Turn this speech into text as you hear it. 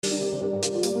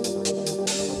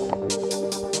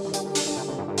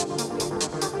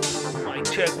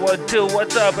1, 2,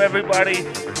 what's up, everybody?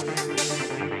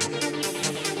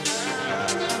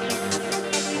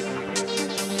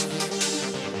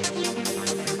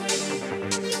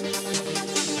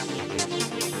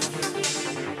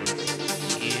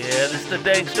 Yeah, this is the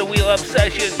Dankster Wheel Up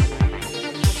session.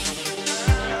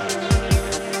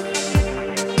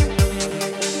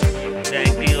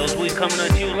 Dank Deals, we coming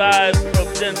at you live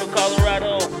from Denver,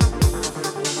 Colorado.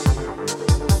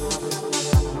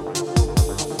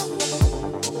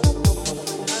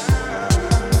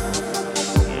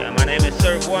 Yeah, my name is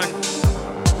Serve One.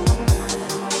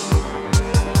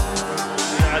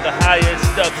 We are the highest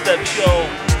dubstep show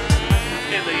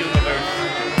in the universe.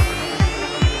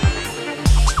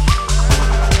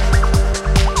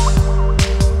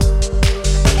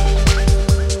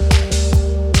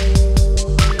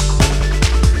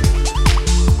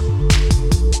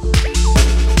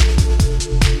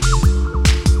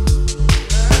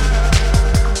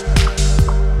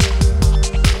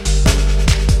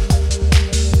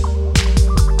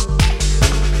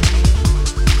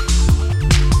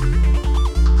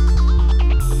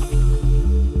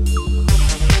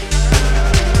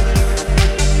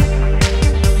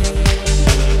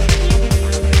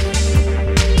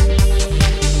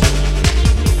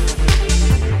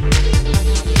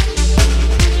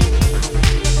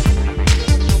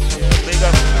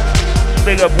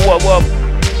 Big up, what,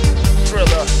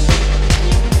 Thriller.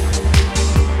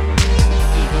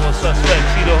 Usual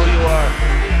suspects, you know who you are.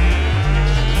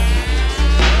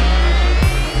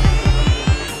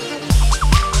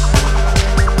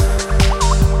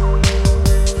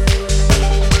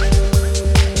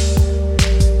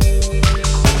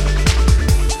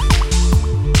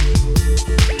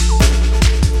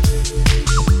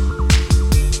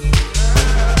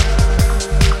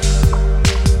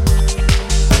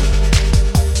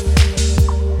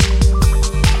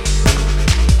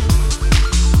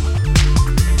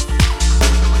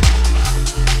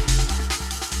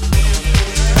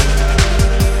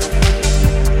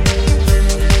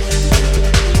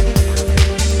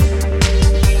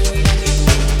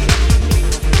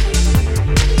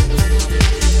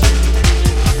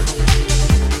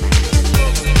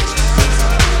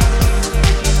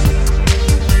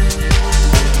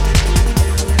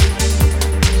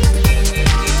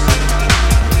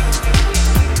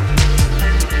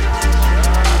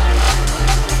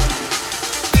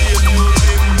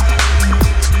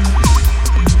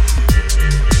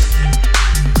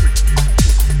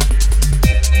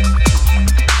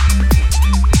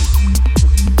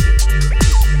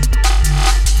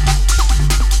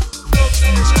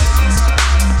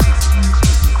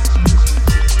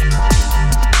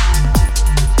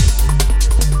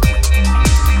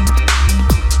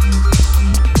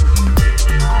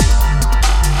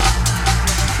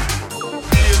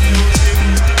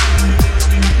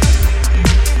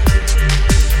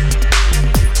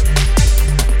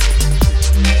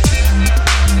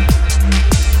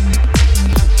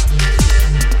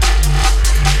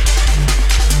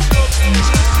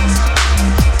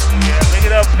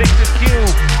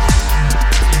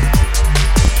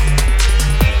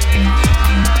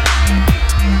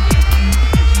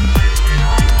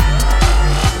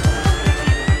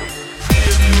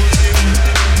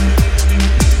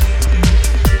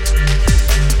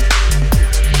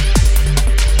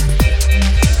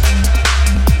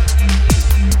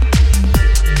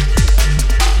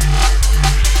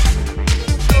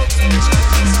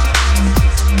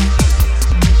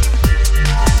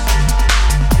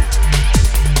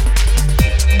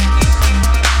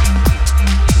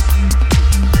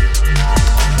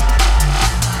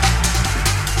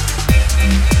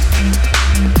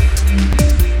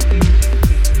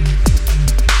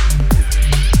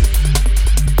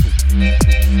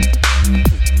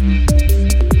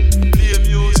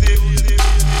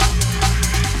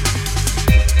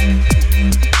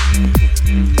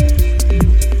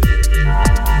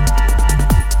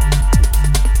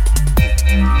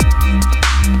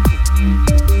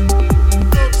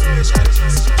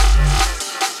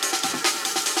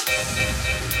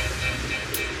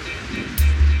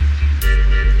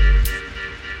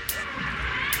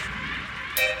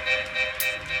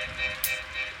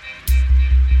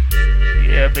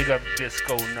 Big up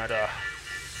Disco Nutter.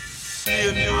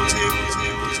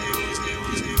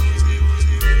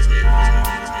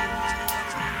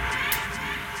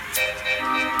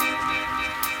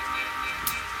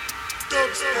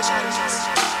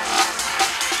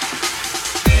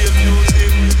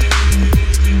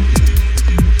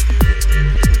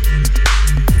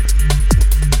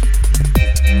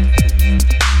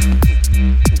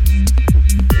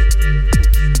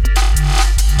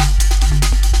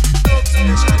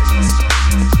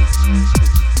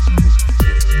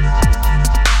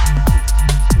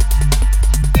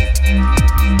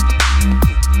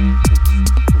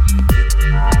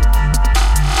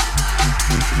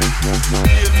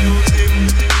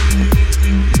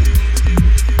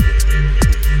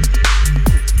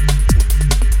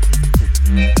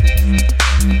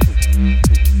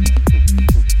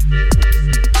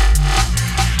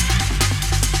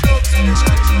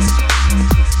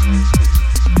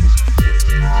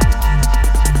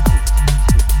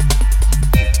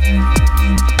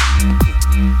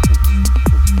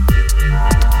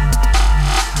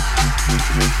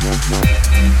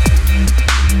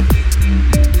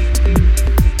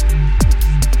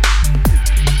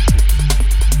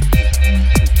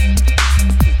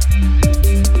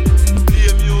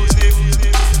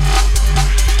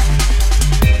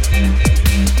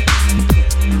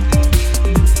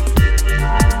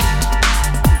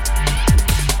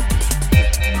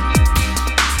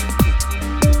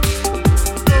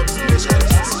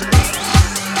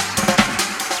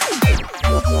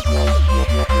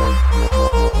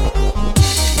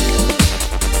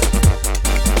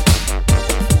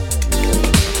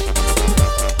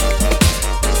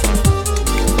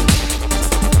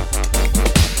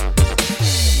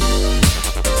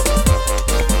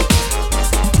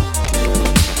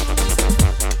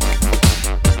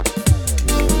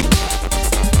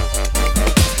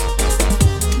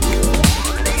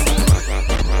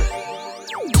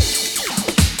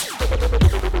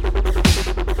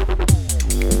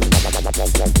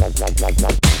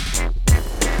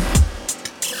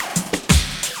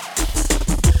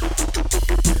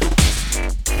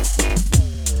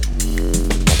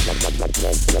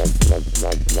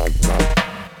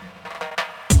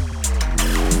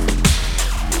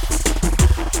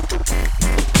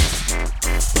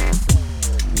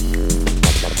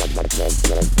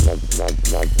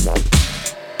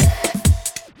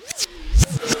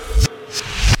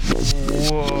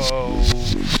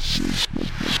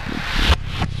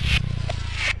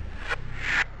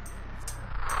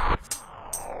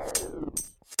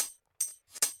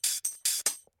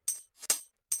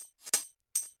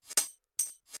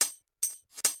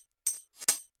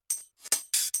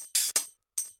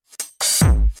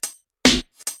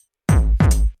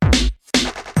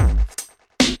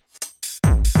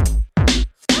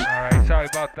 Sorry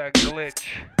about that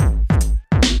glitch.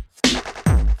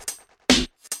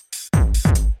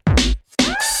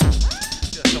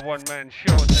 Just a one-man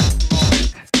show at this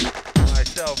moment.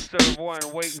 Myself, Serve One,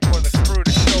 waiting for the crew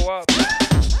to show up.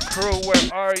 Crew,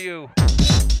 where are you?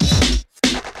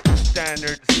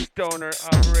 Standard stoner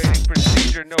operating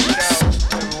procedure, no doubt.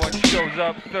 Everyone shows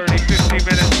up 30, 50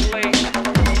 minutes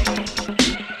late.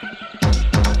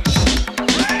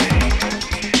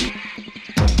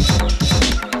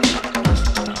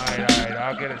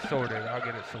 I'll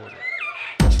get it sorted.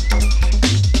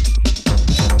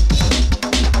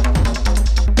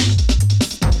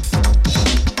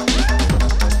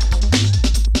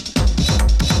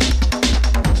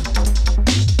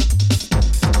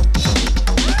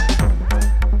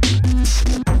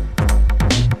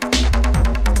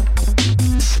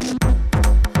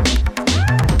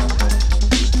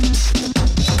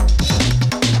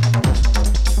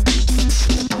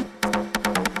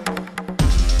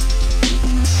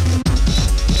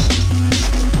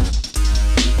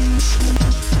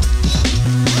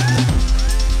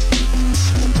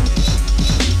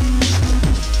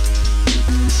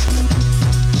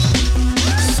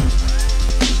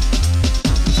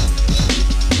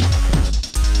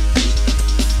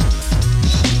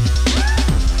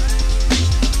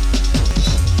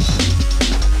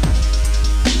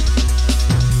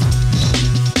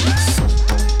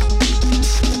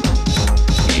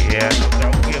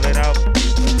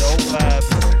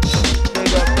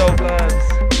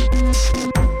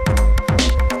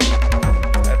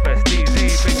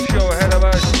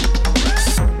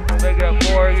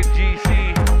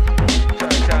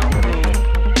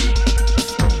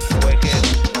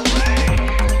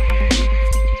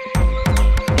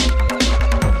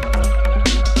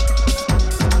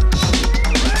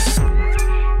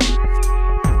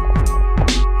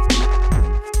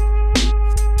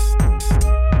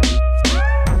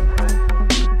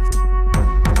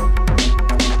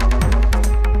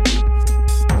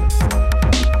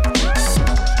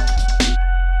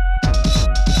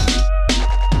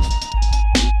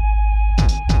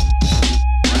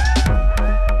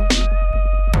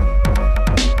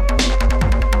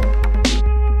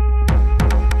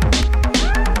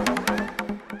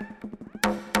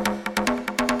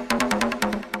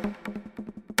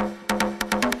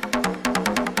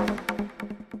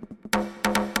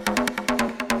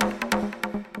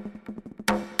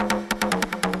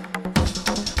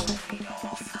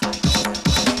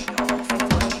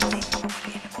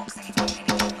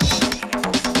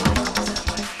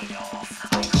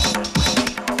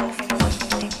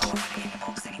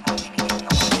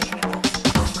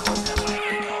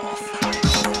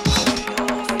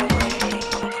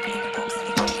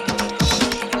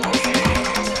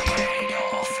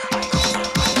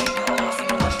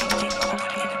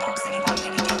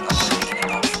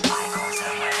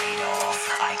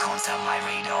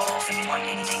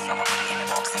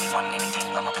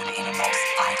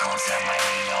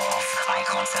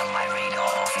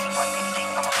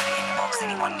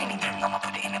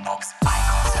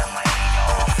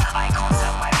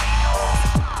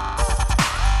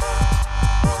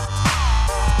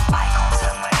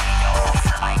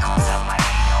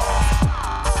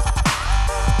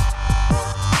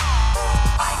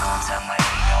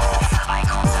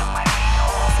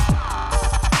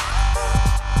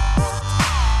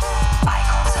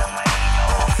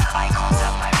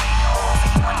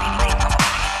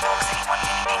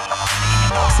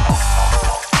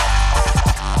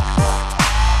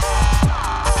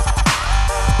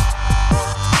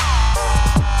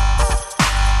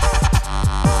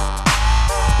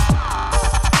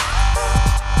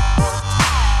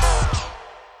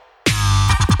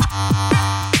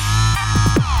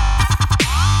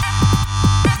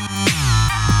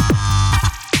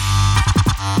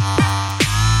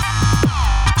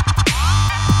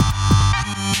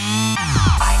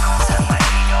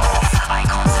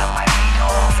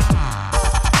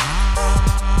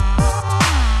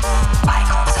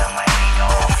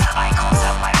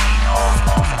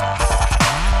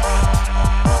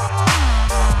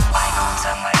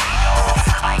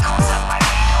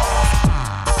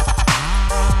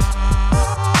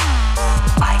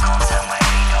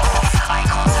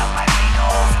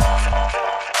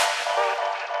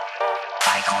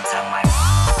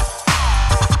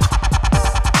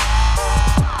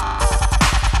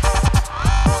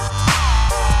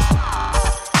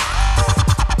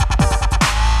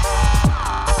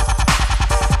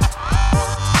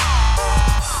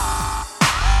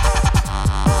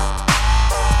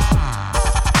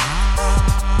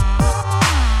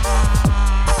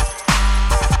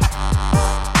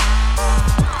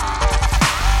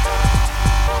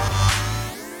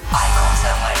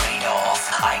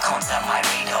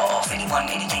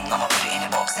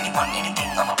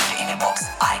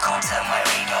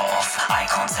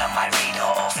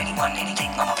 Anyone, anything,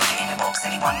 I'ma put it in a box.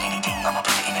 Anyone, anything, I'ma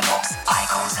put it in a box. I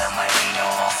can't turn my radar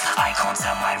off. I can't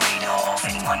turn my radar off.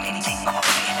 Anyone, anything, I'ma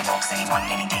put it in a box. Anyone,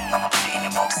 anything, I'ma put it in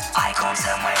a box. I can't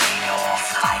turn my radar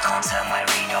off. I can't turn my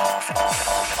radar off.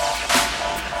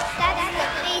 That's the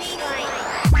baseline.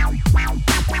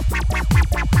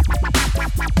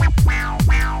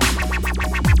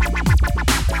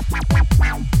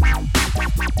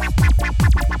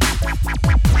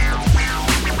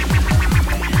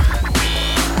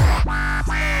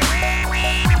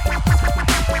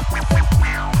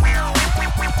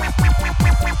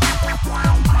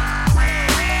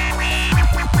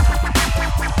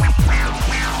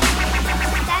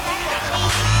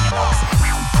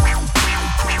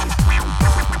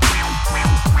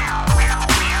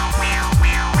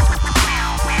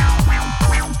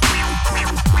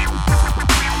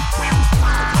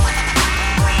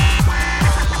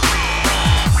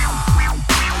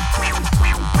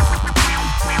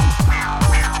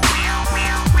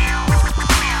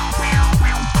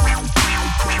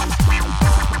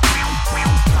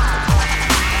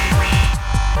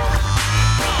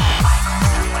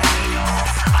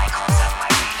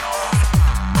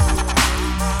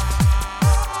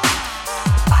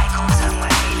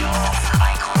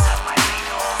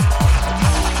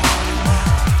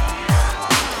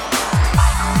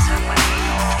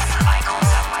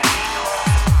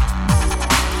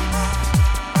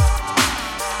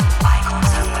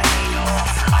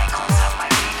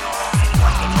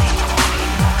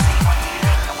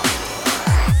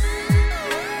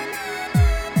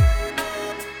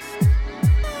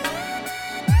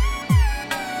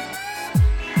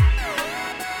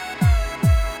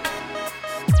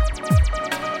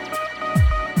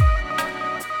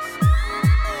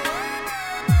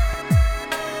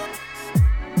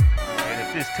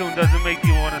 Tune doesn't make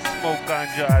you want to smoke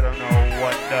ganja, I don't know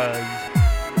what does.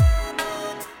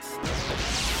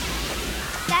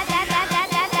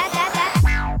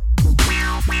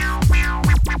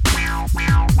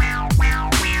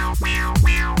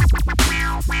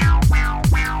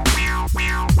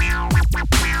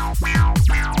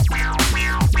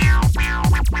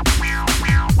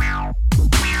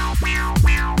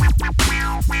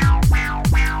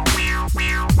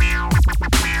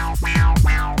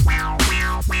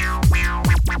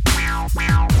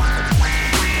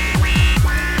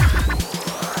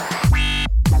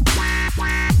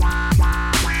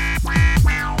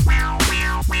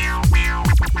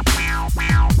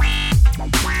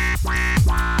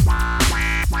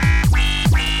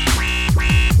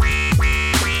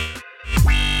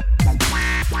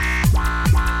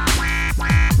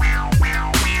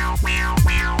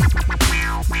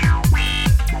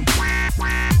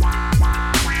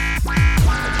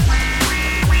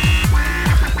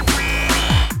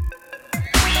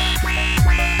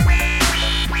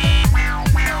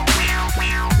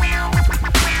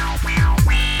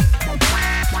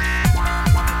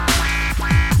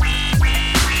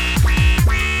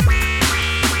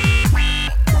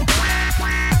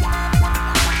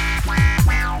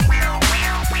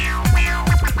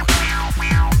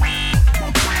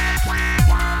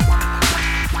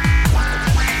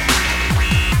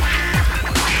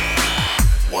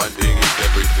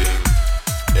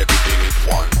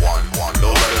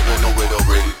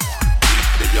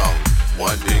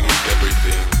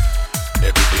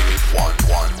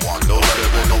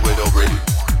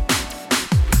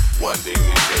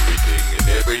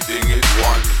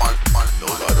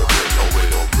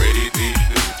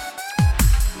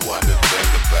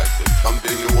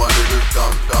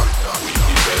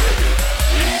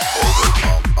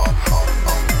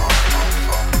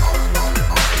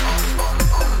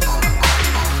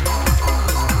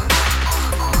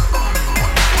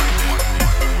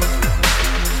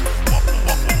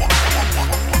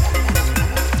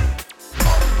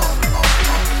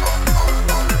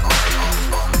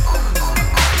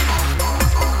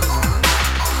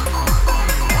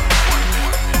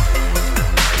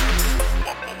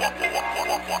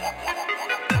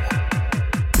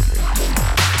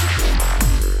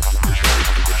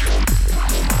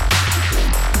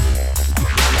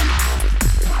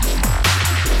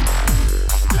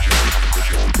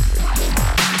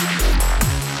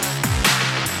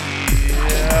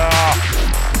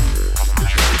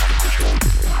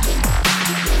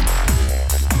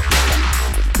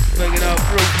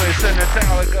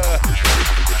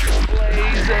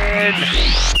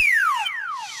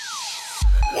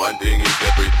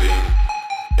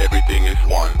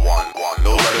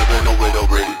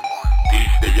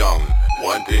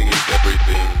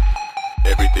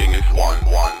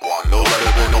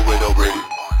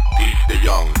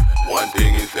 One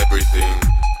thing is everything.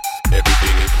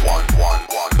 Everything is one, one,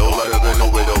 one. No matter the no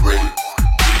way already.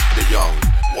 Teach the young,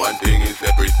 one thing is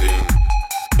everything.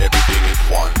 Everything is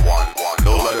one, one, one.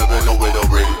 No matter the no way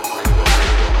already.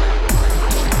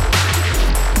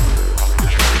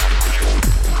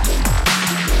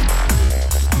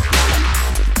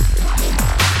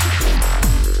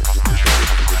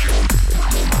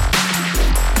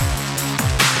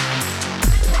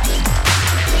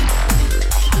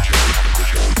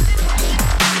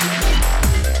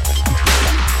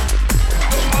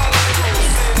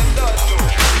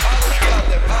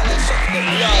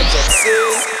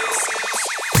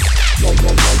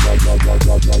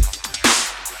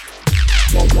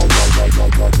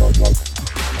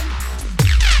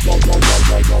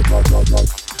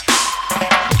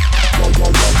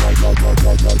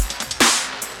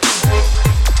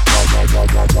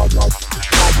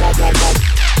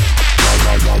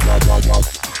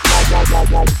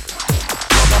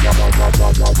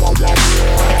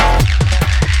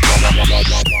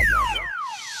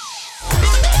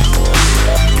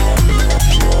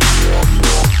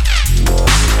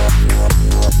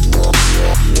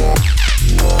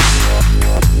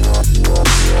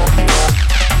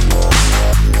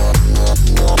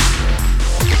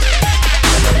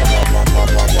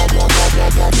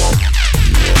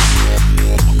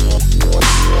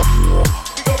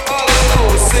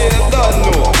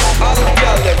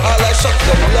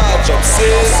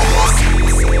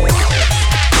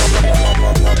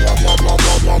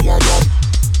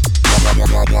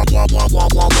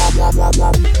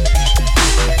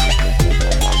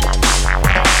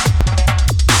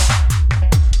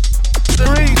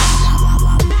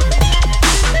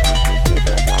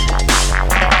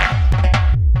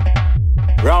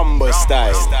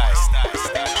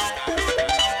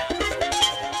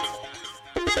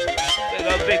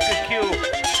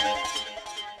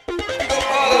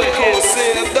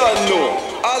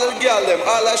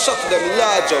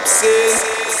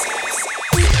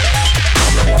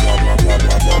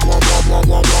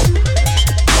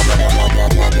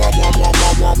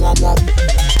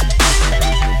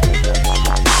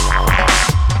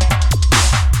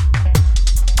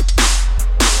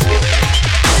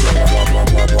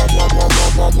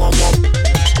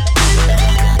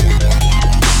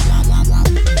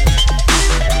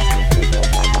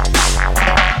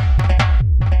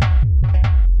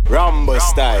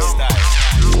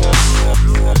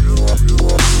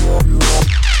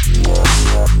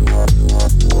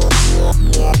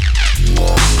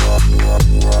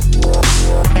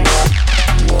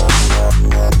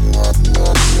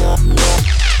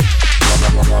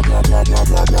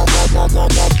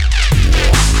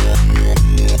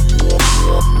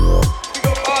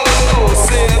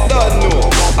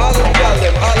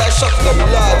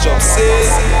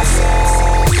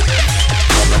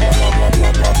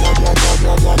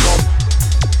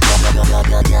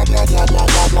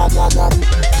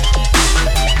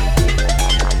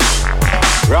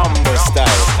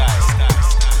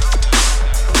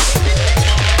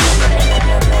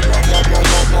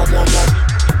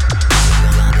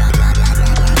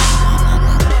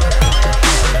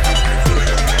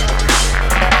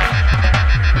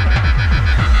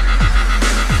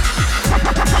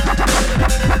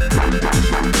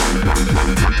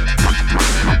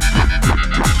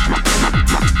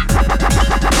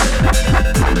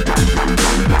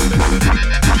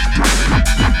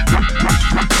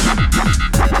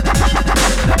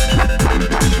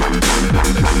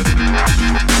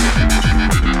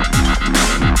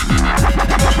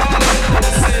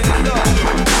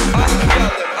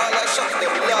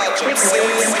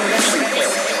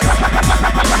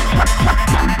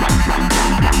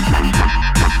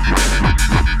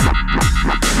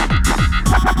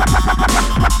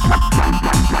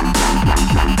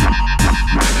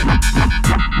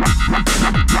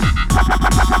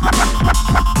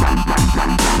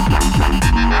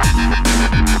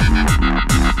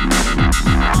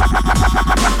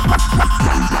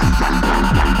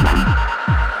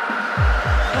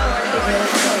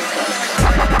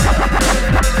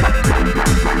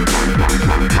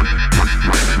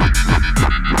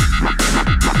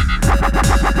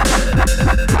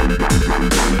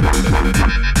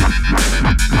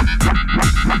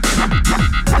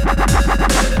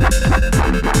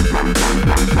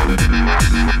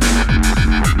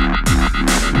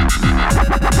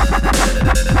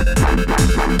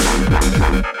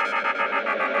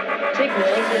 Take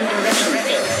walls in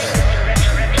direction.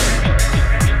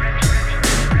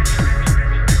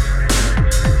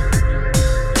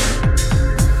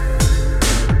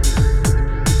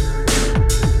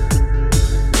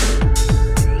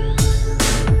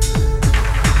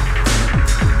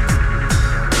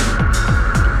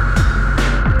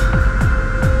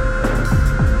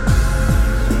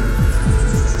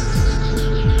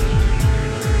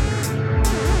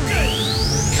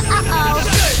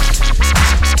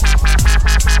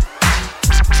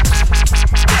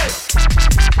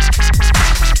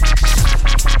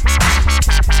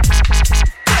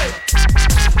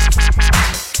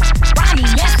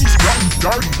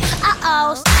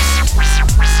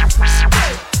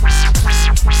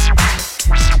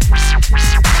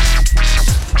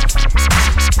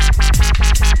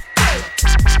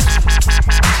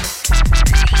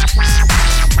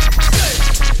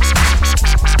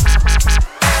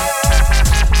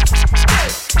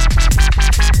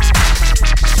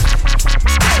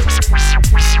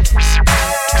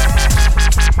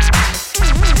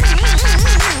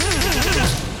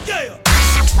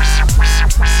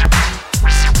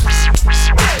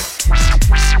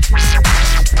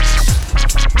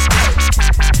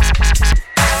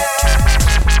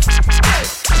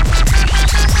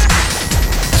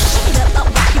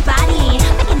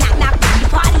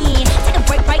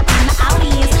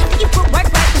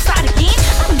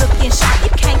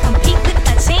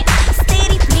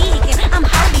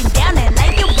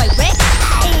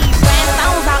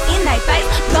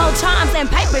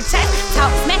 a chase.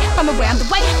 Talk smack from around the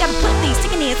way. Gotta put these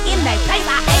chicken ears in their place.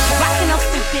 I ain't rockin' no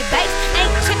stupid bass.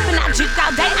 Ain't trippin', I juke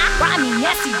all day. I rhyme me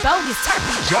nasty, bogus,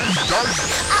 turkey.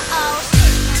 Uh-oh.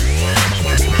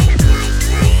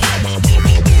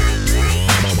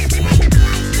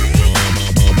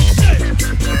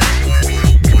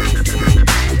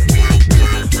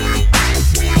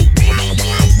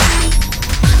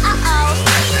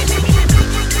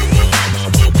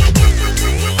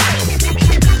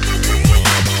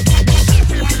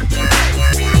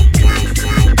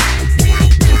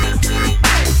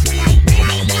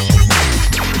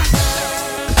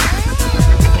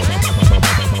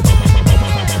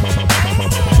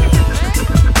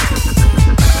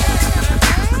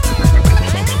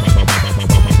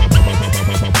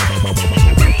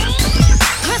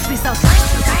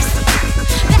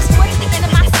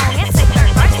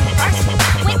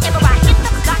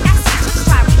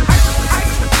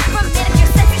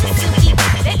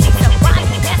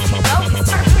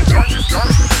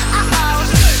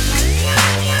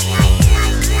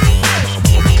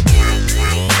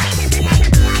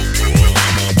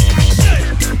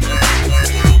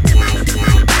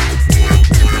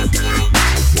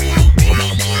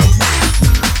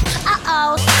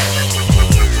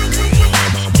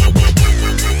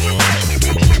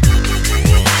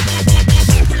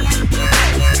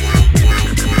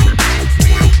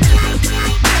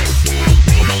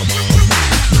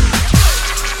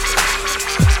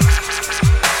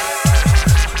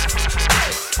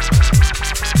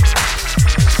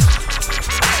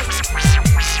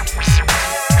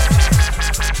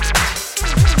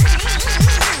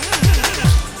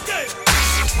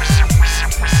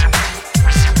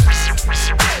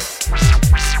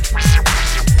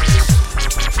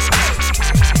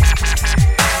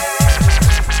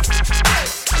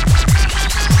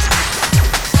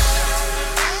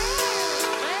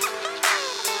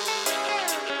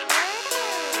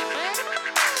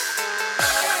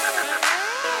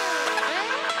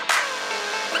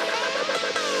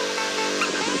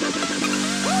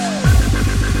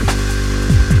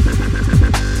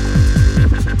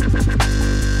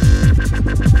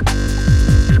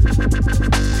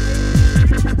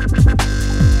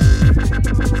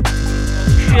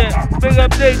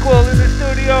 Dayquil in the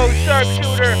studio,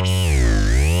 sharpshooter.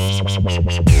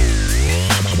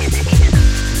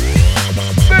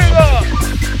 Big up.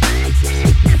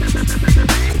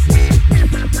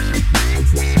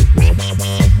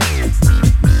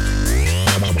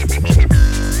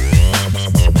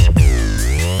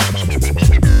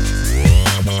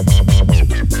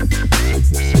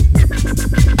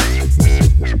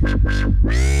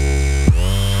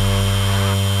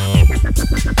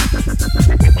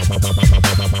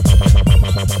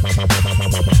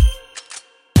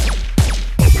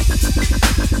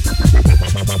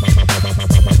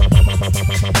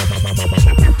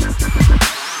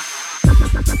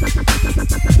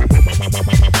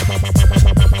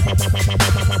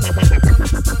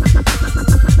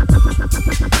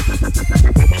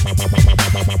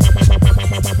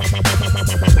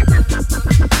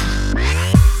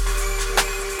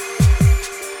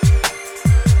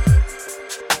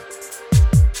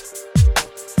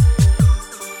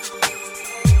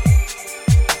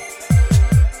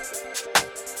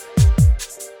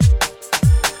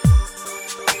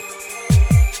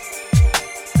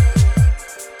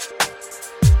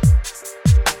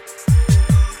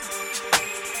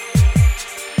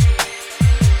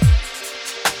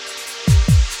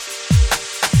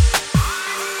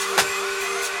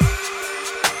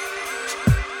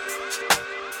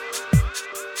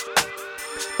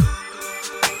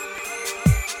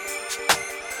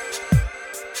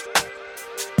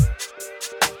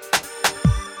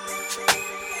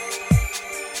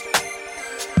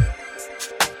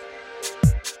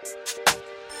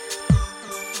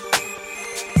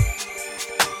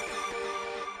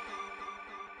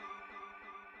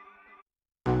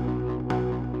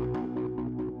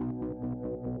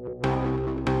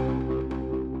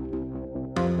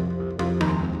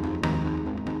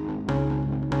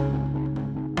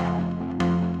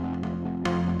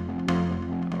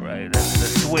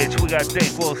 Switch, we got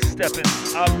Dayquil stepping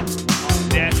up on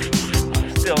deck.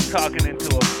 I'm still talking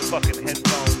into a fucking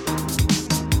headphone.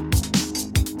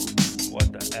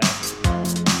 What the F?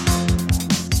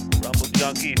 Rumble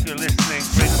Junkie, if you're listening,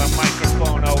 bring my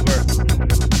microphone over.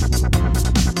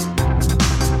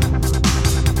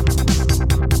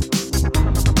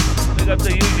 Pick up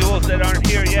the usuals that aren't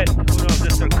here yet. Who knows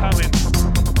if they're coming?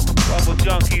 Rumble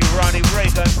Junkie, Ronnie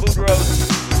Reagan, Boot Rose.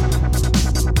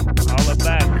 All are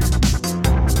back.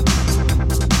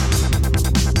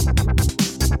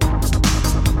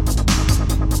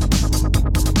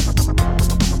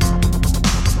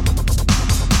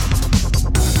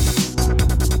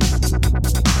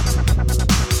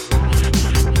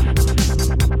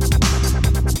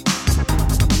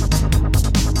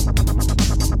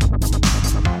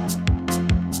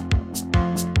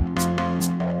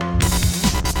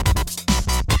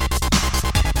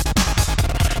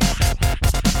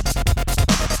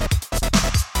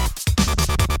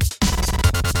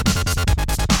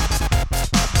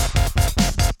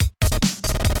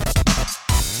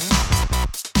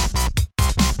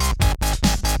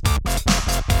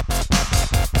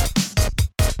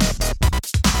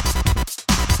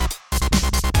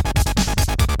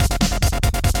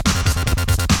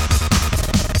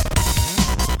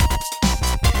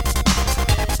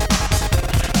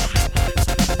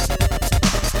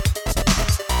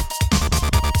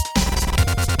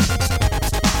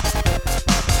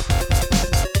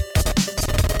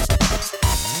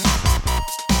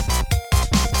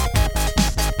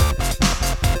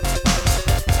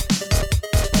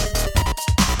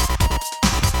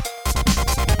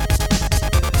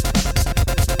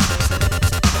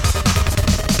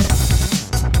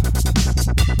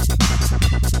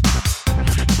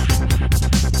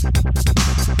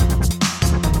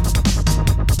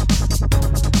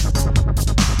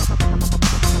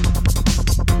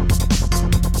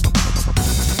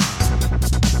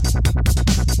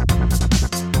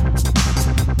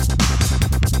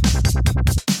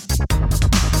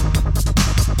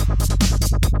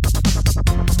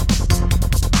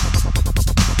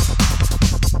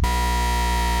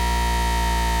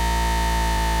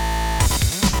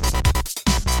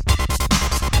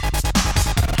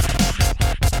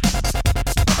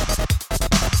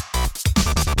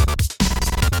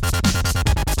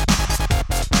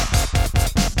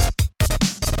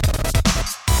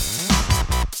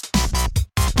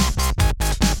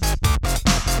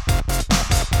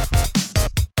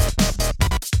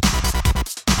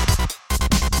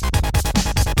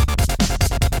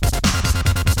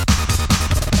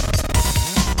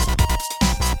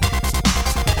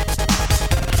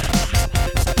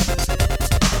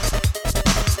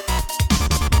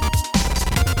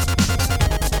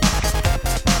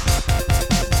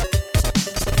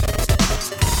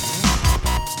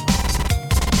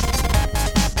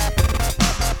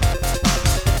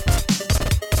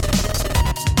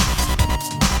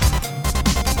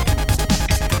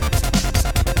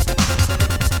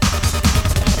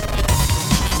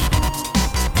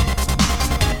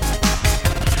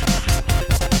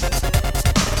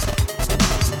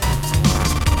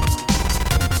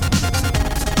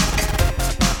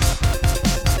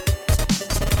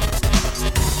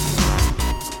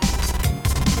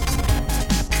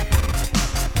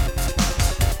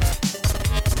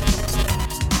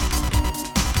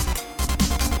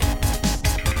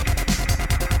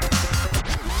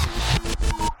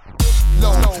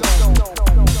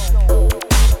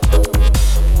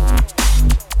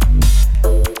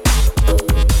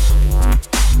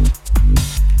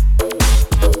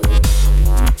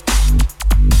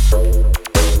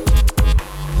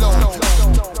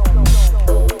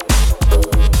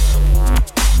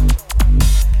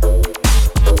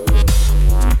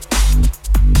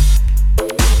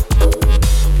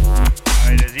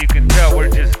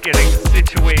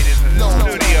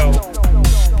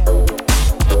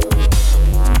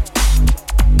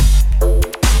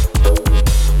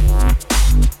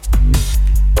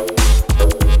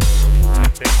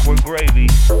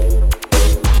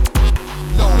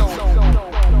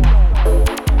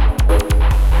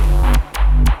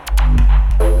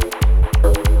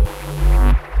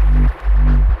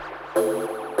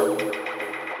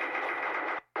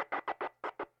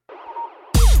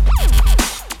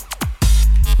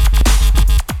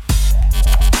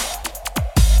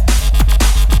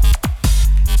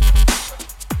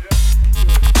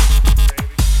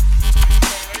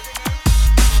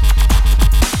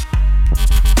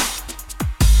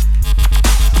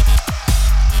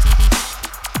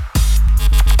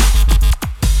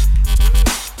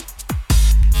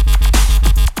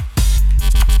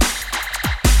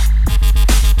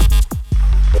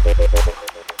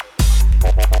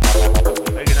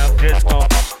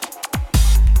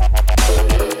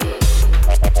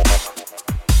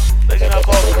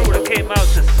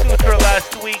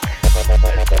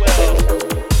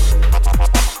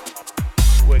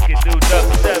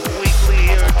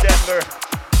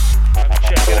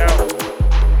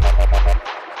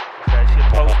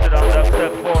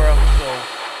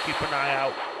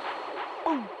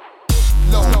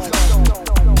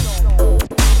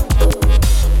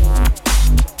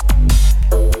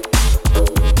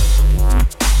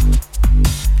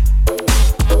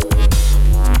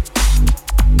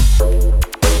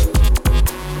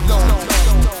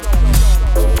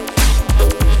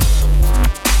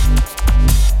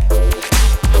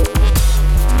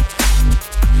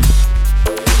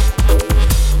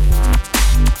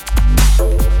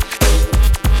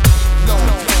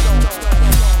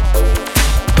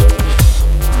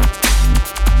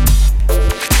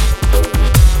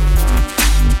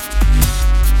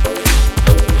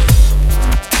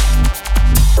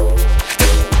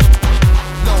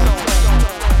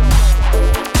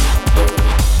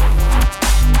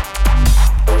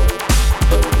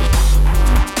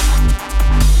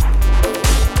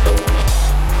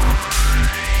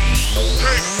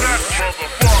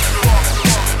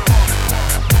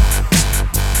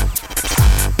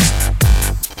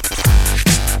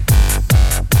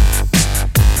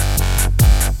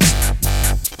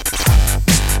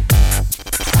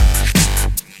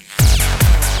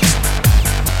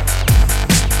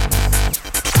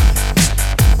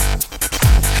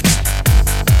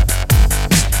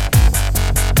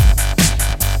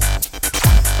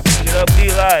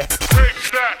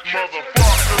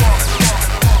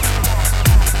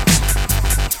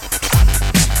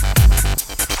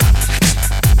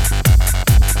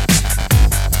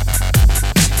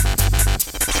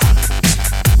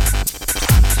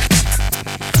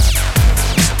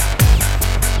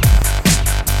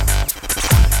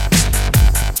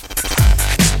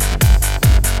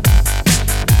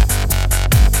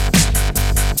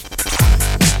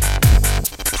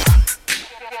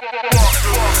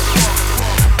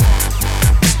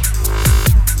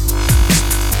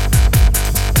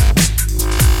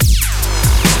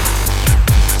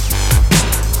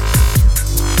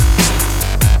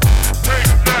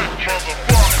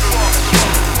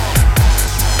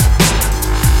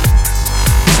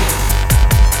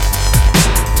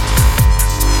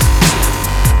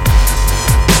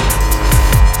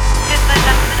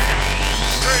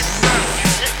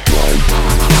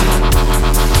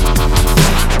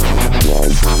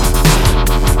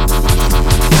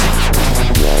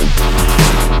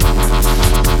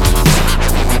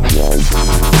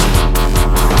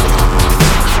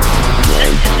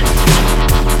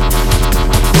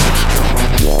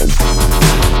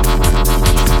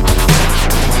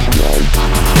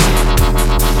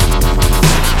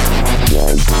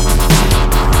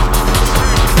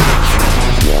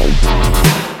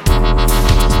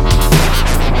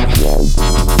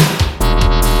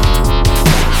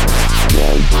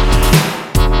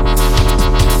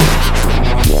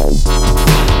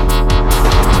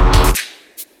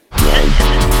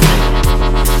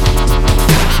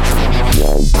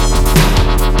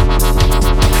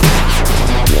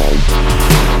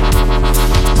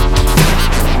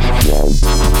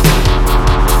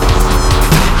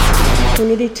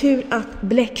 Det är tur att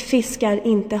bläckfiskar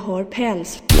inte har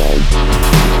päls.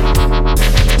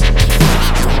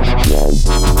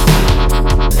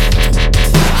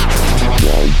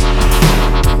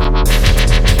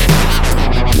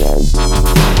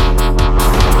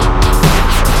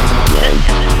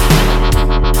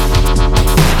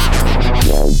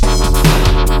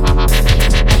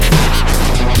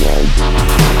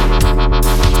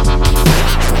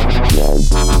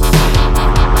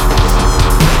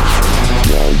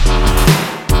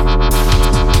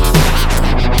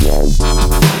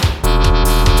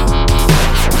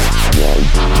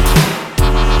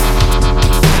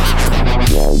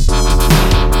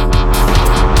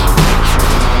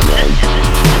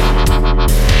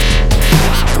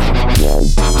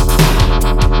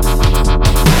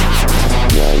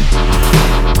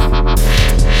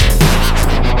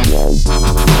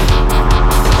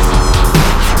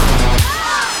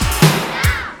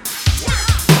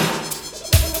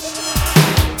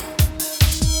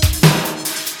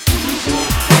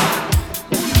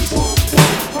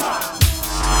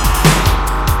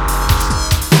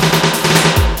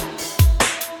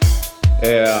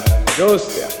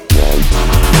 Just det.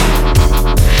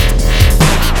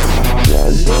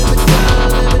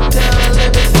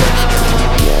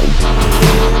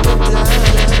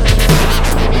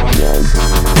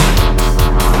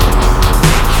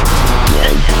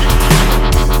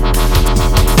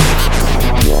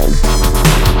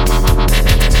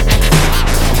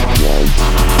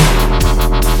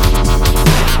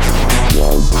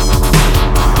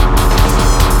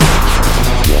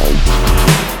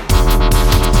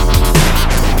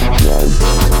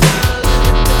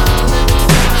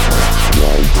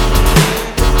 Yeah.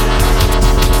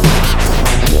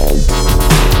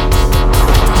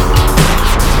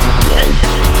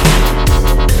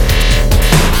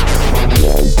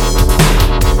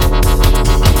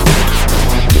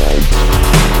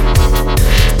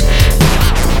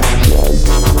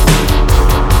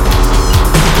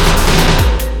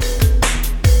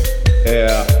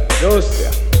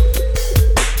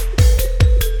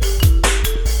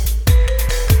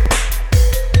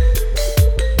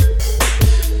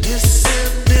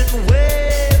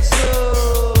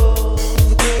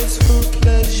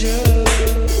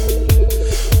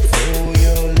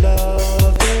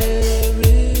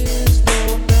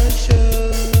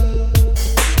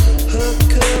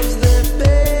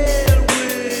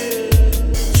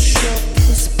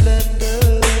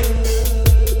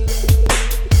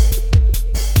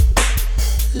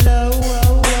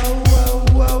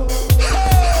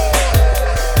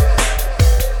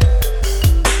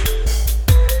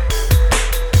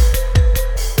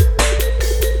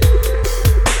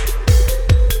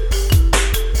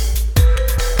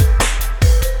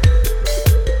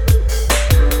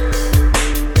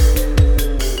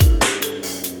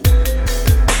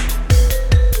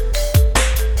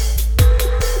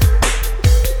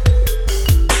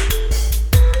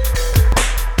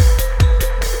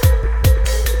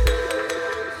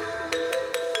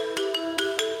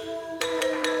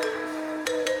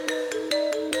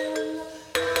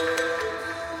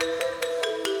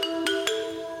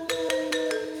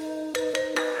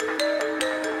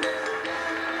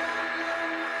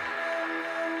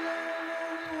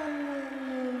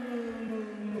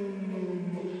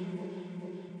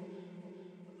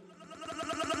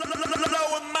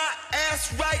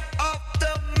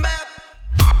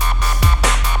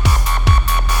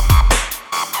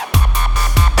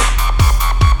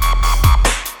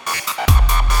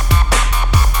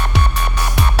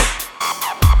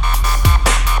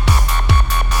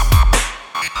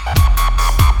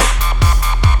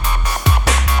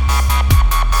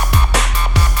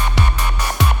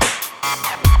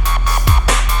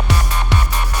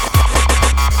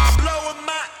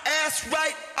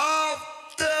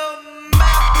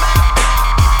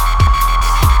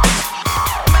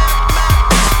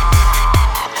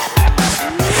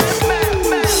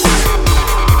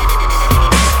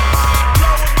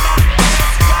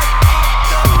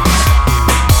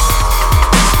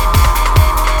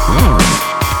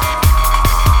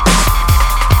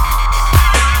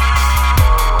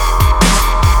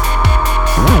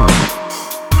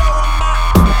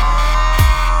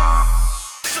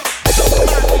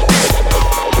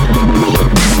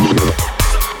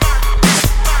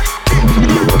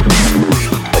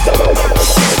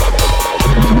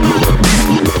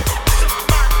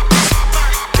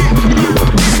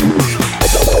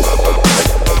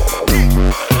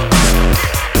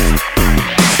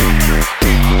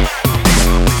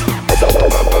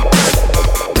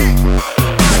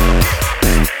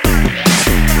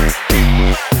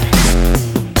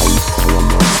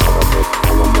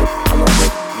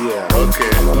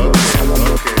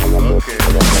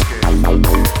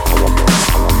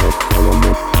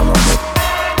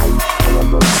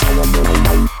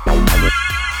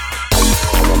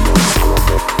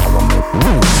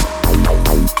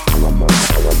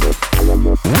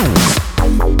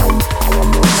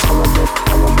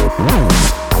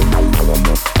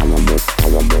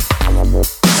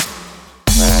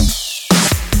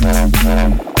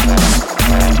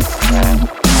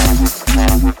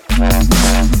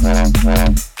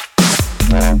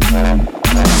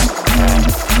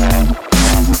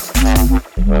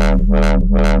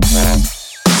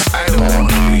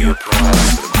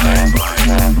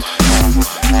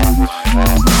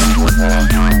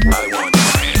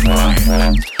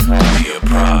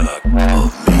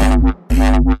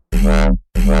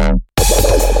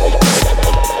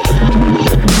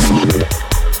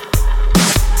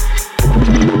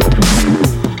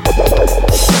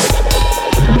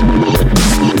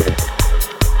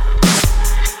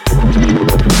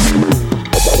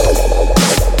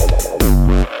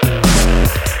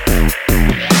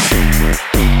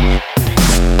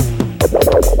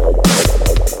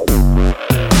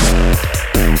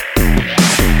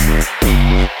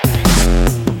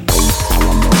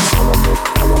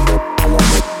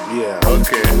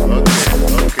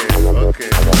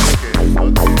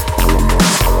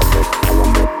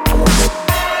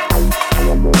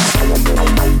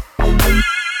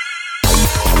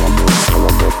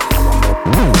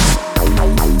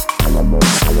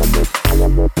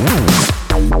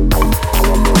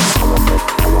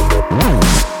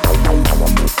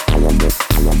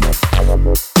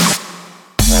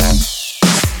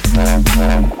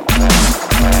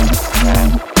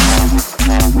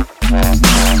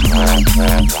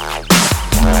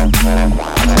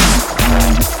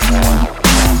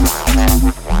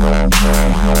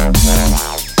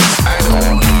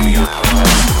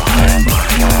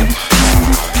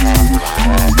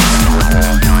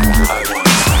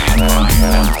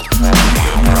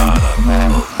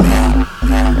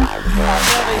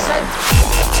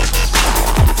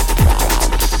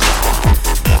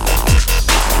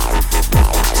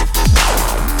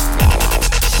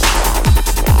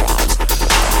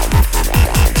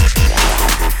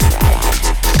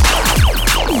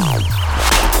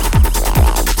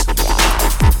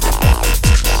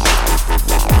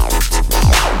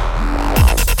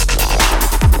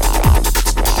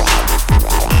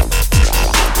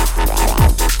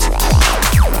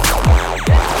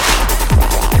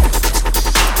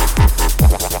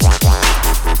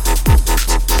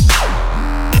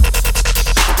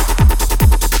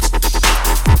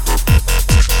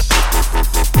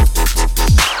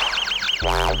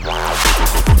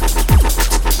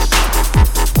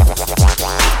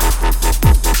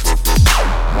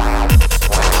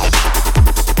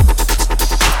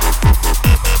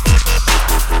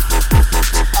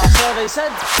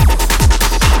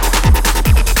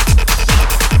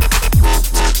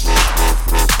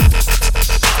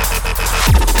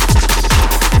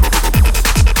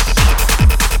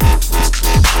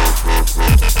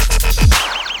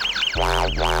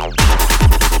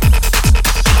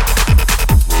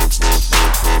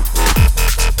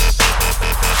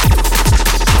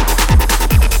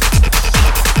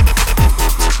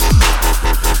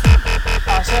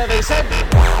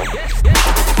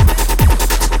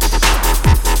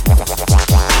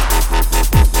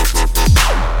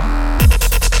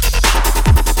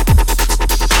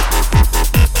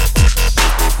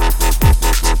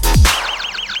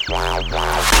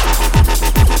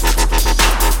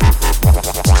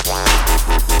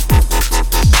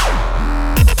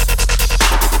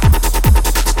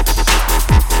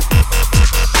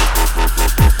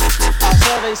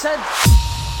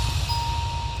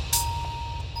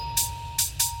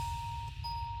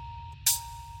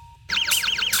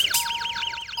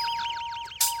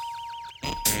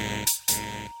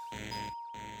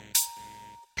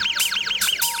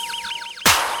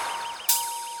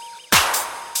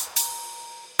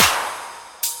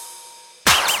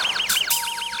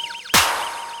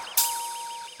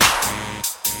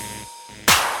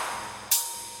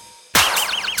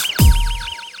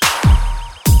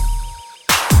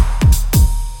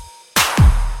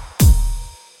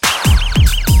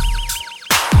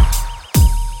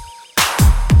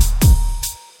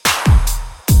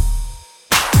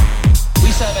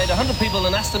 People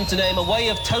and ask them to name a way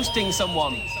of toasting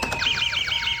someone.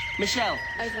 Michelle.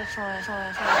 Over fire.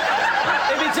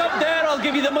 If it's up there, I'll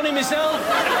give you the money myself.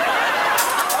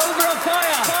 Over a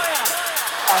fire.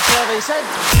 Our survey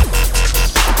said.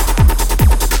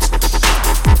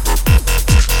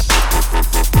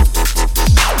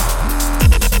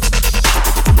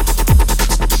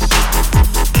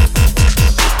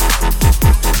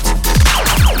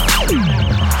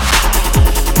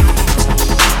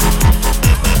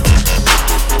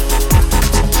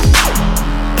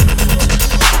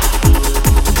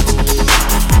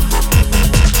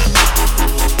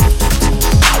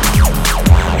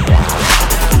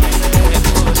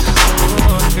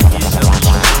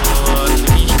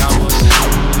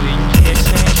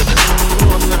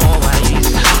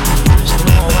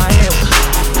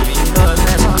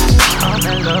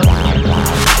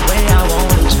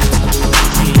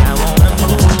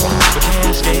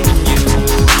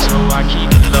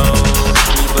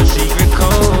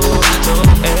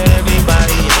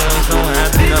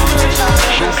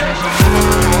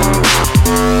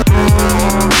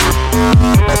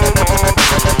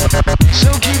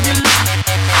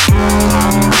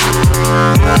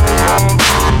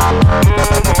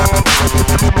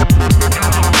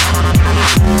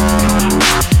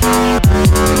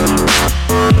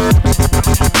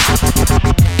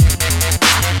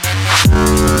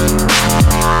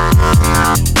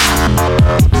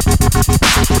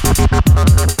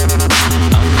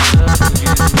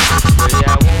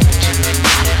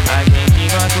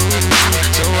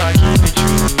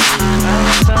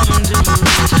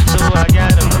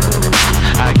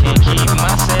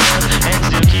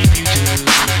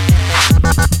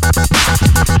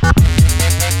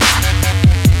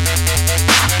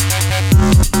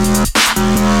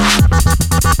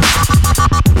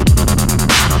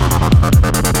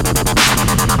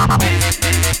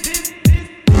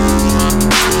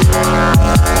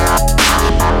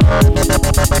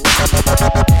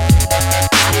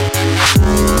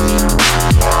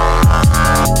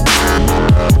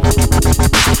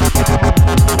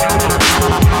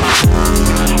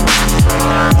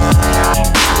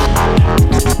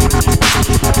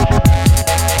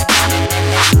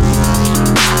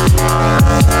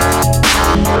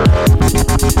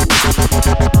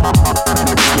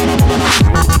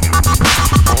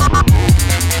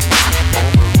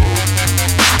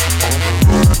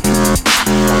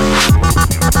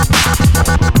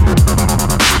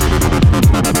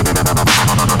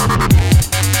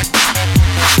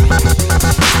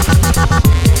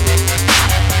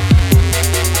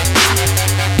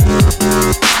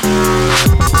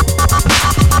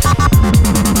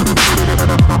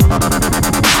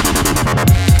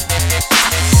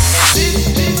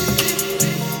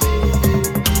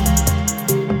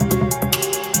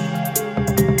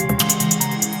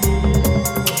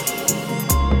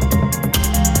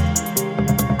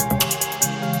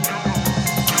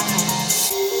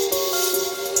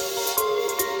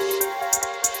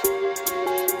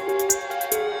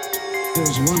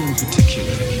 there's one in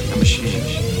particular, a machine.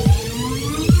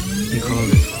 You call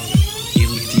it Il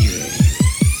Dire.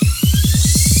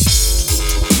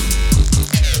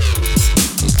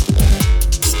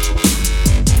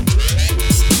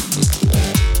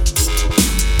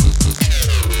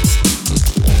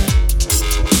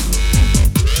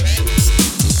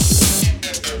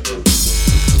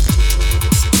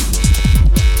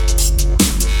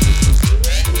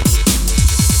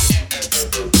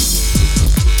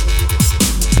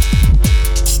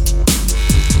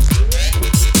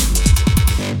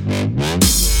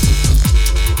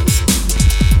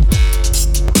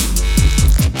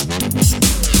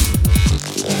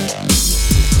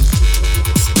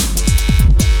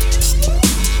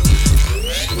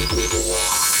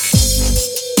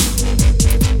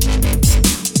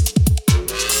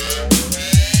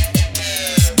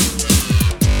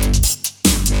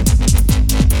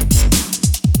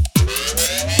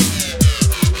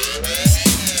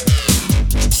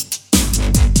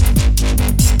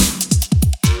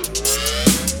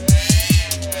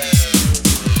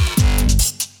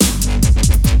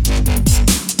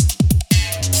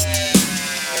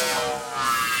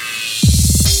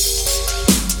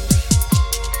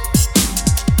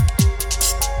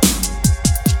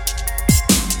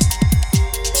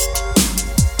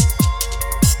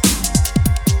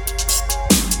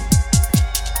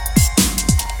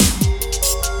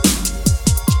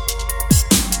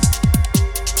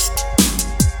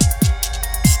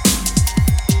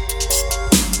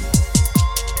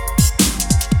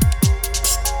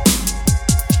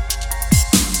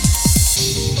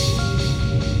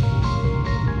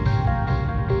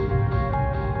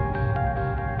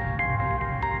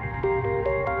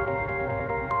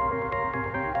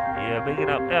 Bigging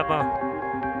up Emma,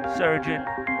 Surgeon,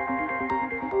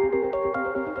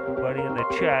 everybody in the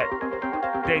chat,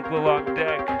 Dankwill on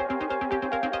deck,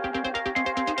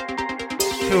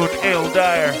 Tune Il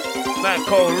Dire, Matt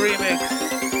Cole remix.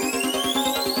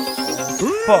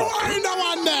 Fuck.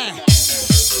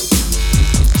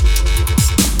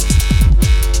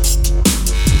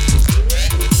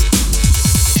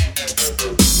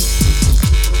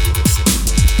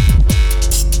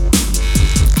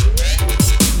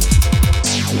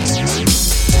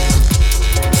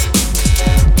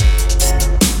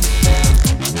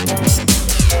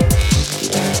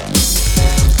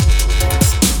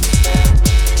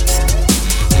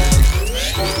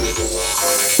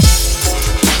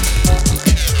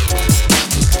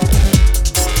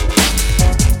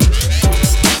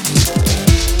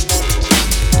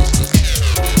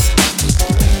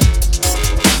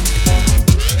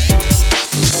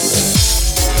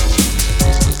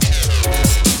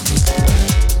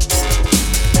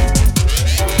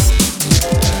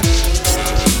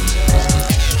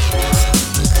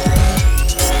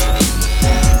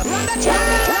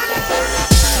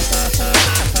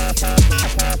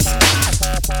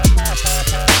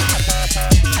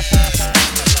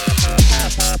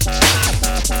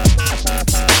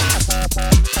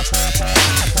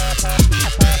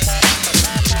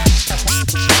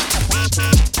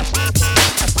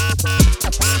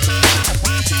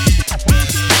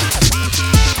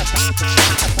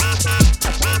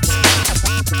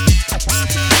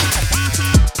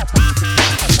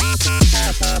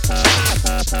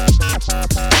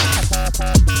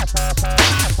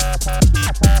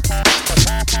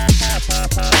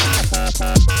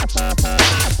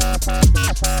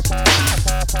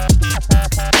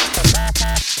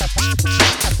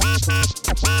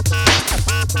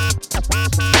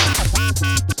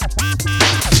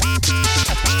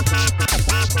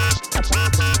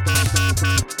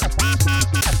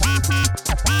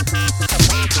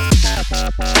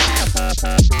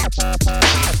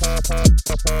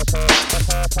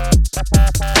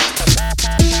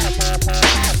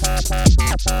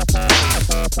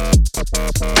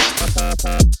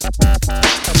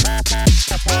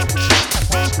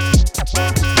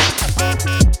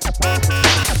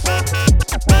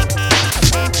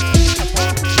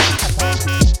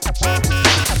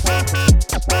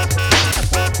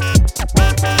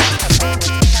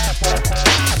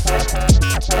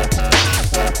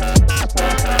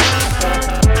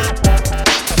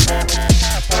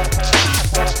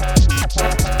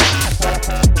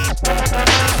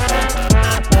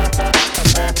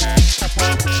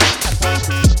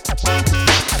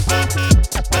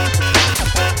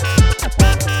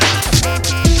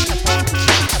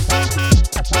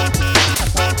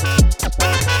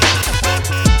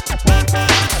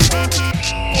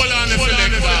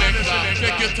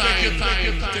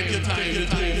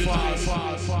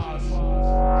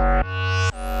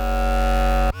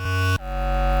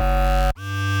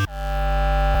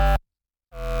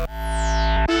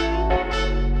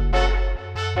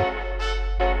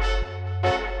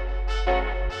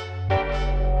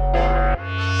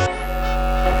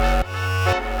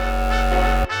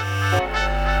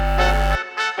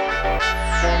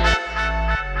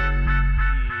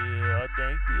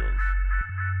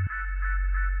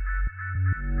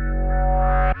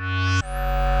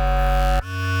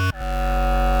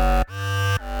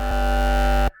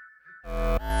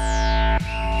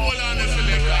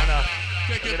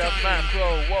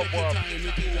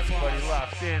 Everybody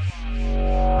locked in.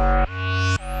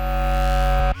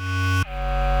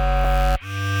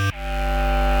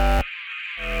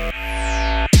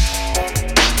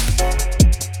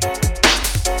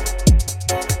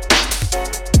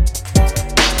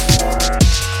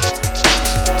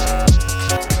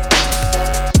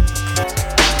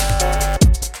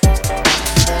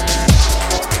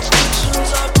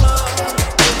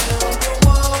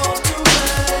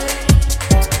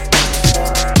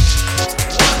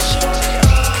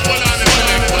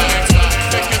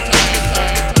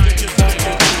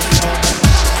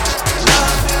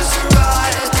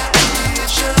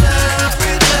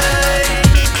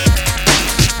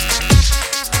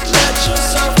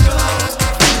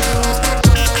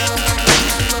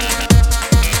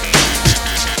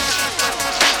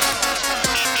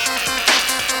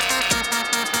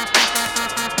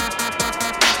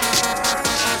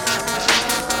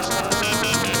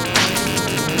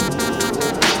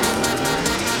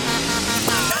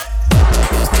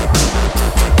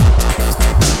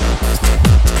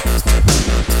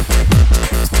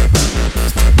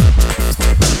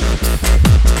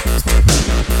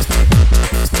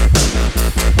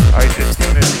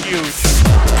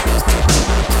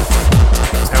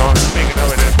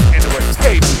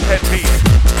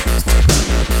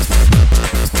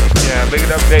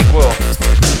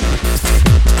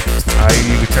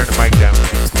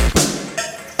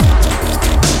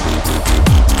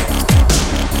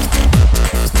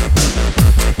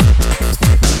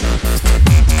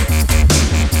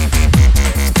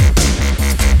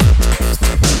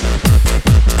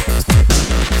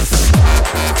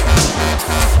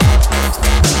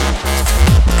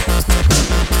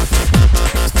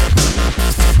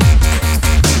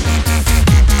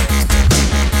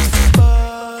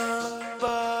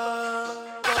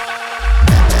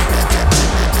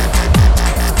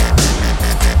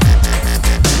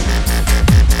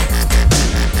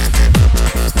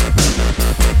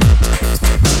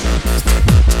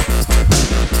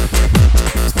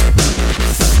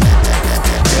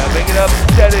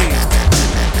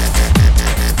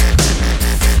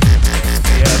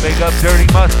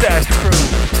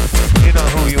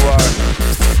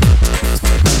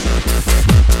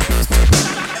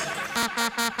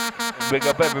 Big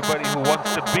up everybody who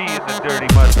wants to be in the Dirty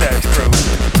Mustache crew.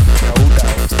 No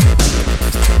doubt.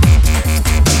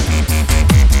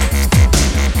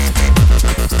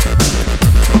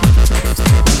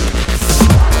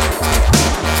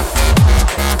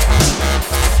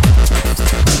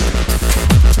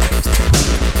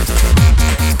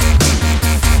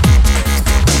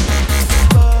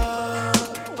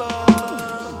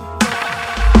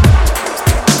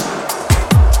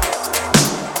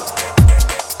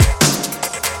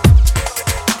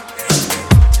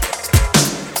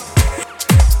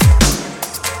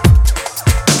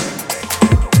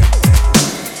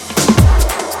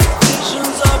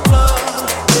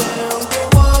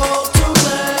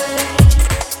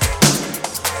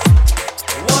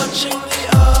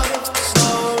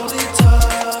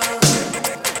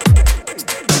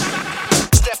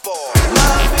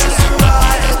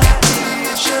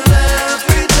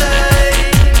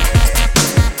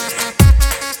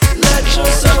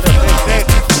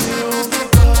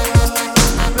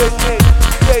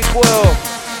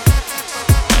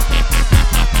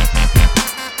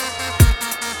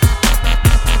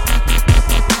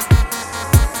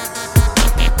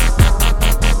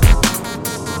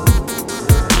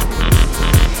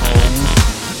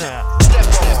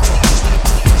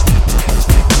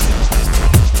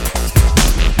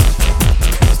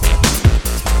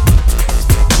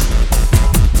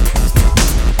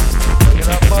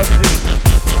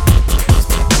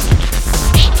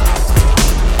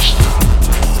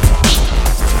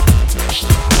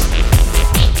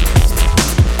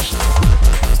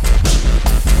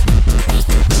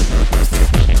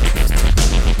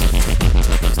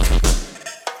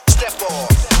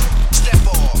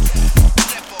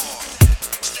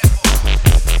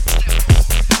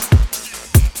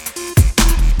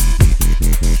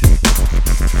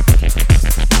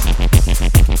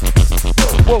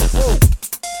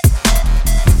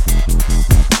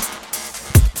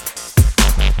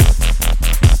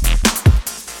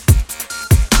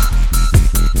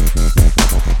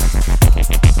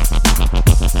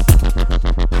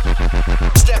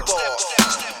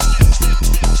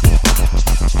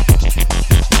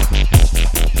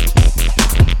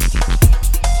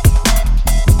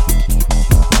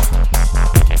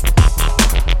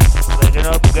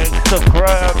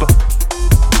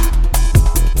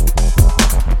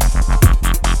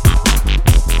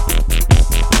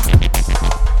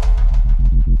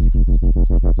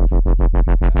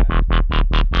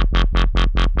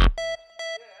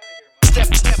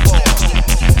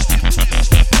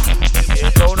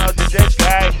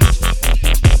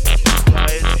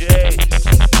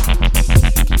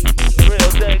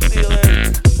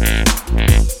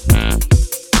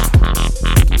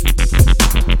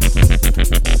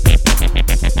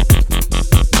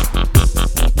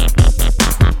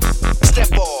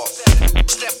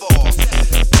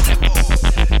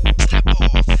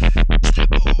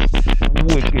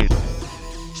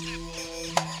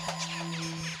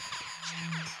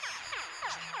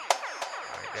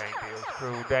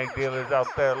 gang dealers out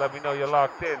there, let me know you're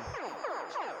locked in.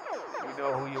 You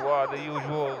know who you are, the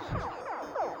usuals.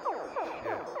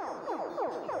 Shit.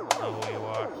 You know who you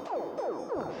are.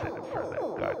 Sit in front of that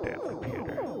goddamn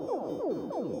computer.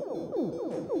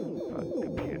 Fucking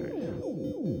computers.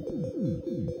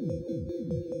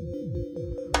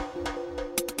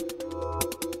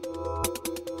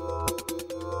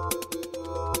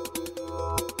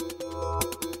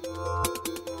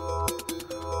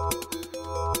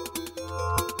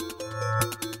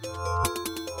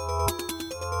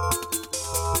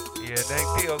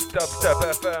 Dubstep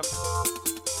FM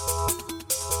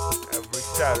every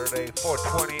Saturday,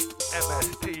 4:20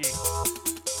 MST.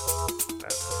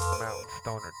 That's Mountain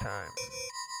Stoner time.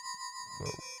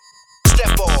 Whoa.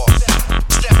 Step off,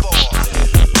 step off,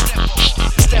 step off,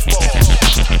 step off.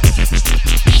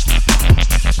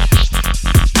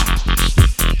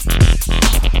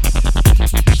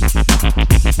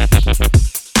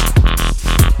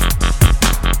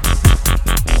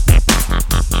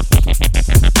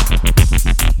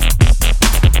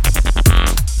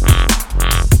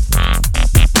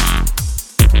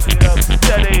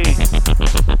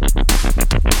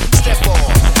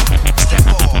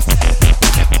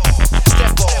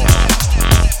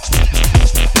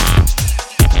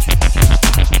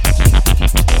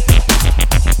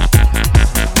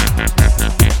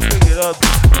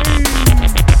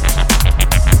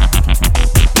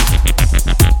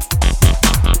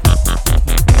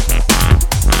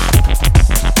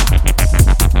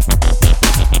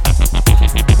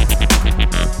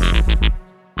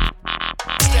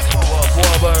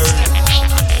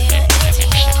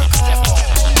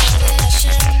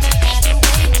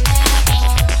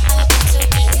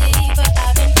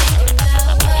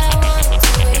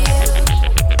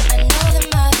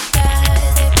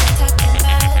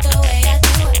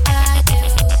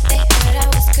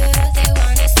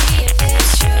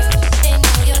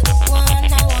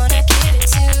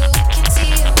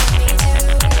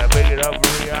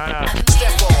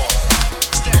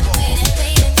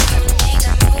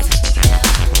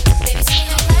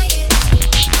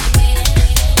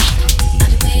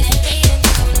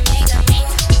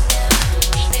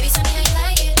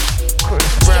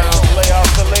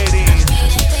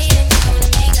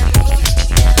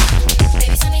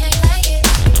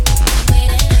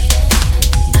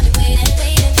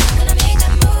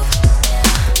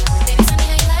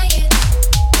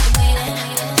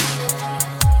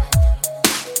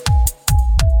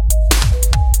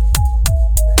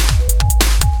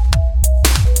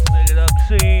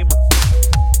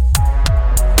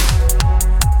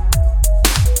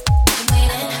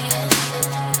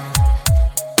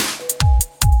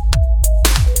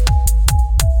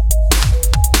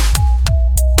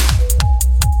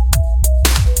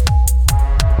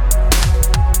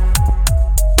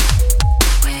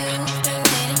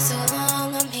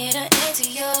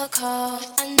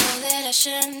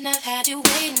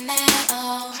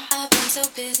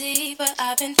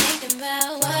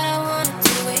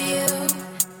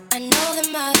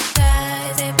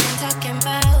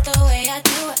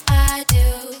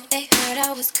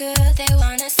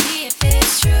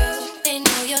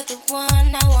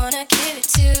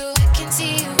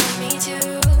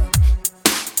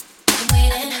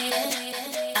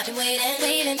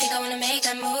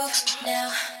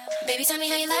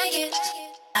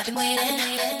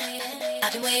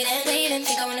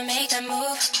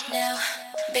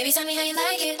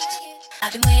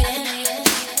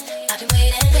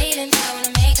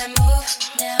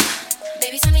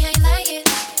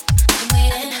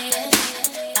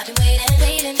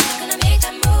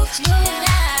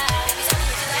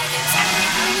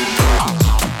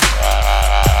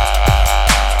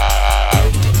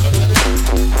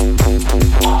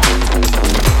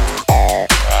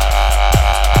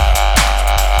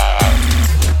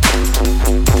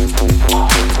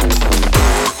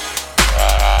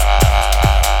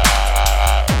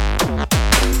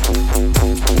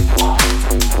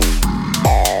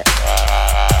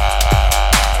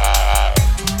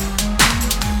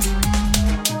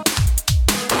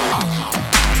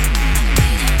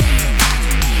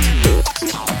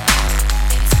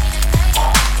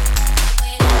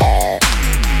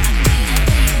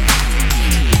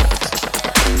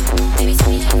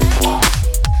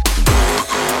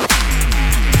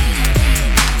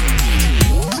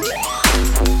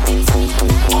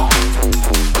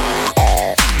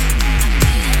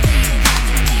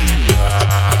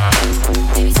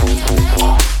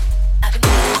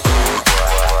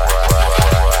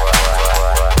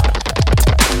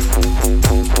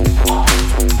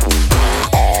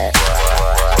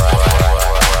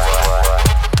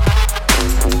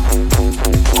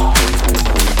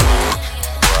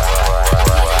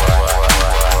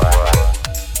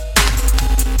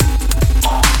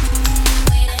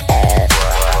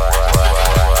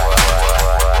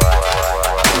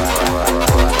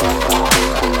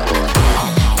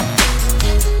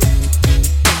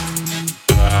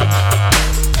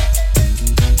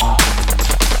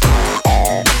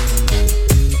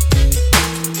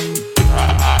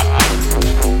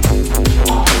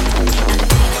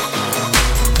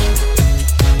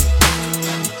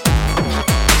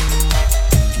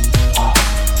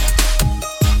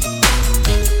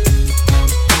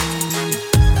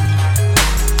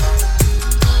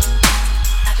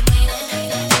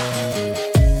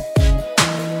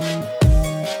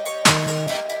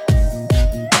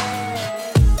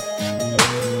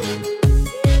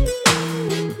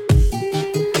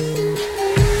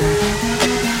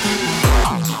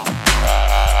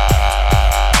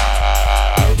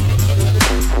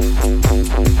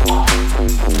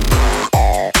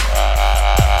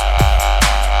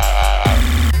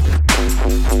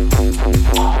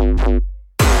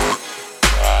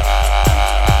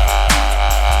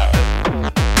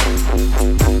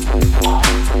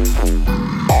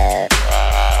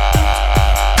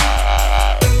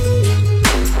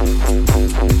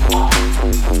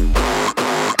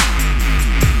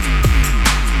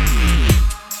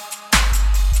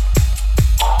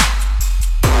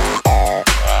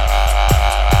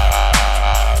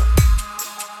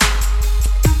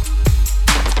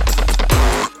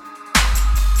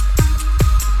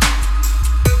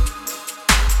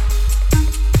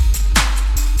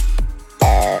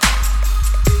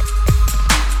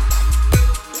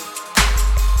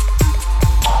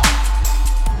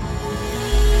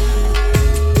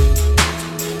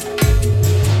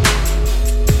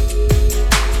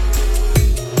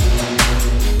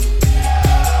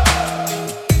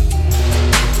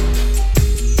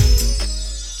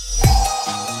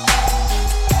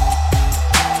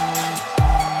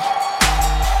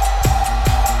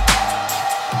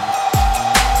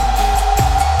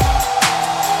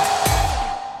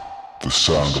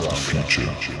 sound of the future.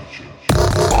 The sound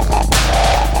of the future.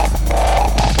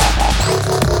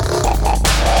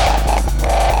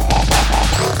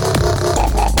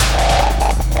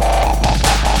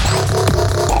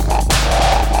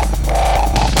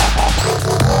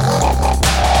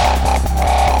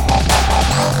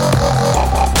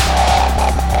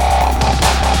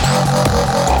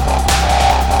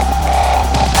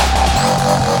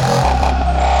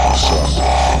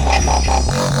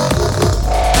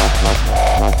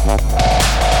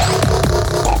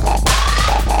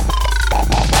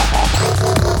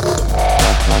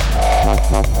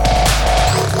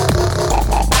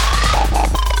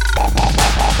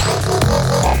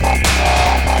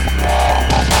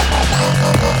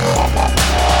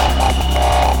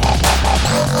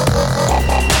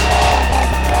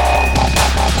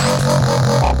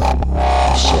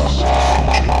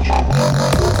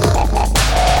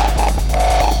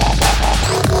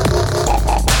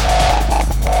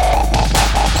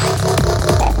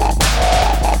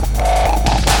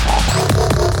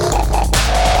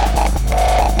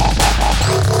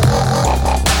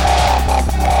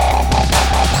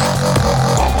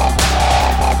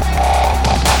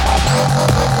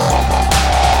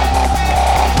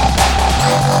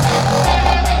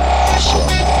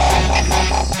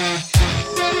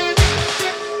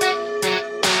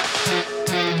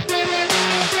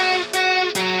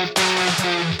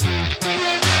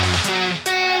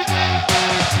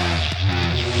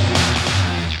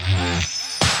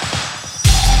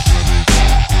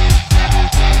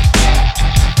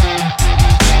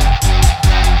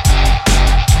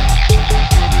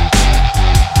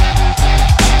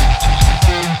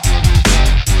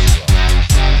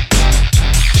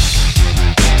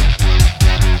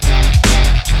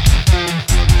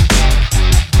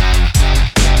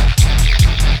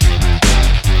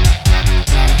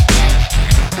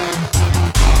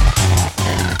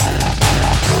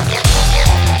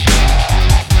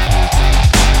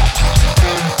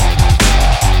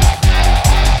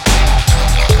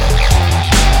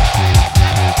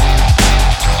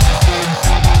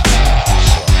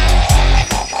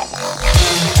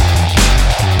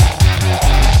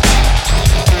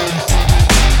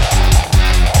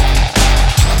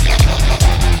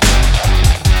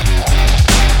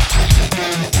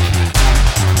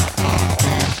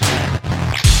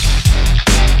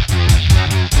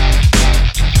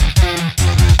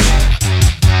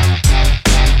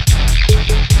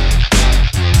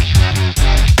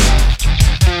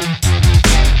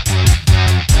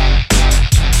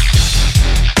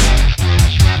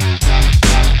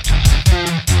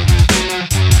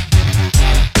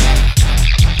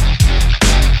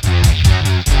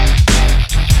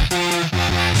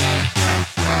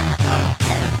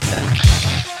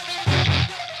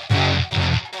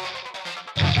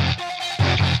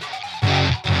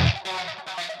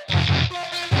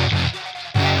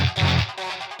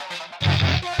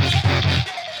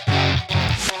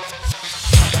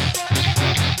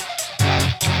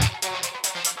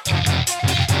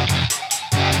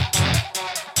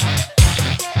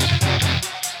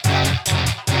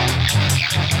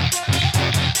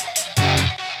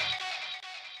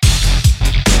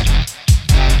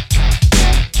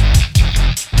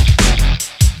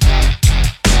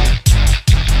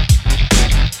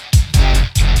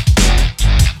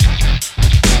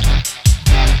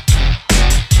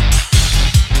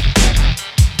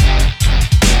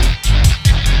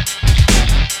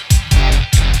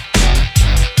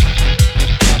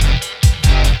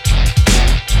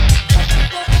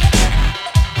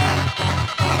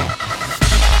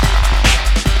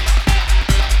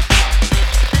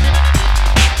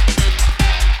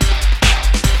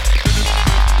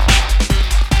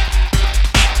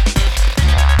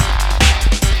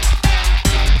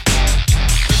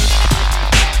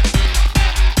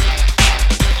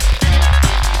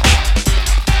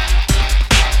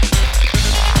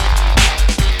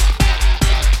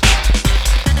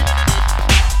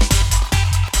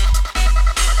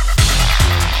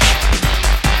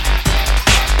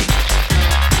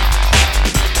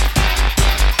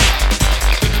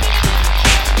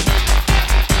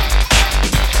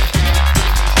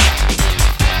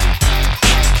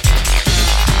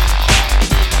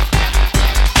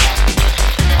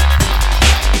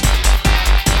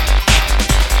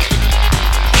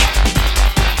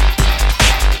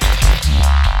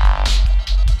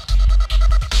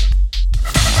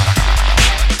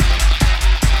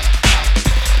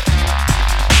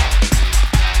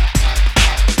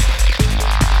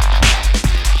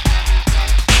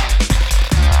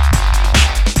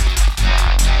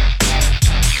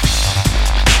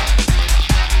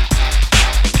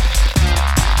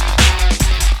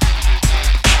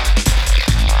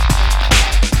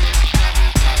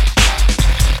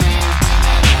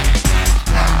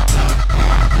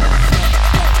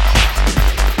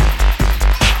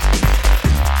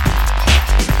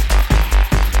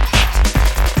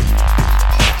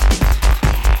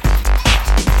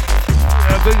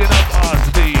 bigging up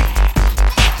Osby.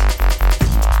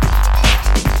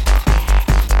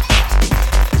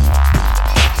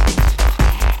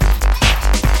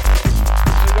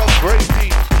 Big up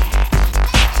Gracie.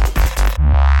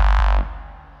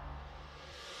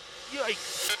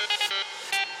 Yikes.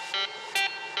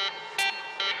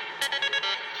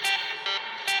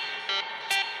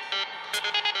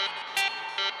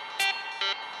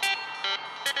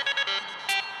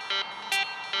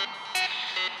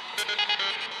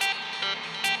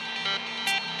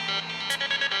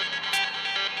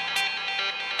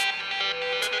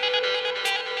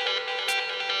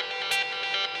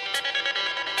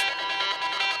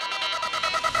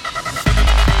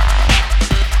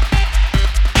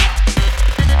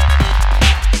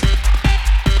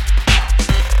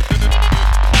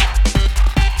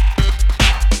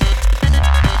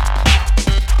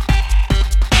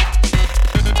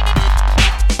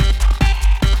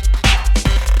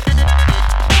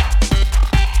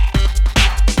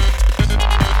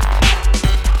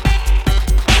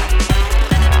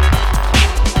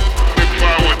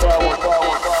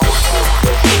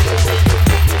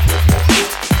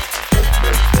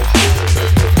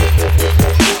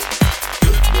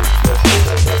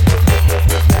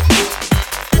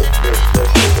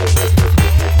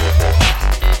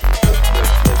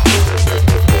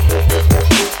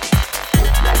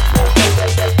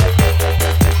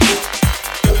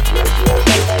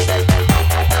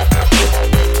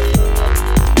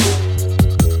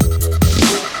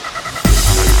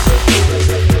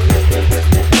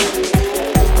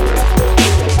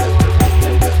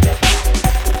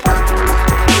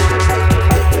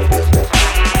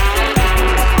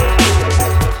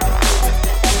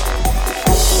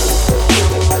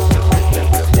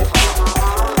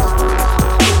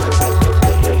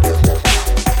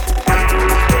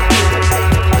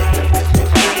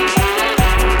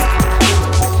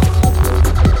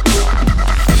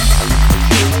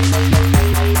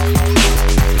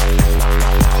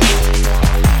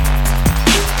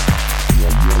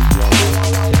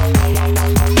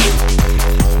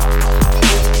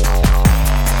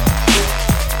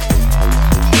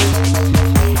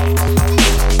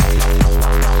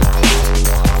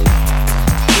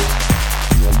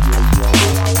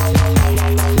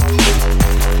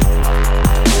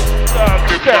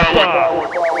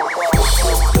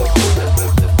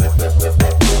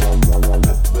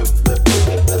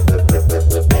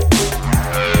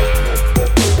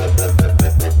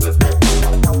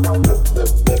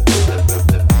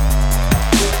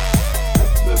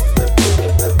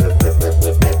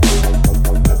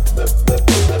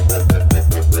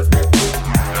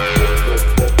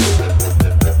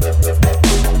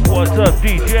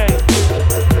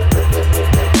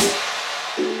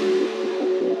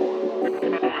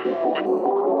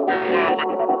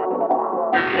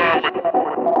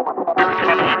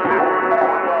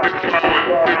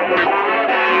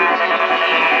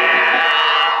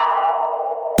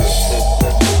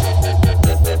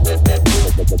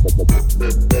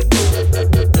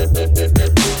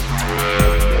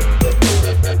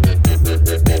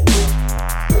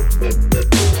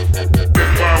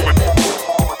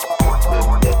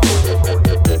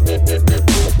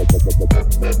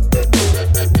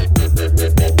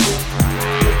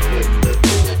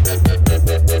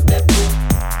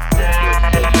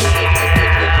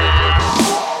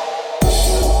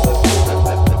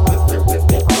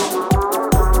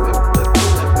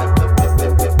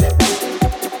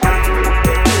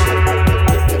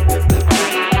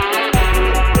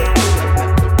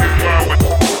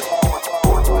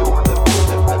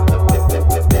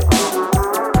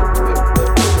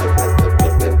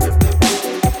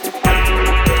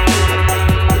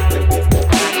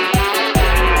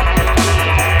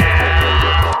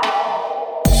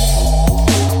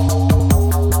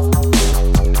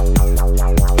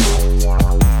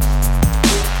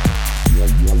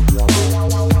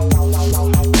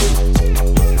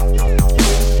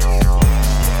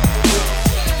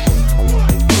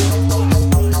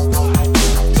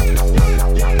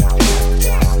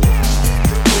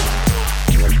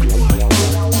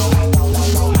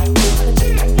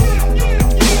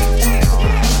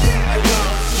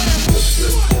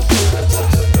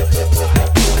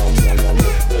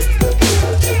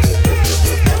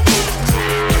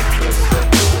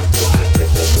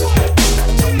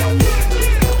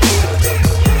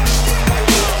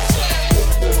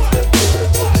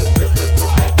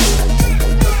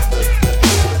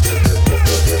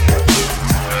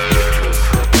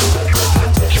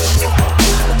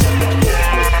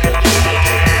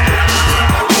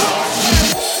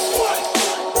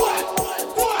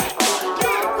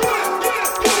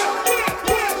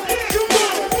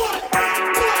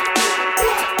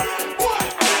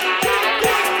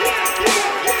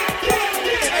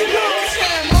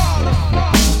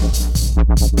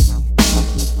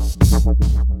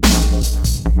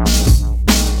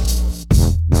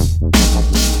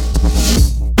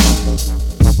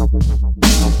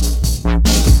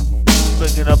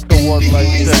 like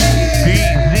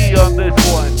BZ on this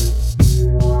one.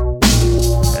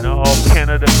 And all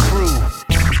Canada crew.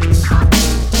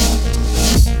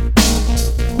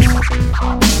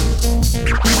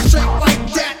 Straight like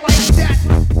that, like that.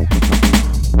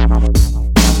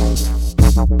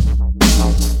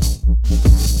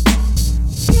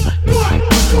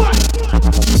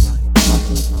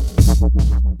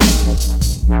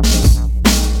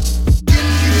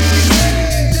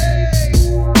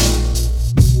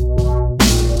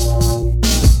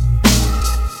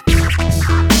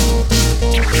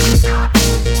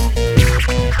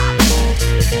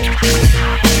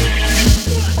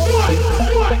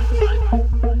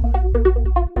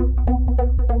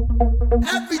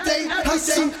 Everyday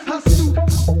hustle, hustle.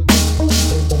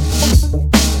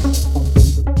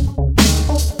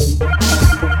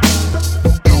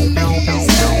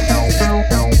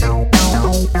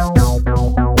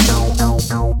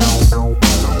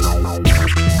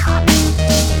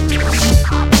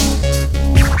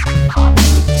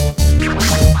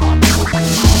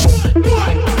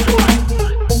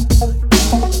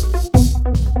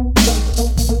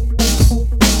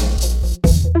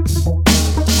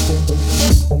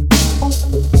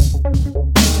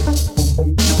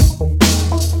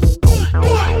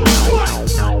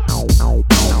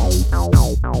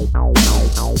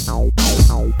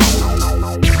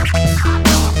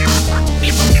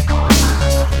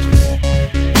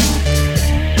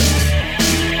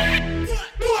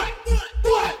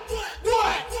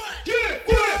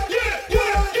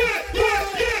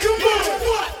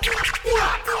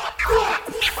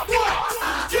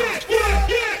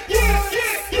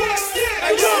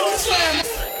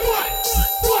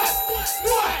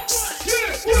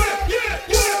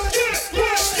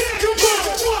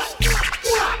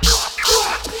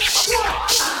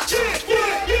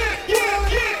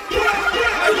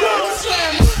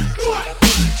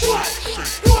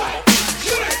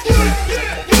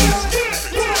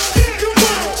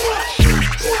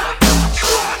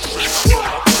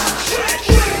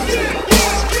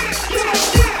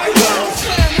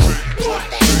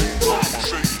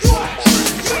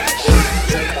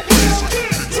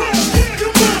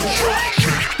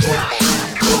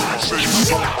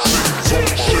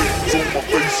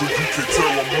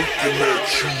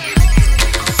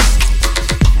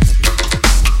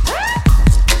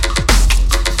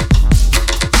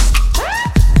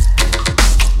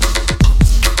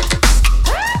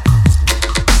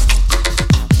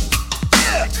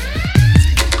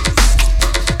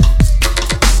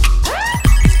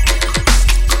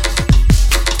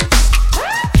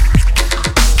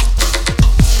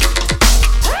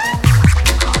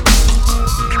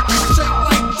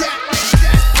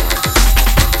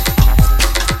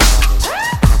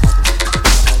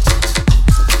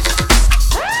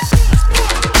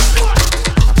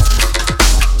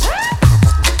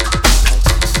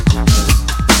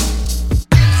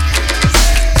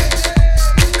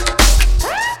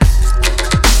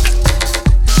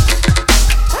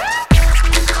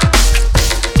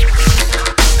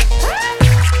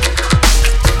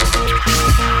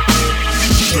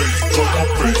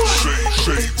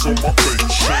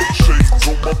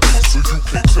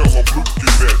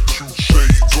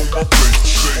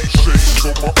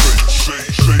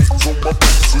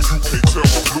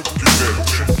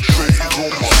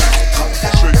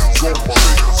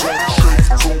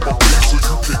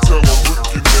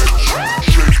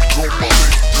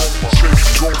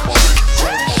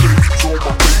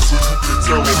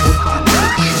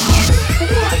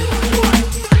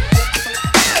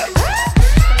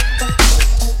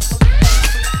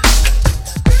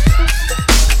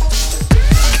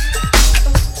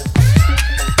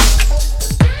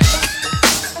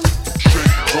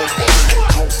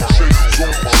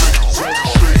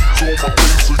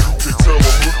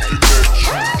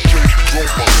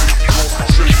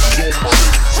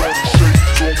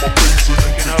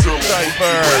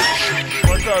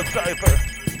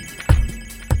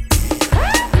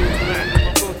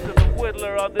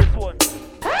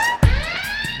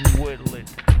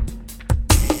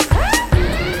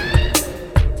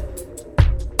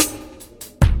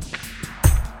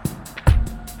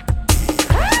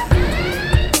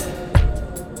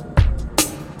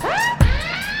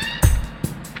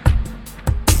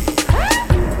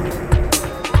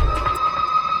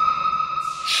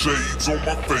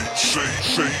 face,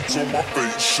 shades on my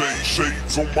face,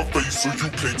 shades on my face, so you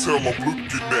can't tell I'm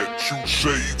looking at you.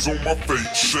 Shades on my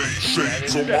face,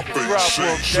 shades on my face,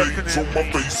 shades on my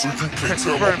face, so you can't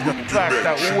tell I'm looking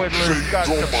at you. Shades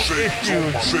on my face,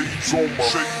 shades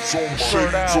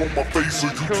on my face, so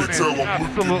you can't tell I'm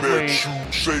looking at you.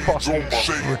 Shades on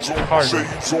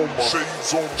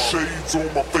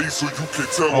my face, so you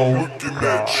can't tell I'm looking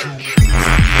at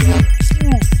you.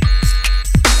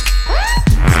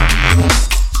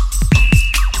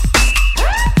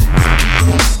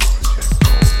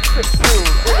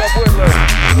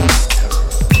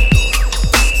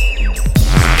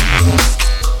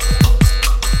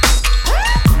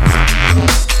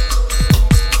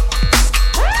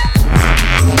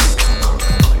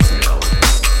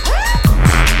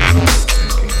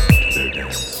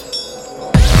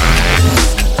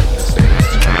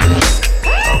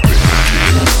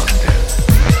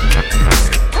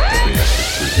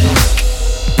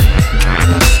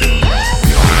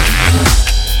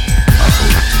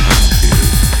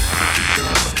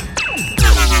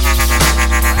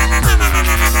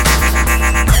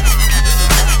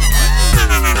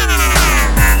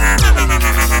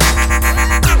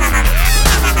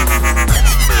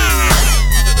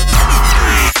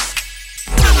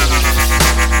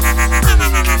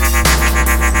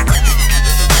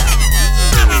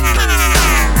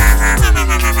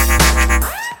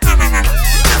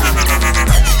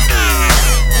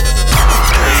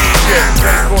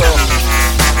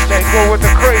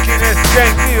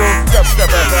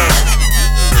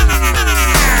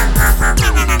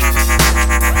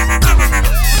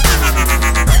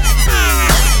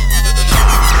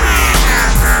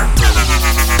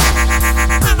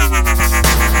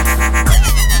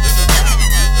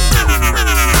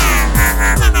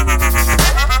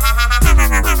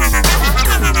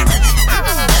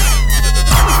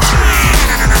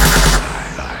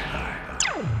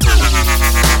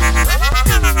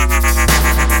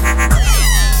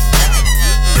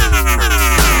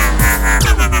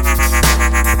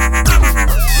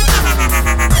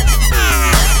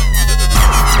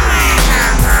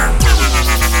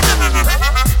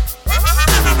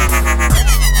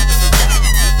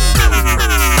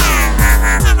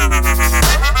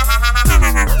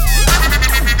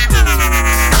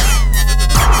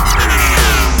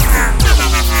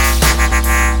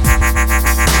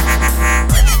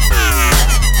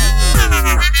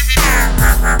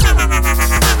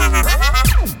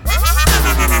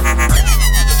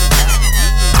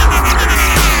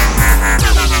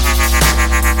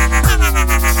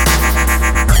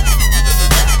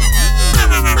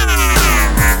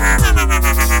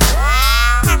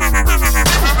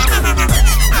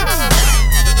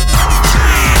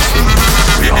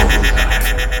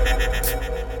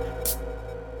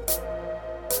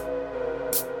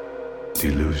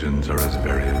 Delusions are as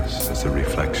various as the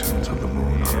reflections of the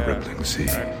moon on a rippling sea.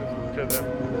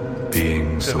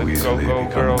 Beings so easily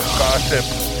become caught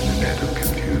in a net of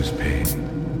confused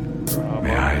pain.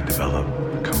 May I develop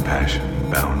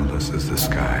compassion boundless as the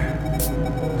sky,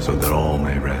 so that all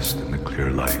may rest in the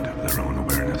clear light of their own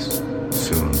awareness.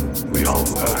 Soon we all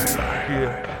will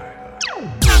die.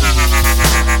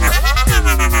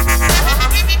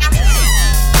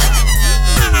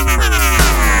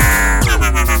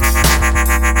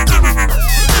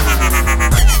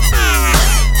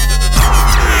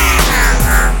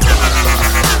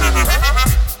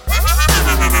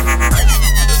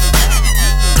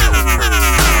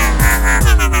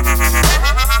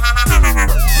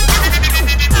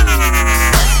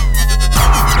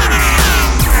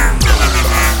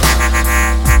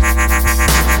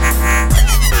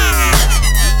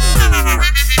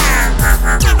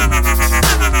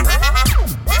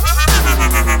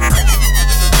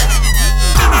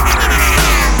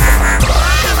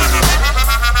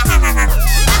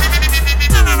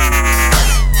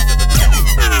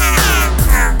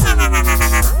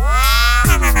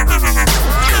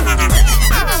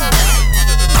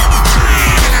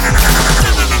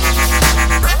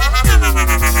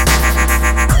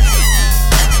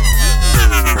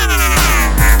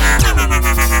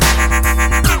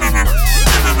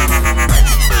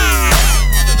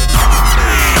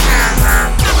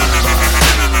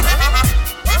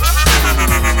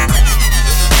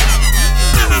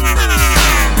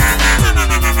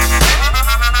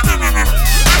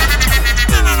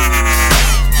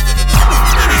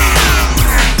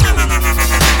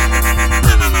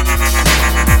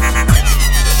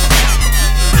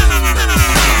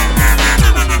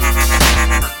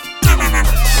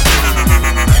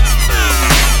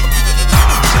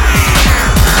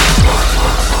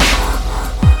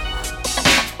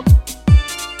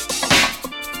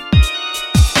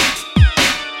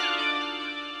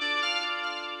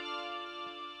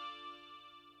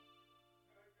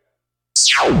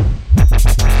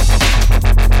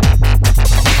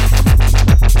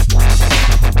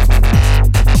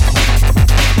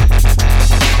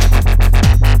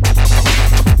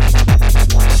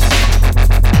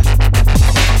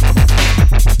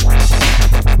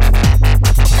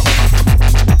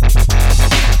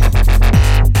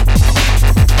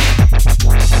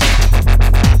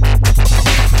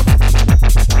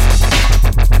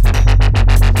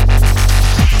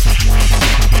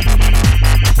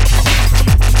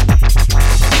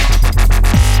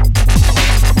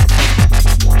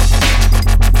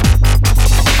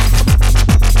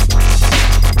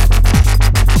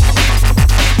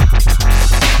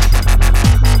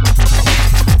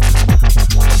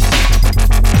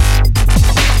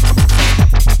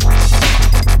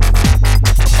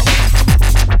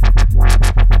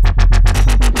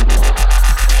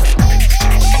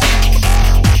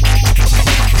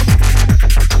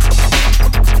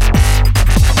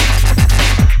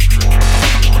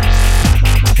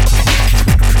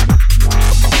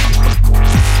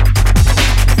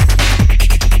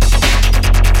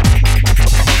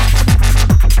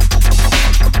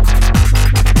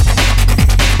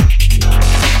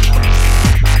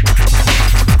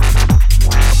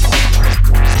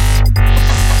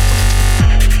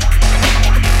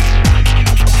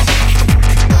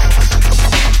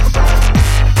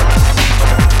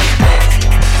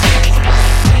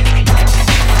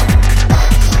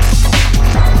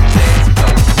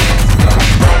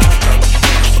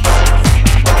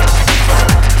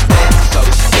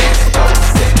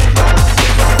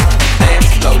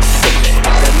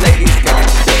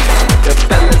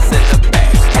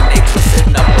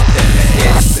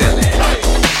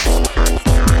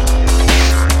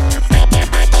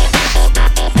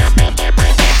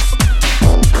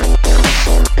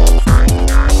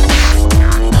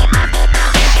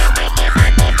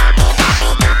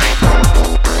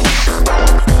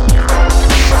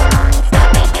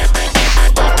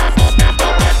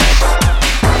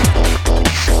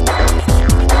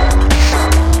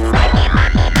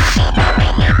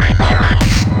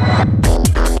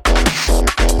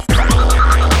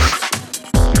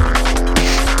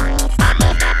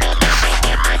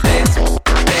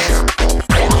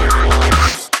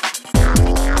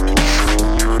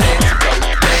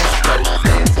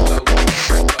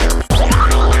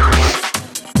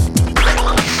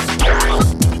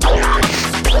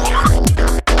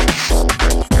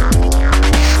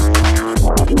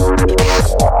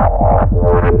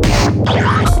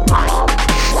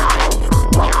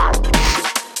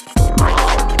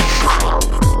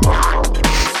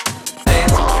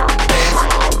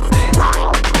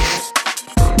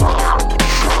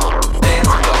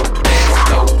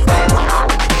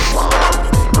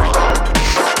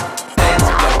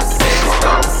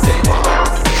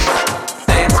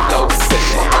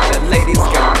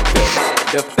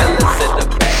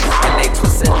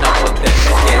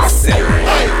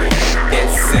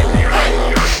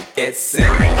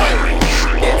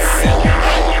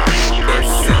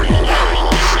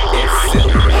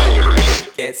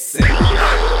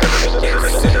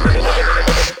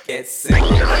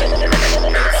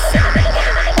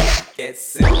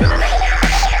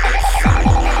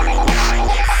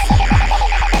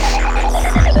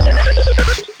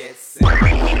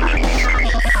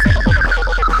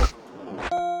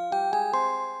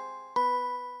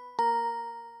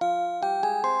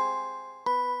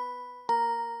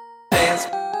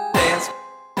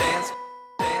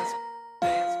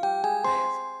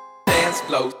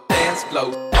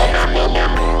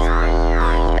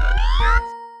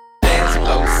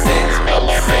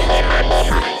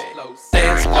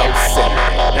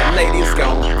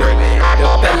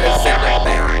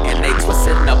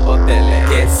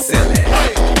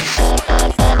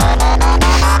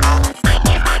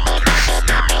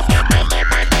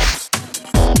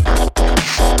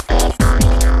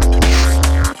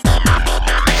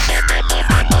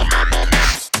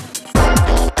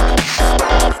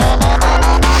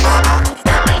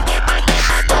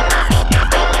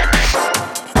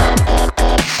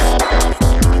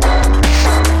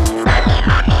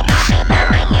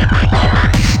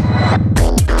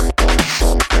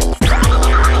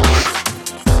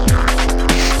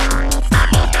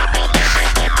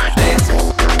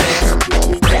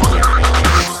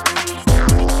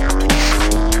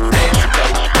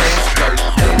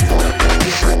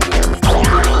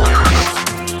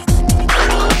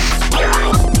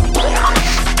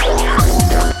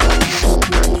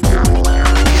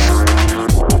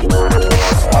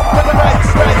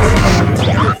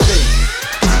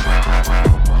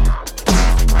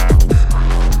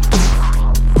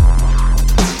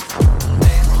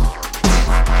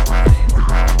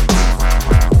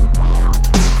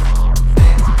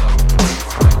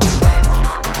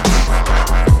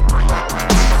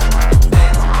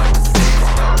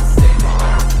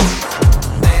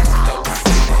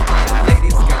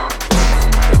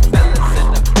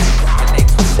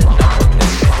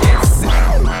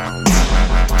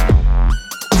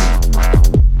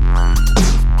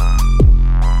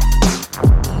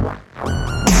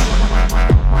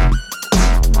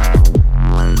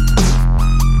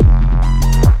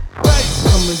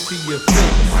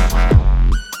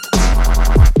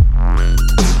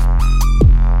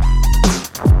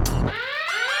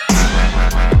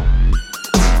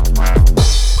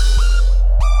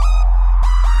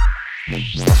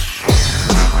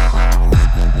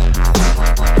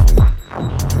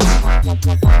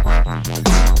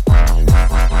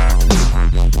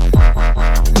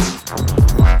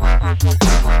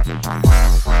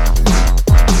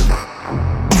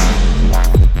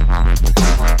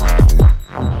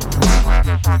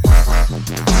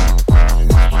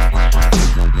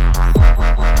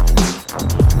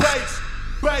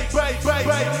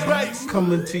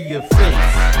 gun to your face.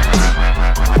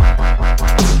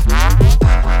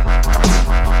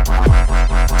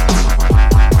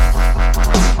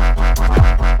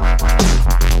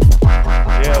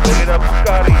 Yeah, big it up,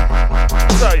 Scotty,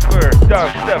 Cypher,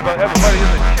 Dark Stepper, everybody in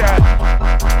the chat.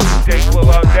 Dayquil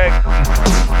on deck,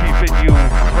 keeping you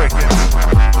freaking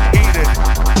heated.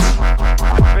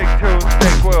 Big tunes,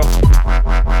 Dayquil.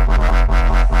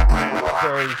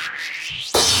 Sorry.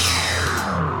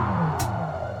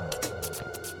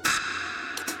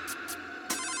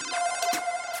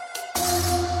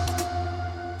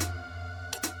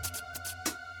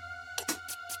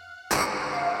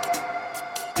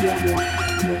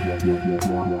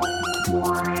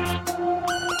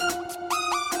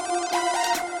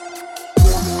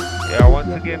 Yeah,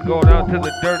 once again going out to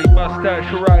the Dirty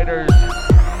Mustache Riders.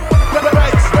 You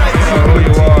know who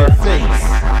you are.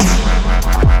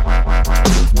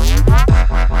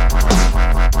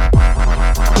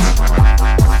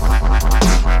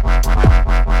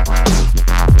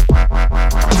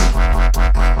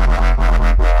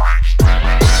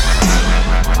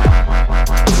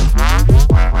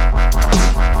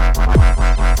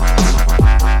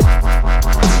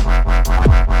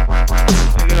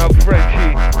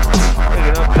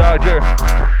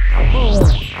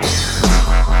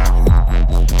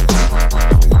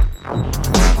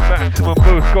 Maximum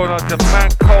boost going on to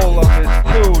Man Cole on this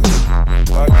tune.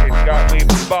 Fucking got me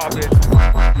bobbing.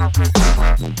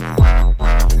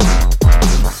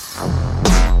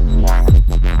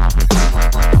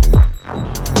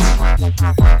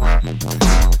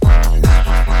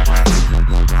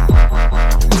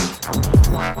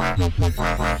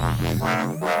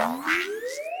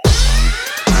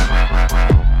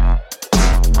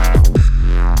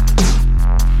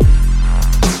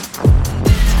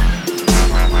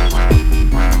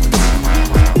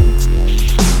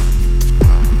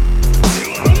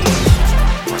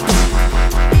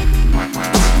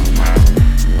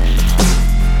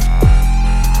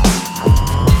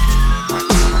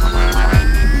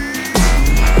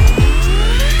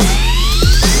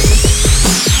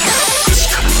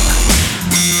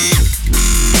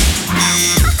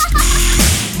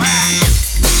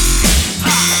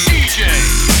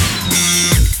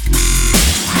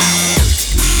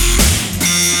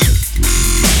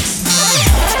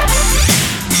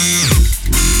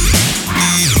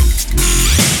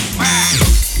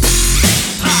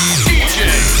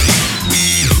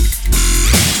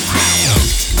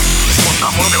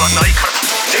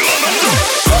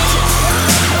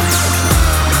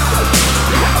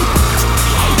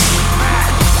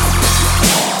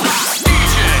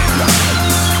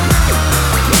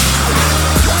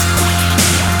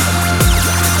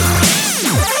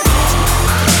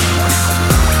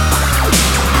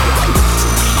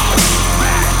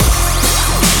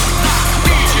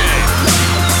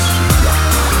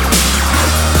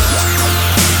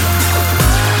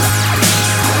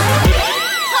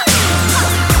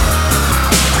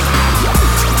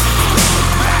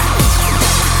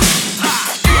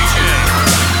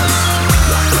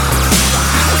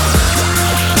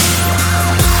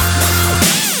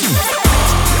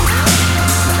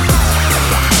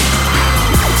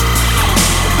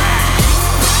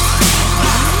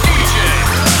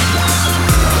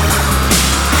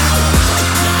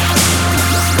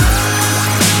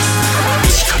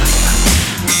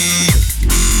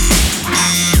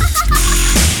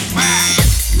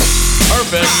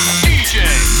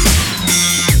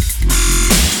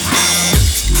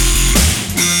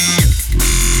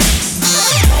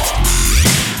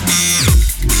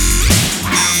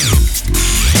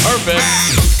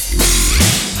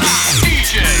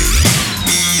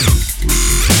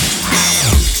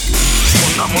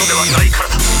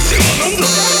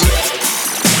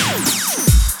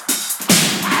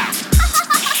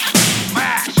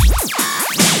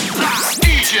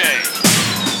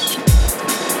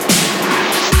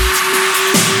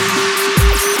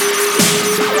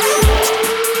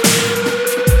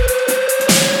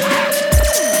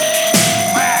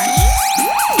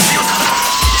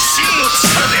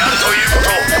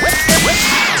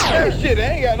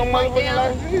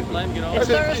 It's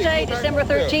Thursday, December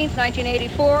 13th,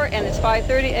 1984, and it's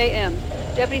 5:30 a.m.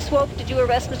 Deputy Swope, did you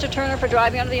arrest Mr. Turner for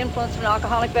driving under the influence of an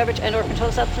alcoholic beverage and/or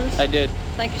controlled substance? I did.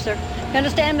 Thank you, sir. You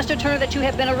understand, Mr. Turner, that you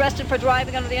have been arrested for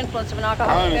driving under the influence of an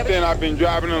alcoholic beverage? I understand I've been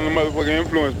driving under motherfucking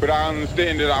influence, but I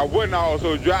understand that I wasn't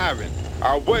also driving.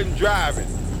 I wasn't driving.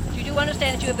 You do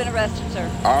understand that you have been arrested, sir?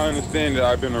 I understand that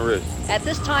I've been arrested. At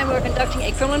this time, we are conducting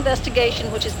a criminal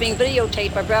investigation which is being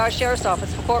videotaped by Broward Sheriff's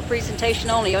Office for court presentation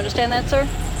only. You understand that, sir?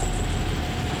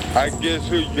 I guess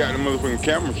who you got the motherfucking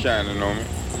camera shining on me?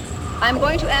 I'm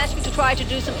going to ask you to try to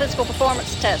do some physical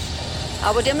performance tests. I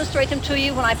will demonstrate them to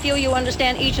you. When I feel you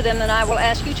understand each of them, then I will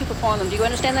ask you to perform them. Do you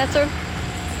understand that, sir?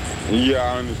 Yeah,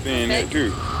 I understand that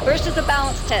too. First is the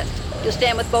balance test. You'll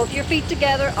stand with both your feet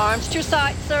together, arms to your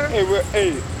side, sir.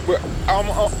 I'm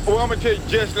gonna tell you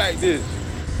just like this.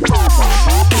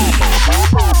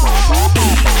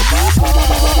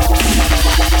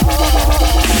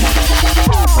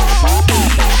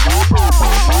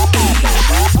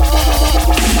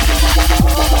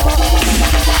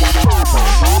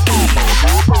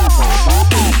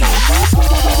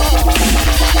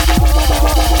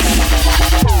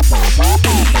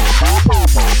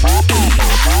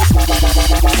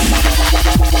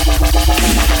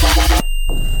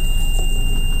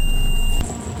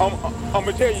 I'm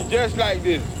gonna tell you just like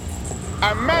this.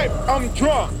 I'm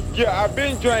drunk. Yeah, I've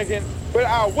been drinking, but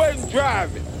I wasn't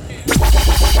driving.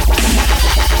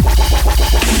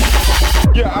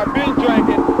 Yeah, I've been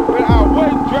drinking, but I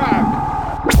wasn't driving.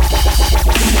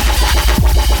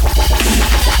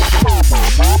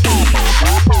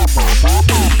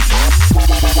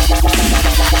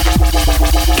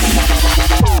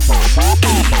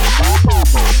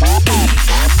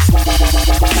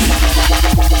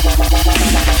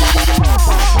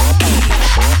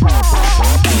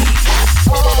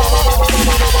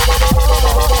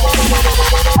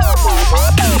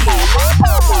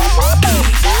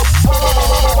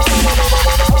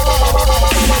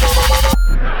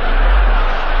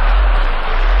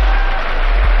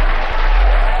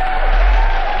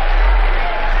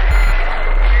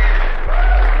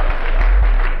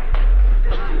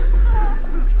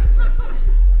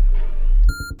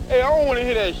 Hey, I don't want to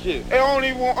hear that shit. Hey, I don't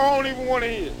even want to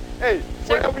hear it. Hey,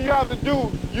 whatever you have to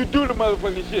do, you do the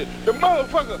motherfucking shit. The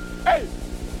motherfucker, hey,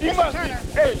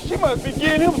 she must be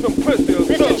getting him some pussy or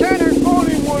something. Mr. Turner. I don't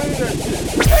even want to hear that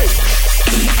shit. Hey,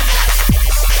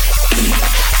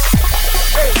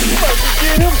 she must be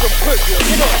getting him some pussy or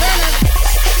something.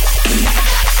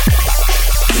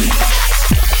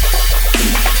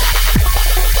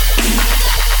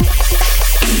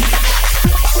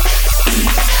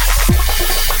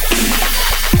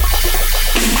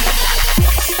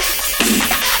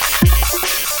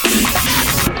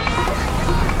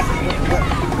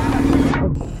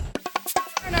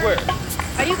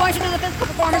 Are you going to do the physical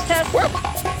performance test? Well,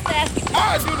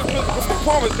 I do the physical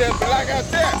performance test, but like I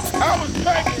said, I was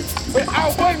drinking, but I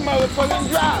wasn't motherfucking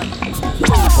driving.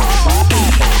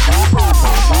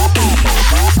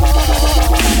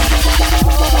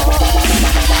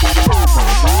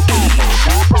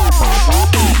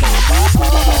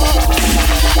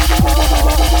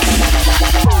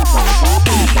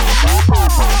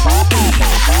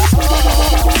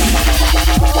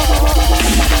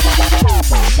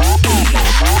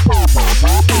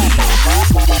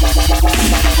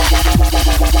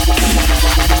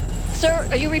 Sir,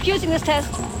 are you refusing this test?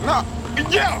 No,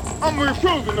 yeah, I'm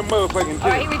refusing the motherfucking test.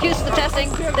 All right, he refuses the testing.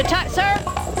 Sir,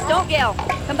 don't yell.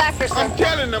 Come back here, sir. I'm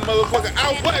telling the motherfucker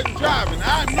I wasn't driving.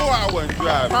 I know I wasn't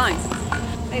driving. Fine.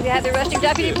 Maybe have the arresting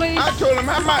deputy, please. I told him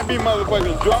I might be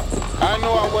motherfucking drunk. I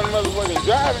know I wasn't motherfucking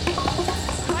driving.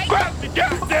 Stop the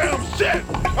goddamn shit!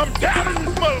 I'm tired of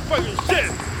this motherfucking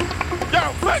shit!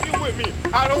 Y'all fucking with me.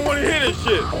 I don't want to hear this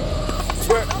shit.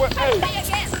 But hey.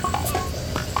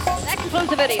 That concludes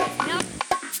the video. Now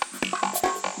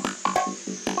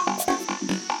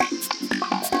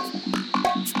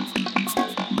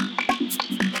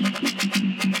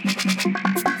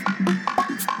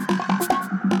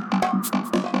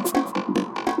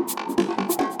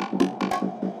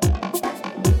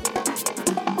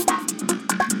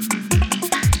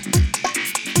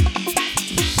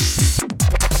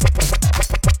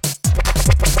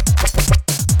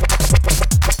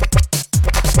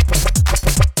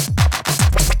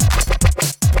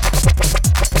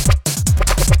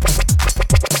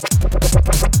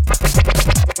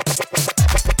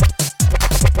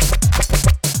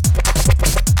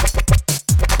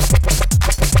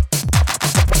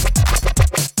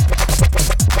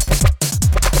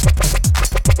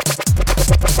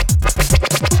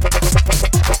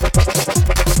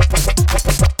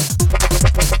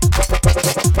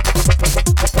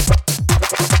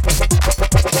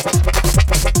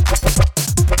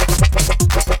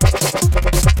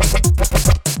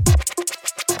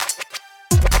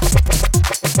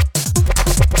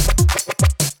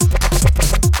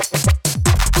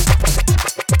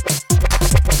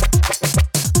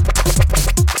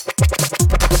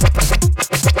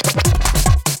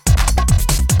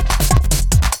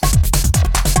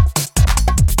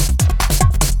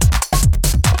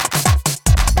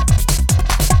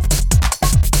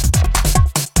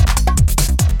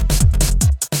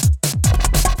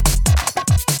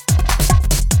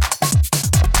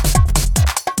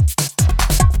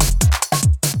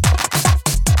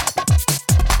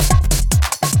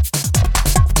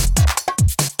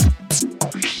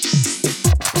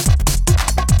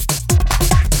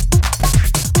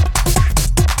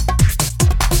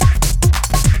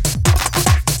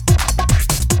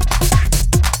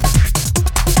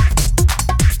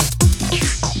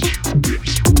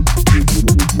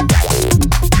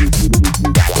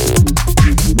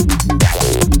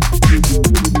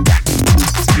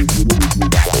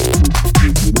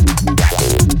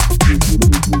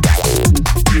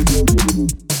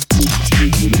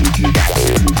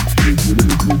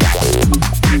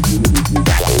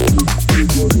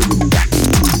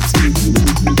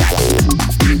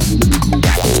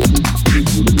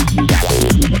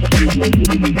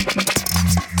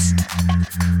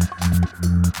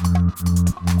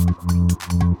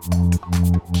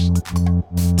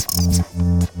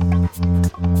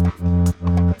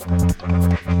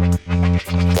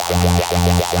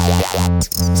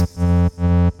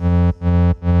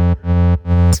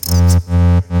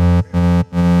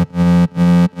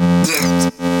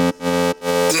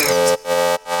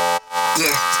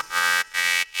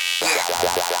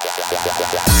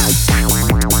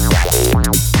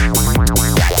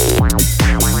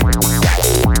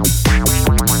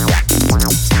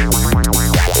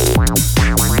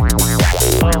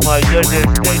my goodness,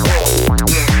 stay cool.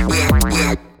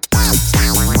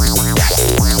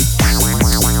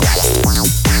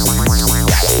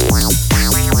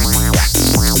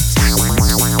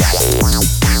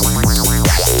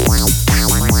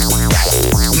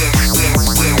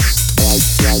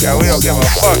 Yeah, we don't give a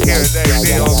fuck here today,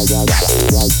 Beatles.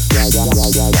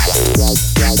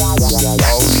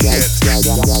 Oh shit. Shake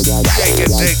it,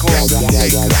 stay cool. Shake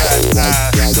that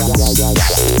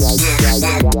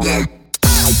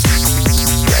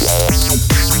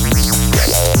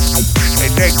Hey,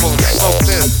 stay cool, smoke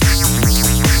this.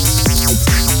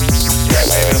 Yeah,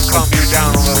 maybe it'll calm you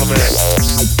down a little bit.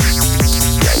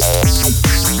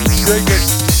 Shake it.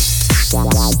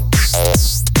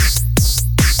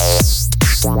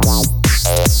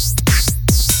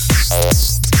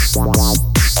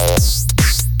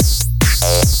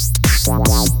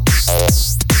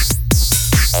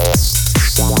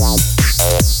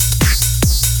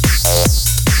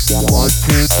 1,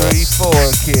 2, 3, 4,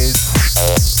 kids.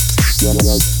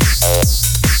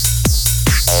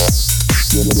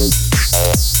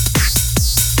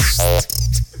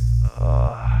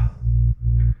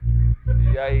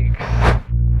 Yikes.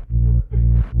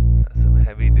 That's some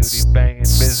heavy duty banging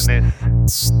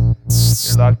business.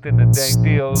 You're locked into Dank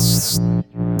Deals.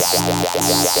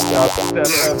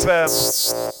 Dubstep FM.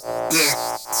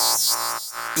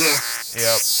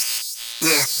 Yep.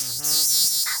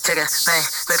 Take it, bang,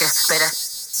 look it, better.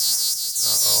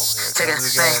 Uh-oh, here Take comes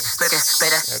it, again. bang, look it,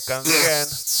 better. Here comes again.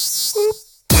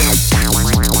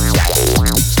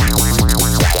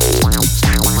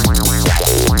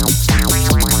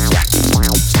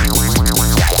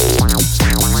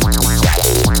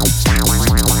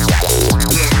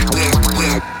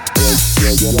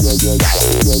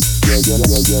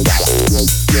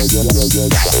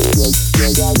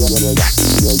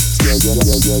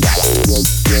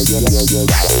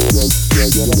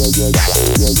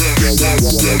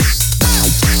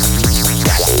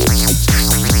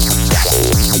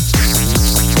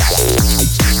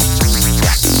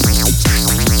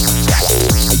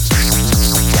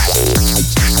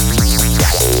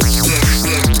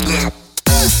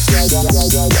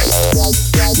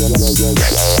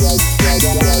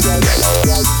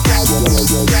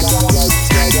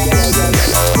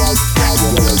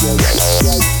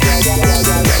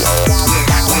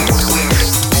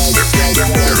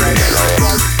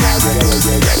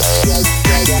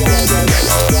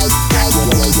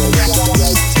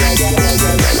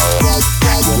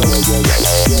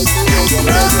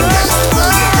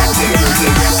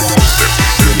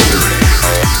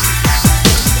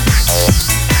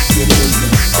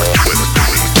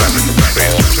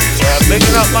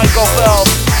 Picking up Michael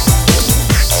Phelps.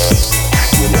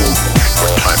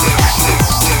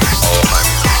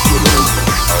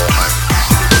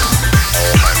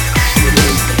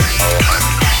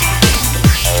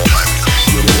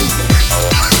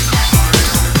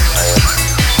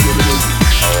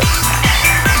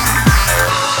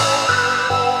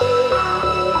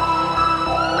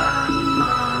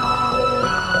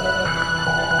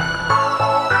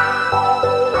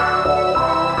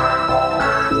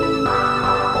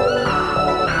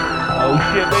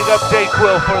 Up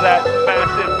Dayquil for that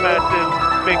massive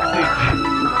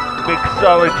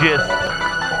mixologist.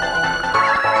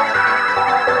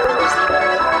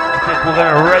 I think we're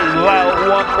gonna raise loud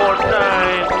one more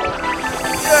time.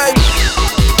 Yay!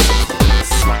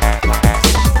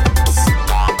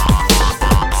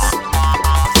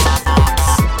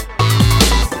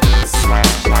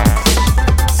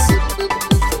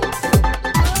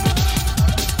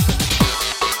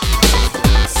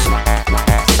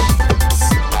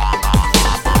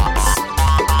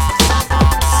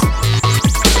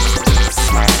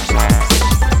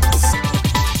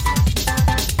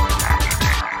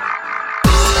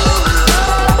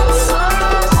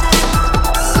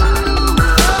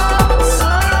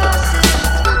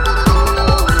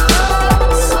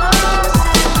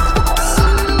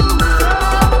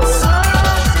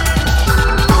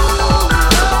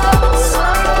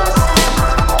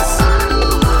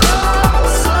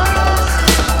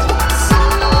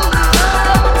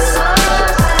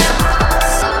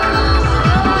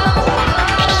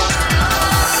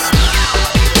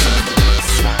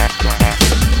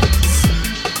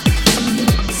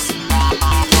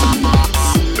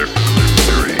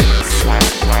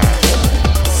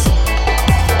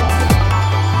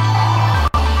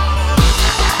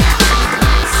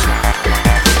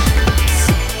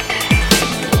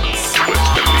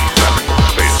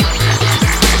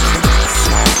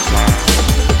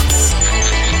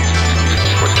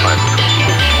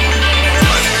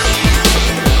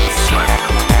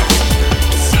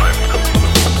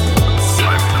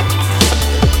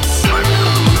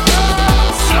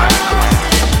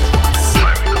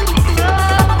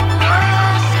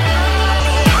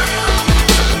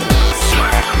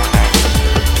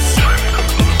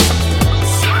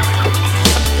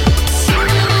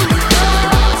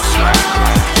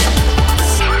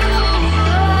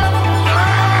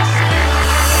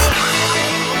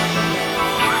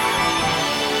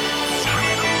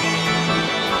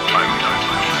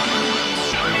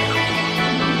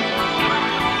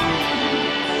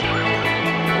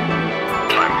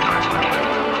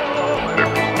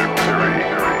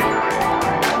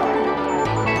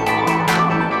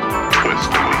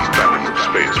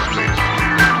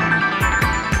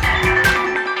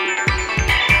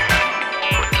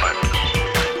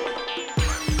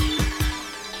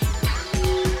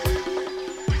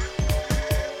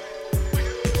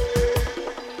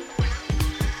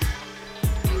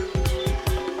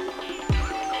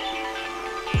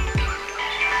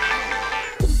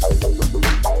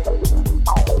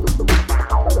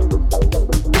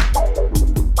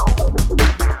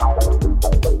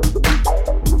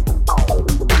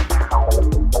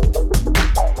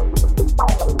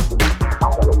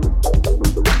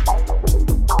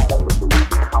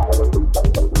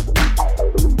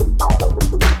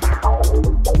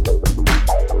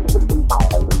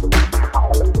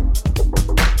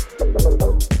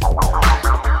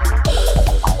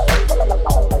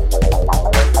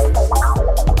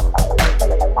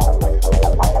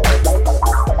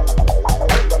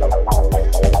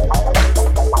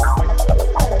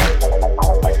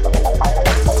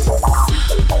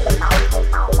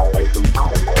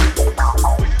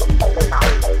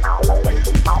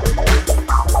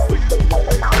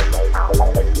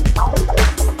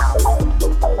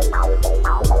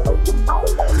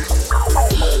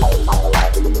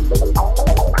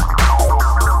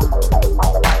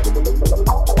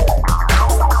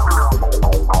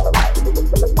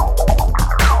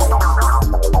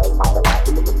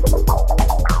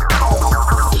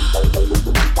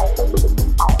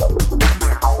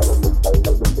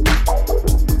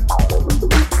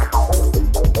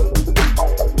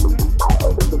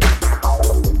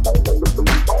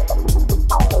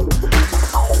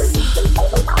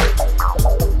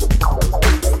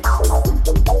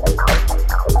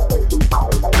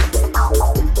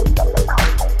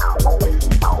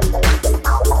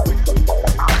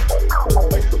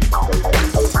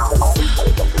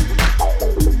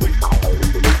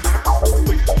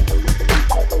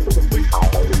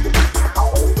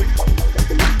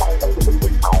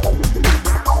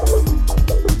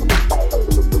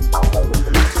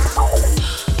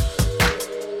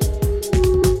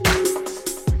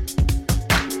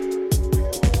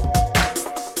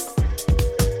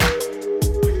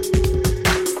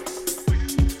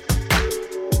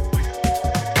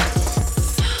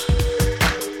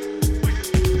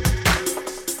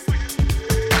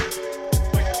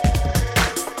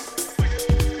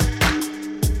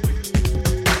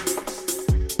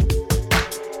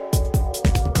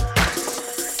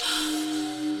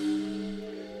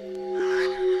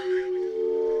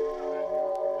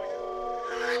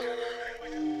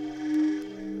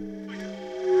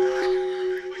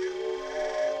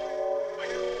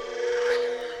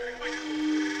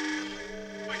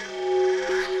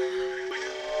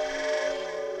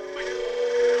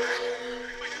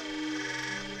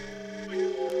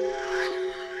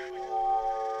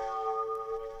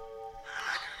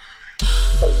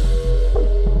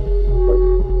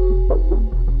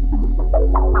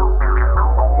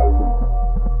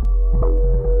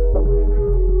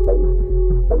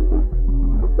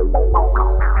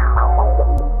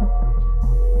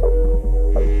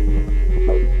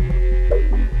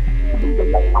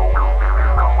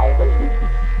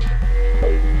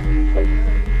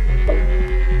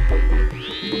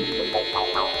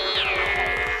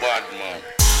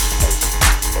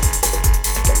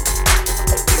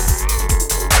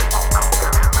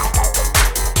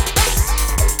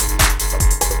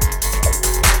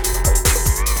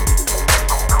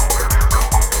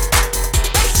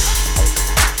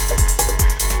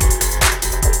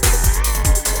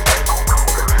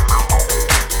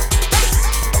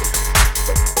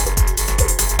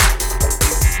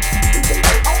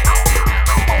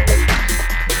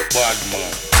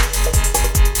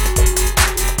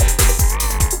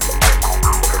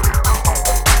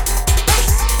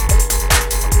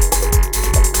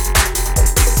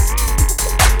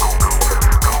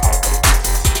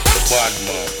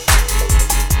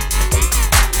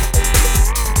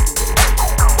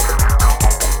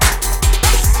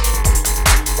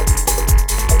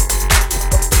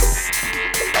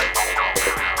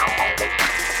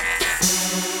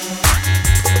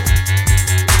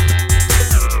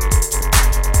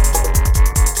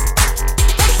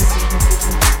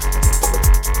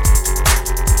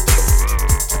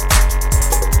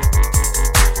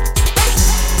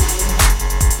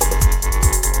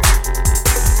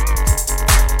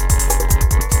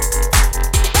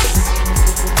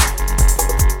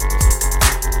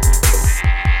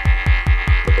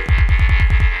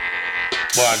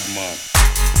 Badman.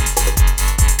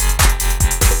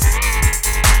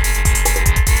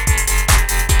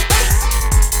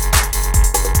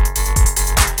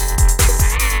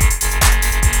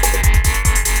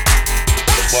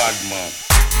 Badman.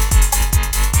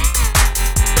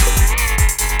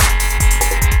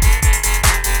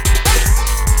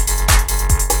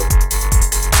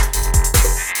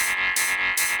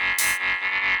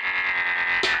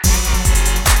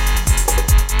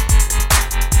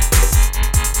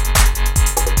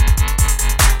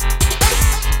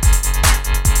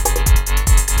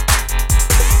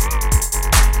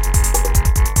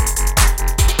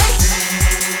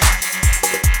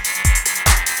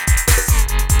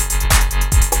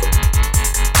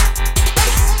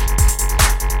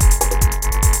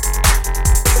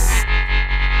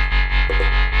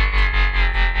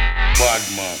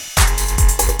 Badman.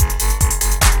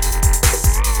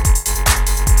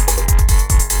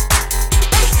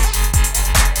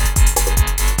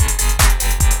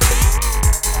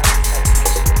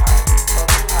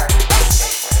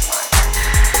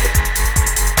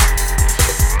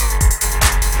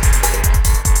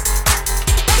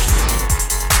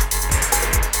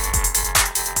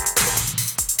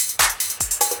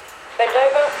 Bend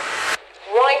over,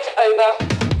 right over.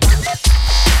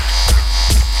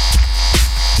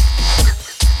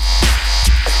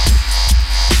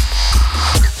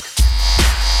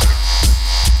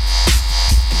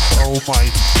 Oh my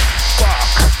fuck.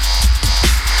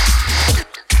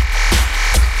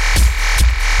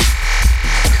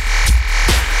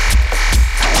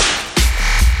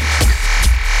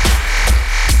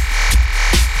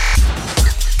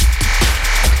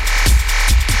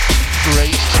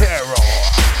 Straight terror.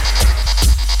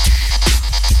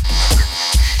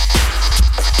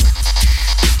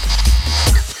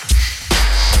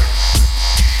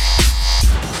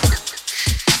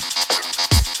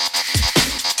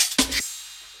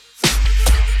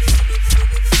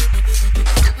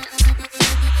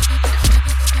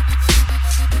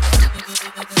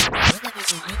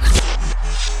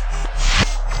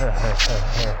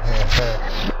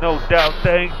 No doubt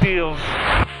thing deals.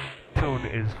 Tune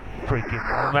is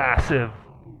freaking massive.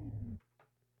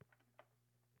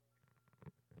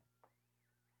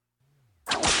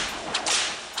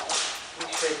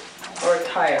 Or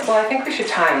tie him. Well, I think we should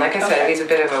tie him. Like I said, he's a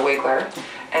bit of a wiggler,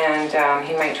 and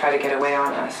he might try to get away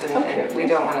on us, and we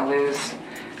don't want to lose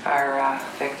our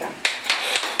victim.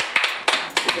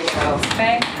 So give him a little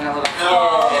spank and a little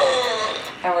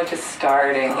and we're just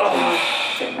starting.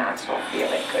 Get Maxwell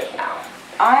feeling good now.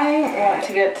 I want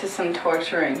to get to some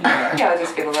torturing here. Yeah, I'll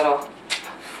just give a little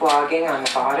flogging on the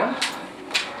bottom,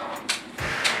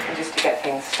 and just to get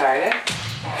things started.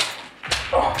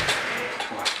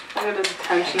 I got a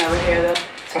tension over here though.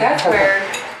 So that's where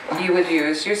you would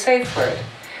use your safe word.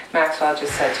 Maxwell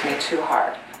just said to me, too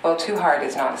hard. Well, too hard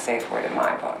is not a safe word in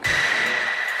my book.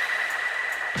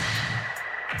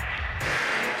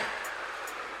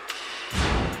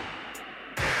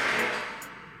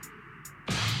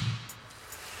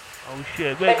 Oh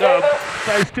shit, wake up.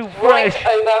 That's too fresh.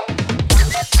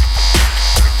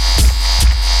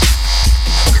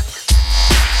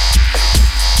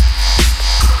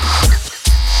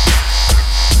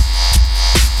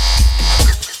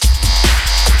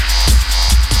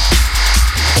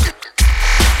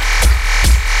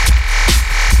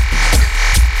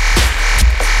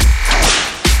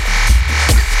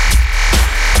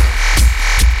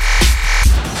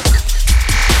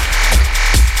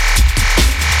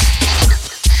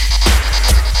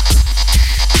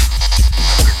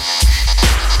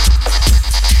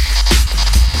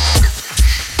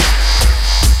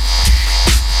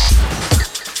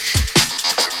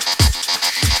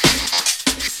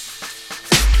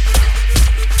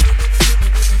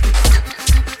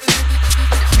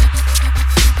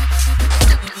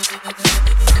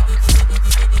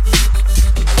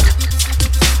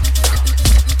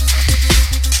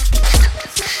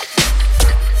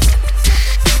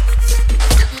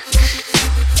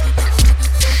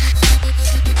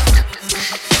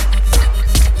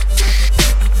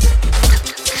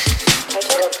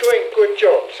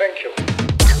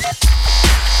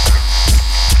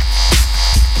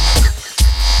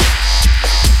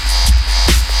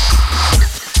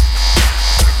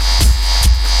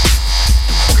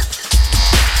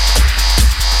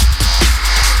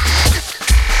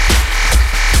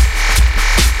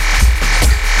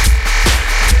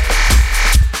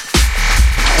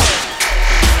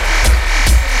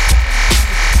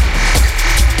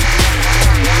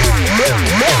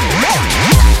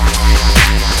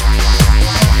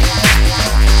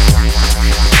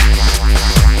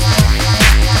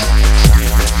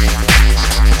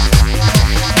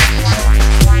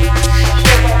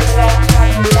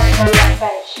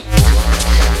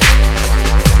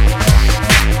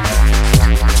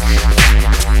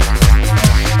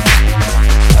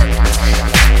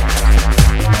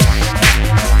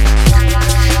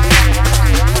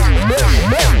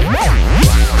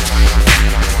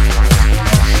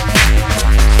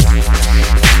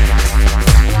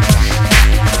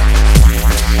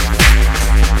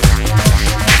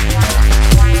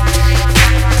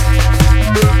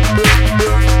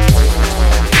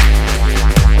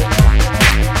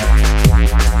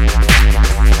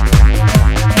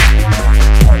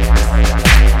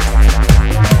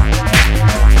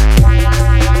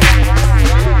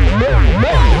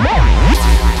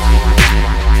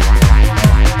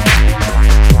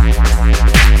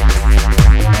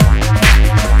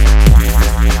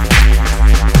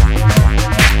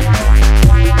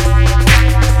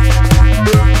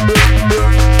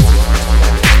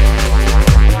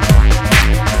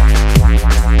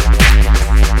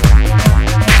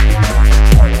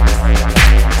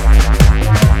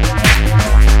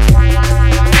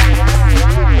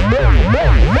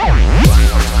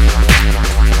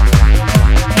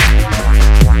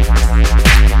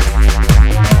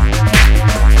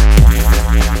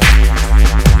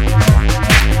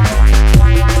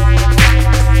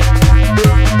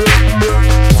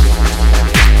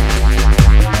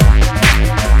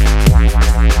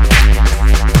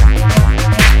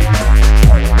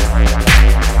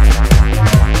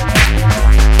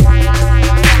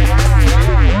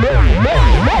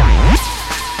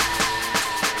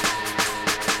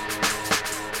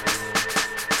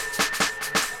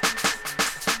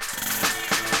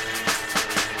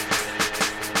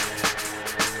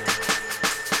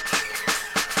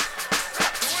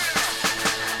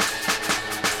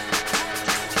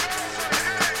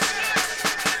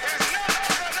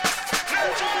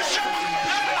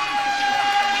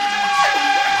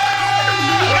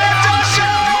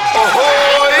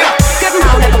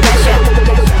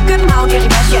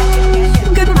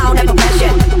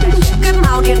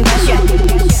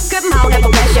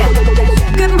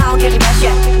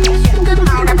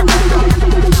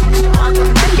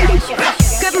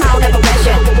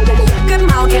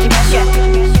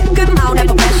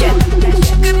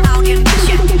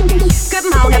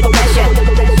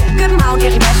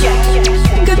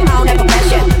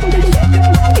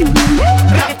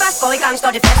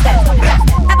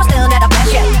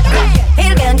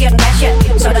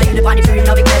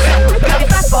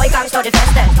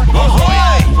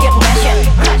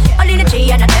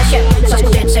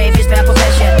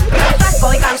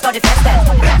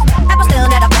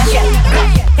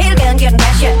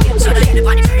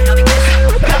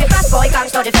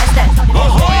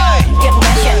 Give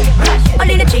passion,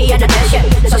 only the G and the passion.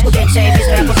 Så skulle den tage, hvis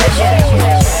der er possession.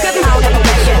 København er på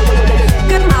passion.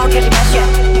 København giver passion.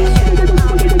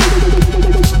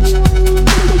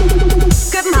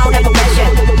 København er på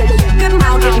passion.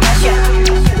 København giver passion.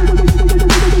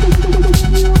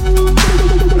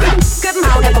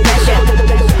 København er på passion.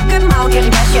 København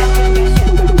giver passion.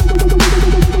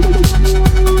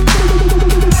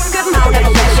 København er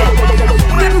på passion.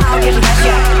 København giver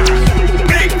passion.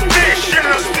 Big fish in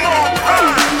a small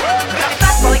pond.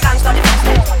 Først på i gang står det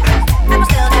første. Er på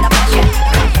stedet er der passion.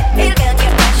 Hele gaden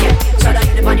giver passion. Så er der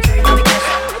julebånd i byen, når vi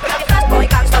passion. Først på i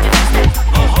gang står det første.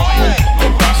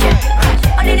 Giver passion.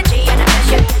 Og lille G er der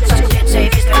passion. Så skulle den tage,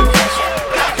 hvis der er passion.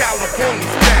 California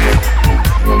style.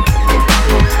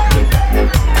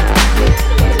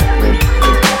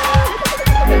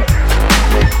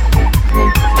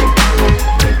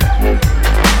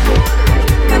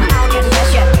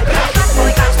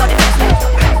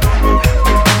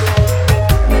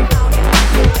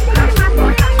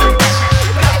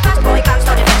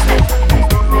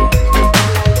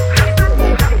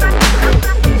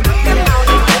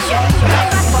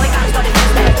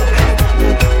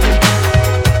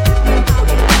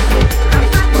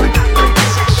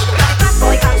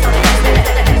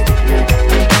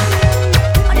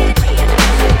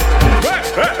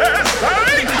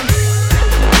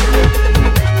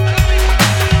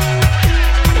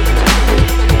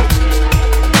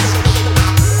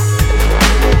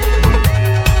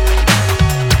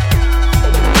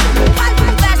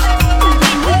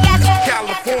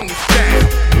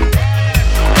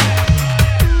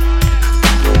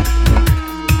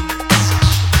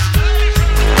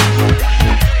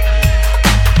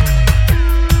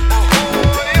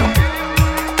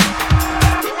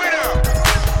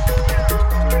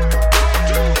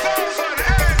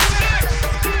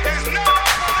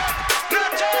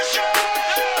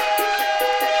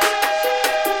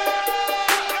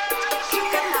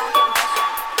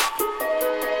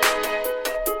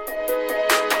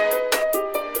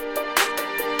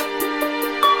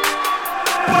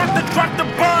 Drop the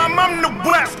bomb, I'm the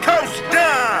West Coast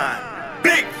Don.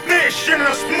 Big fish in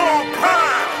a small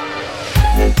pond.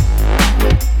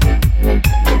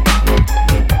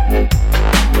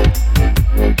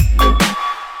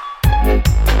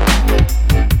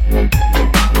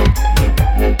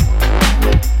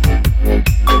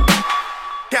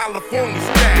 California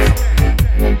style.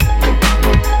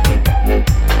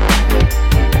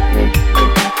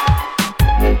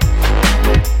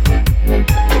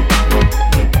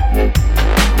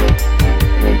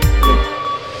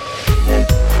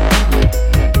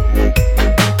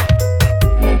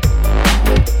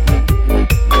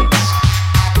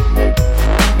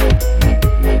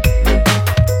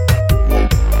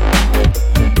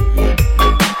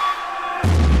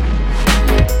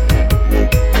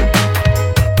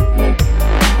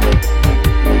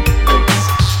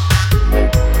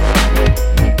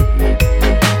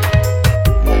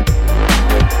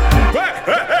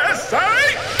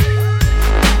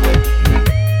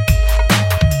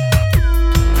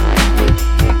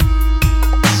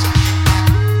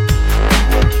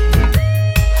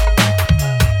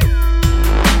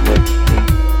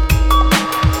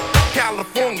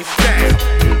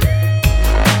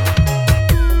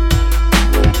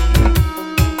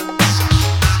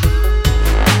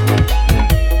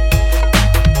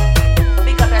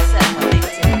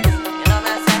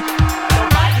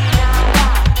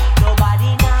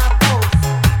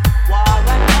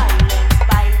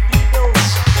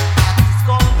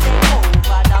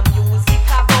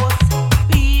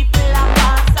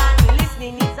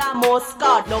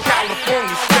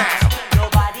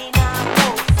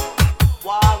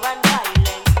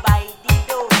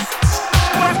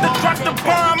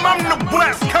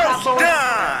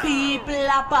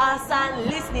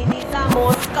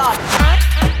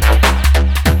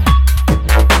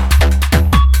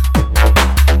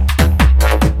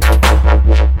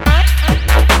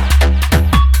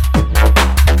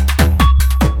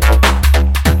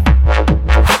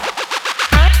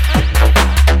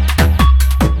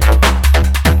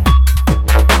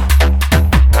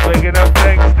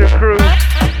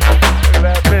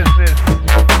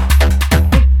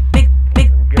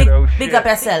 Big up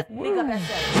yourself. Big up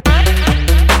yourself.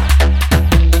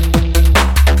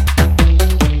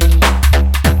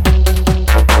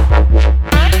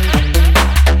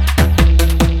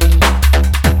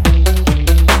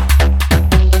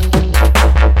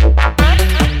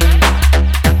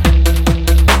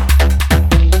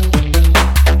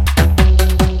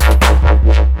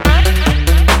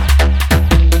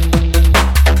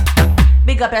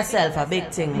 Big up yourself for big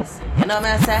things. You know what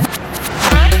I'm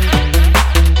saying?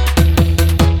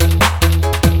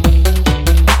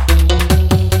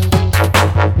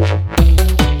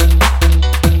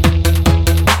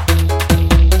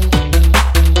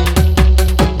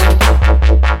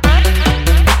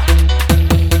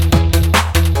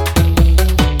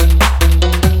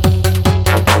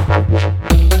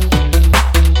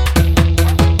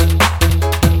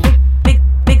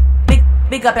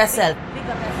 Big up yourself.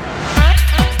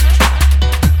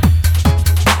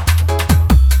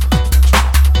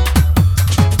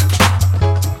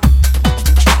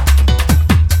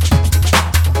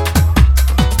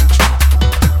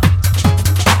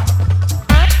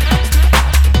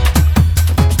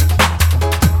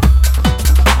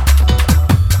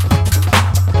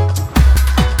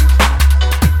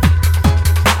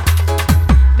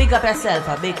 Big up yourself,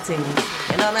 a big thing.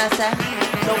 You know what I'm saying?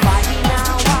 Nobody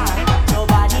now war,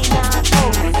 nobody now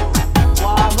toast.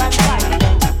 War and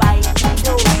violence by the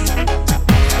dose.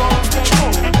 Come take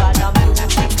over the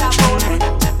music of us.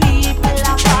 People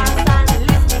are fast and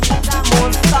listening to the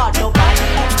most. God, nobody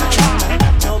now war,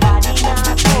 nobody now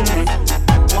toast.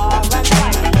 War and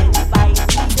violence by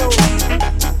the dose.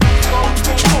 Come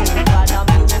take over the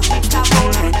music of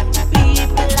us.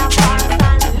 People are fast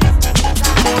and listening to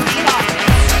the most. God.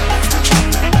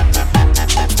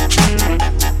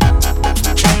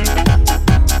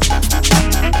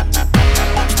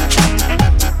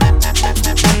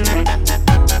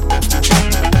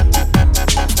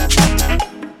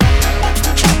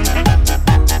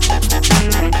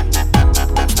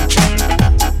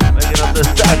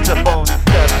 Saxophone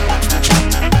step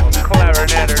or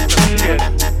clarinet or some shit.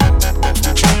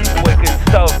 Wicked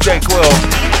stuff, Jake Will.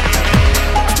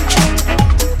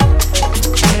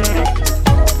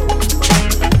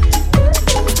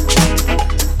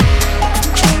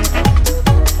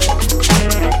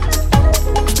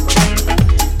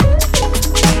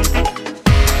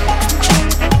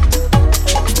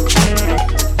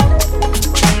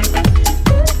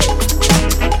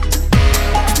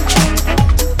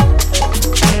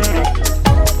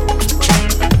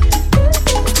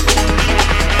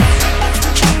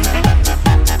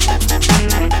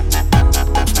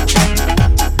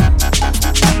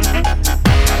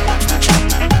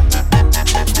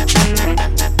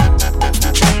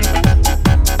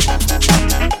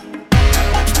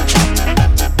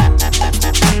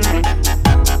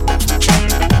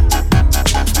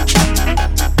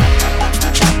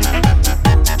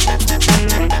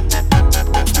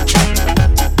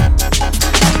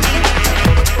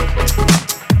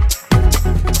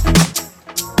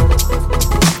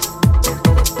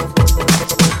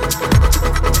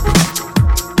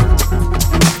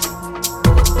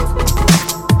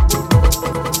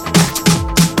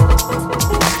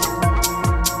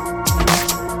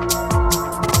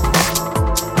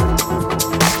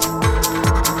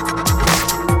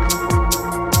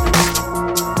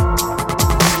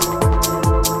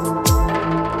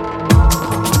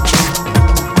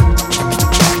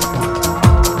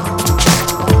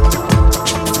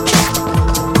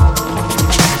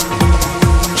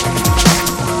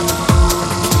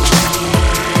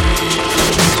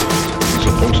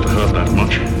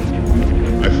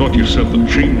 You said the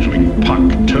changeling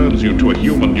Puck turns you to a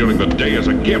human during the day as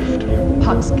a gift.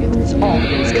 Puck's gifts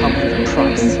always come with a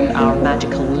price. Our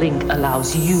magical link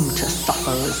allows you to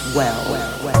suffer as well.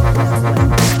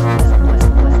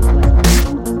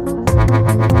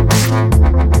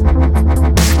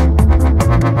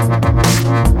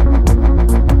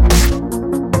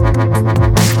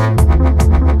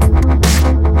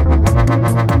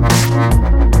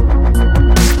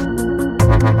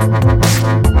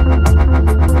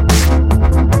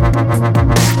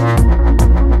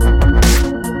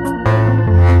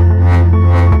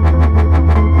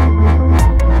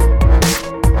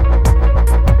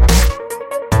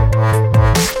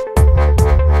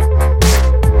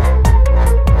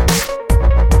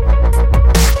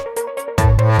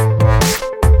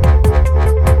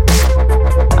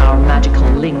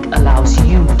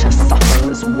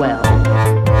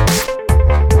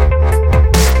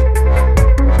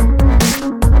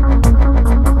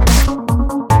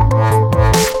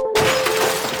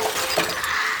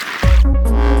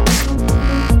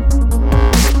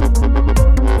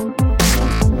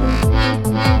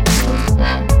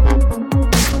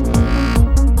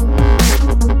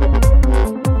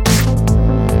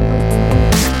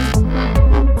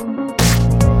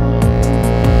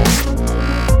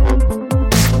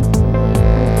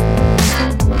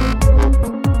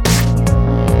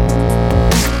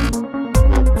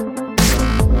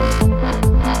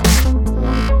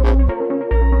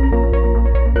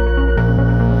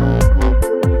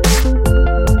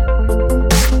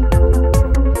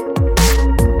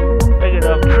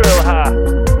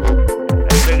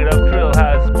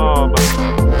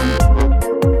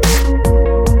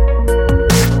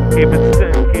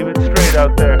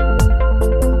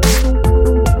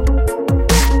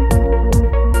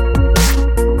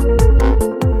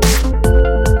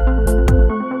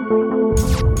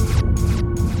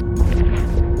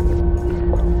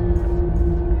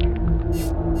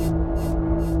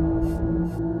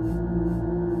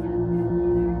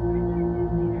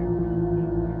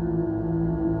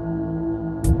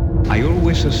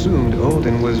 always assumed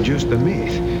Odin was just a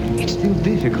myth, it's still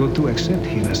difficult to accept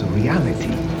him as a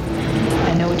reality.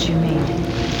 I know what you mean.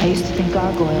 I used to think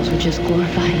gargoyles were just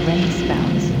glorified rain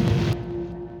spouts.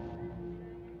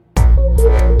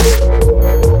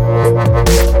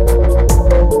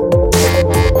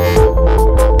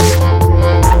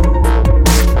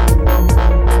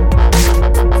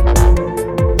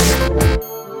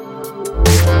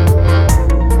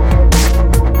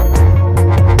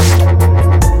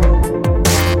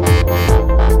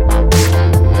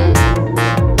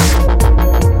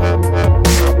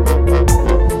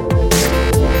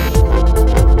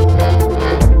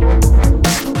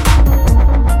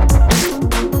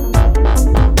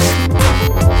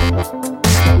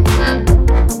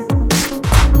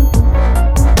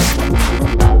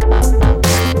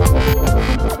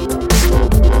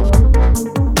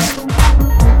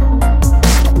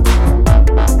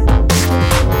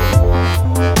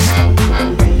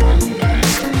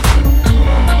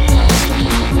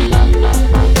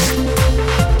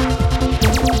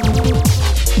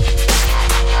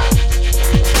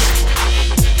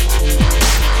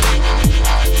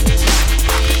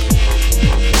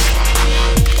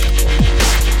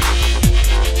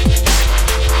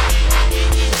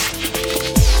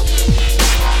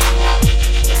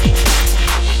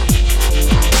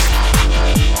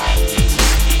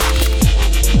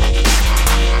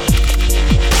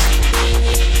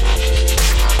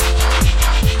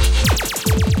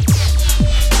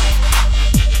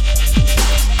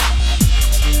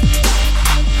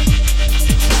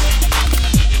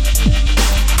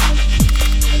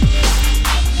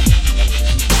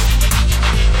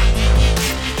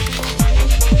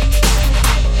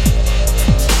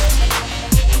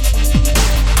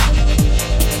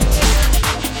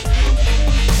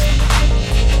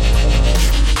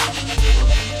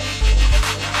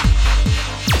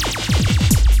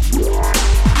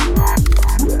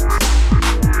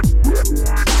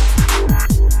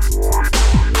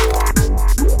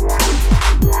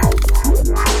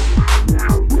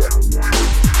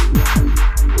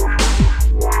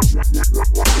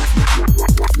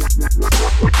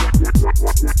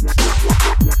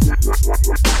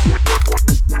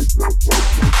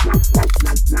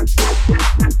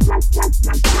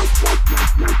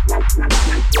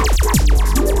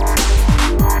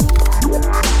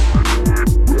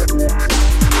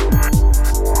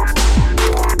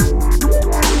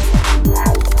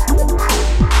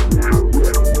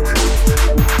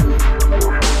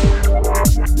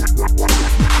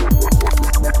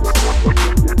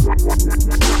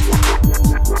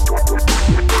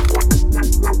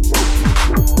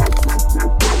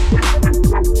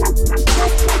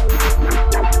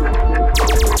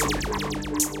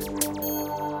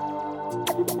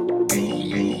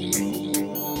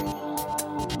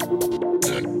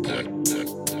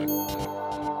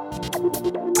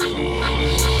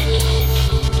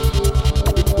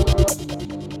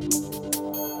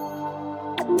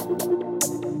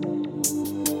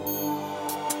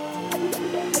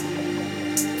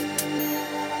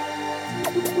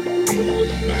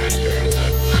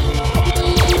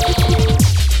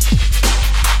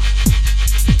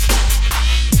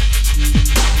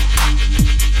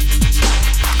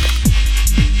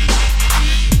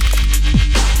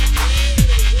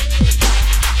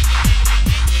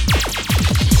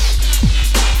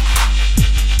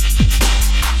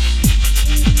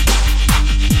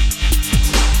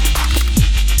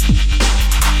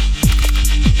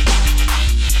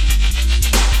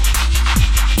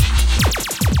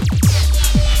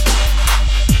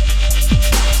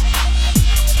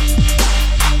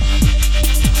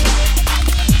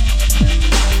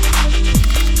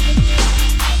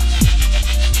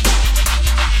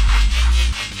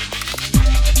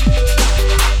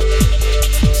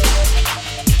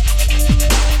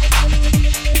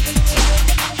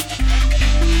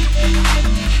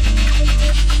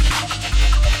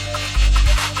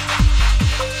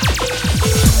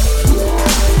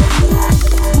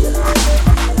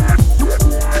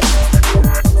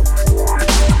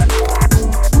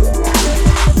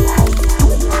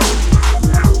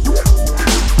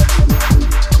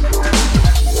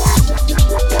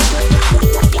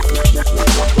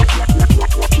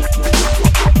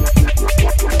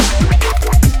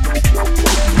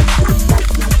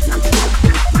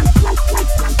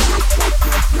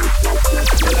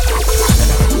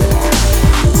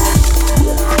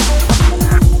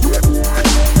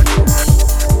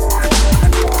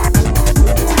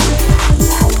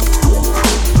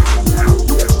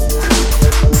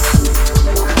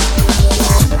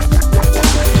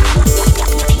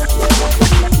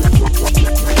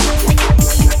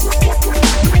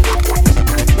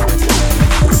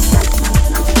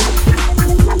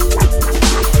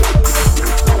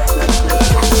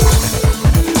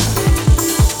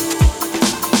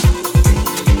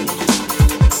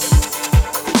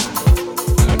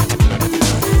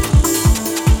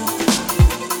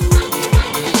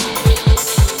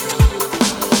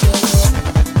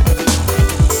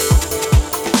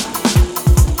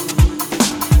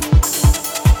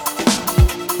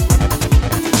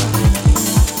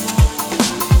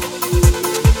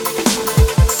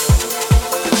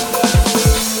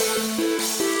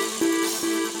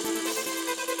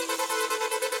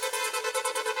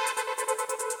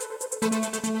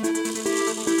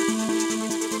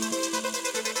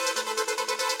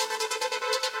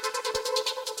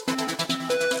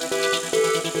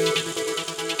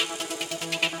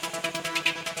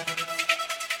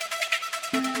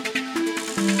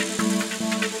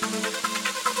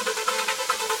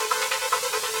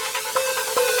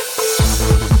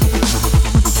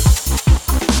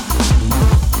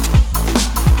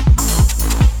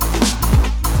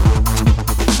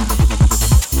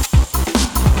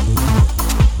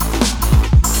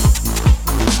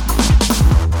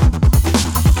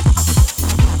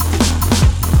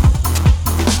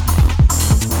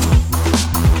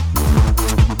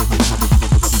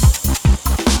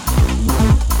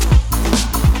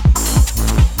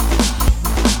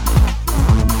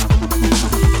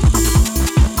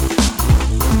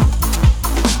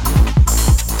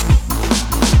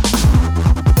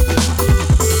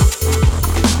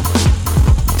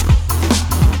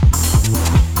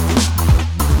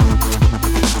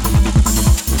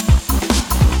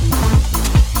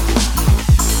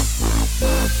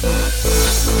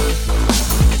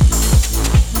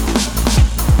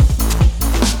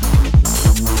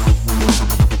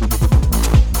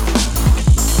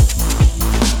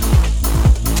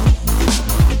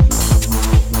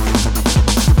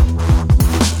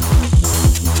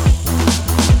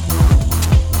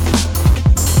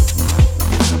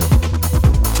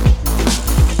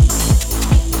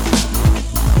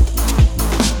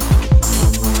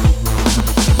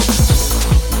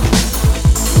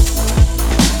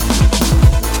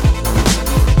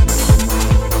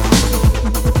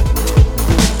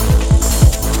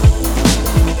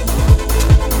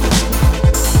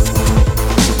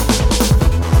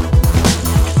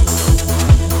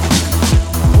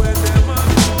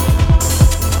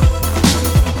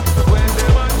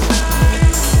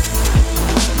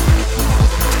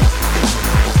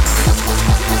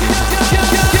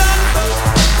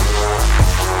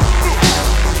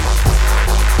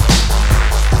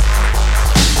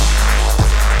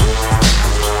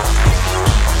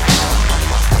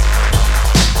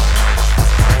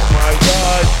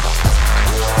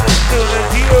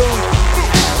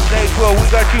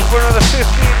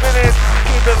 minutes.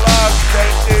 Keep it locked.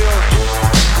 Thank you.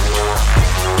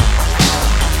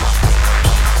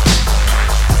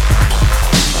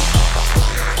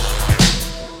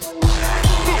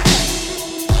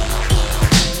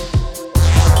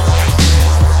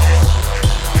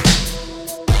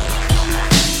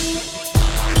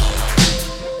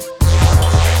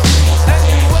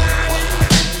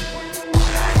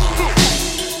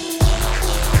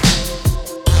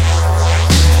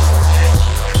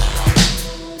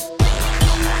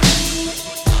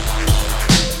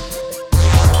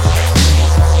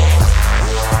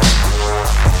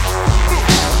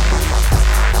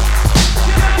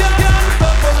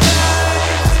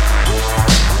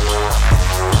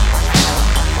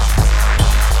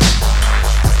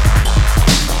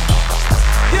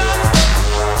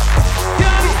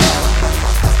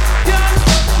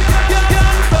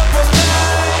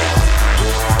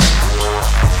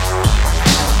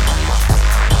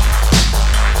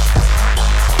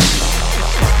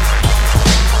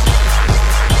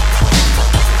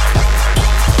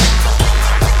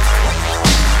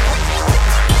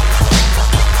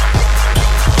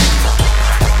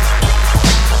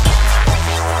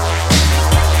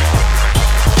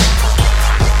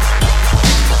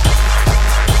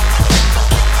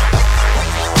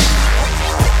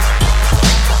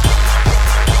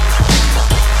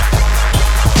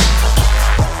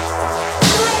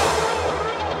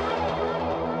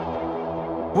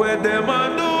 Where them a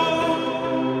do?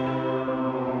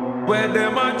 Where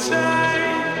them a try?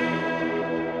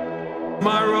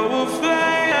 My robe will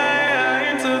fly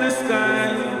into the sky,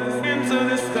 into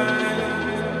the sky.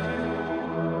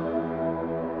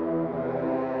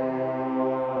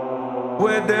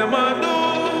 Where them a do?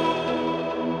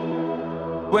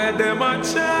 Where them a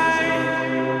try?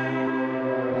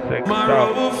 My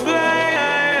robe will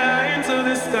fly into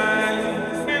the sky,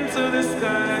 into the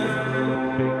sky.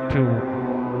 Big two.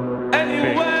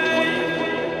 Anyway,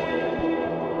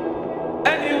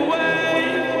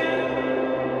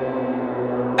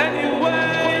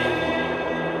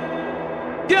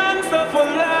 gangsta for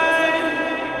life,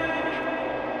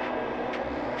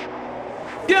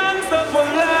 gangsta for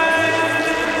life,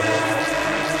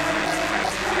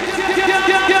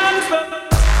 gangsta.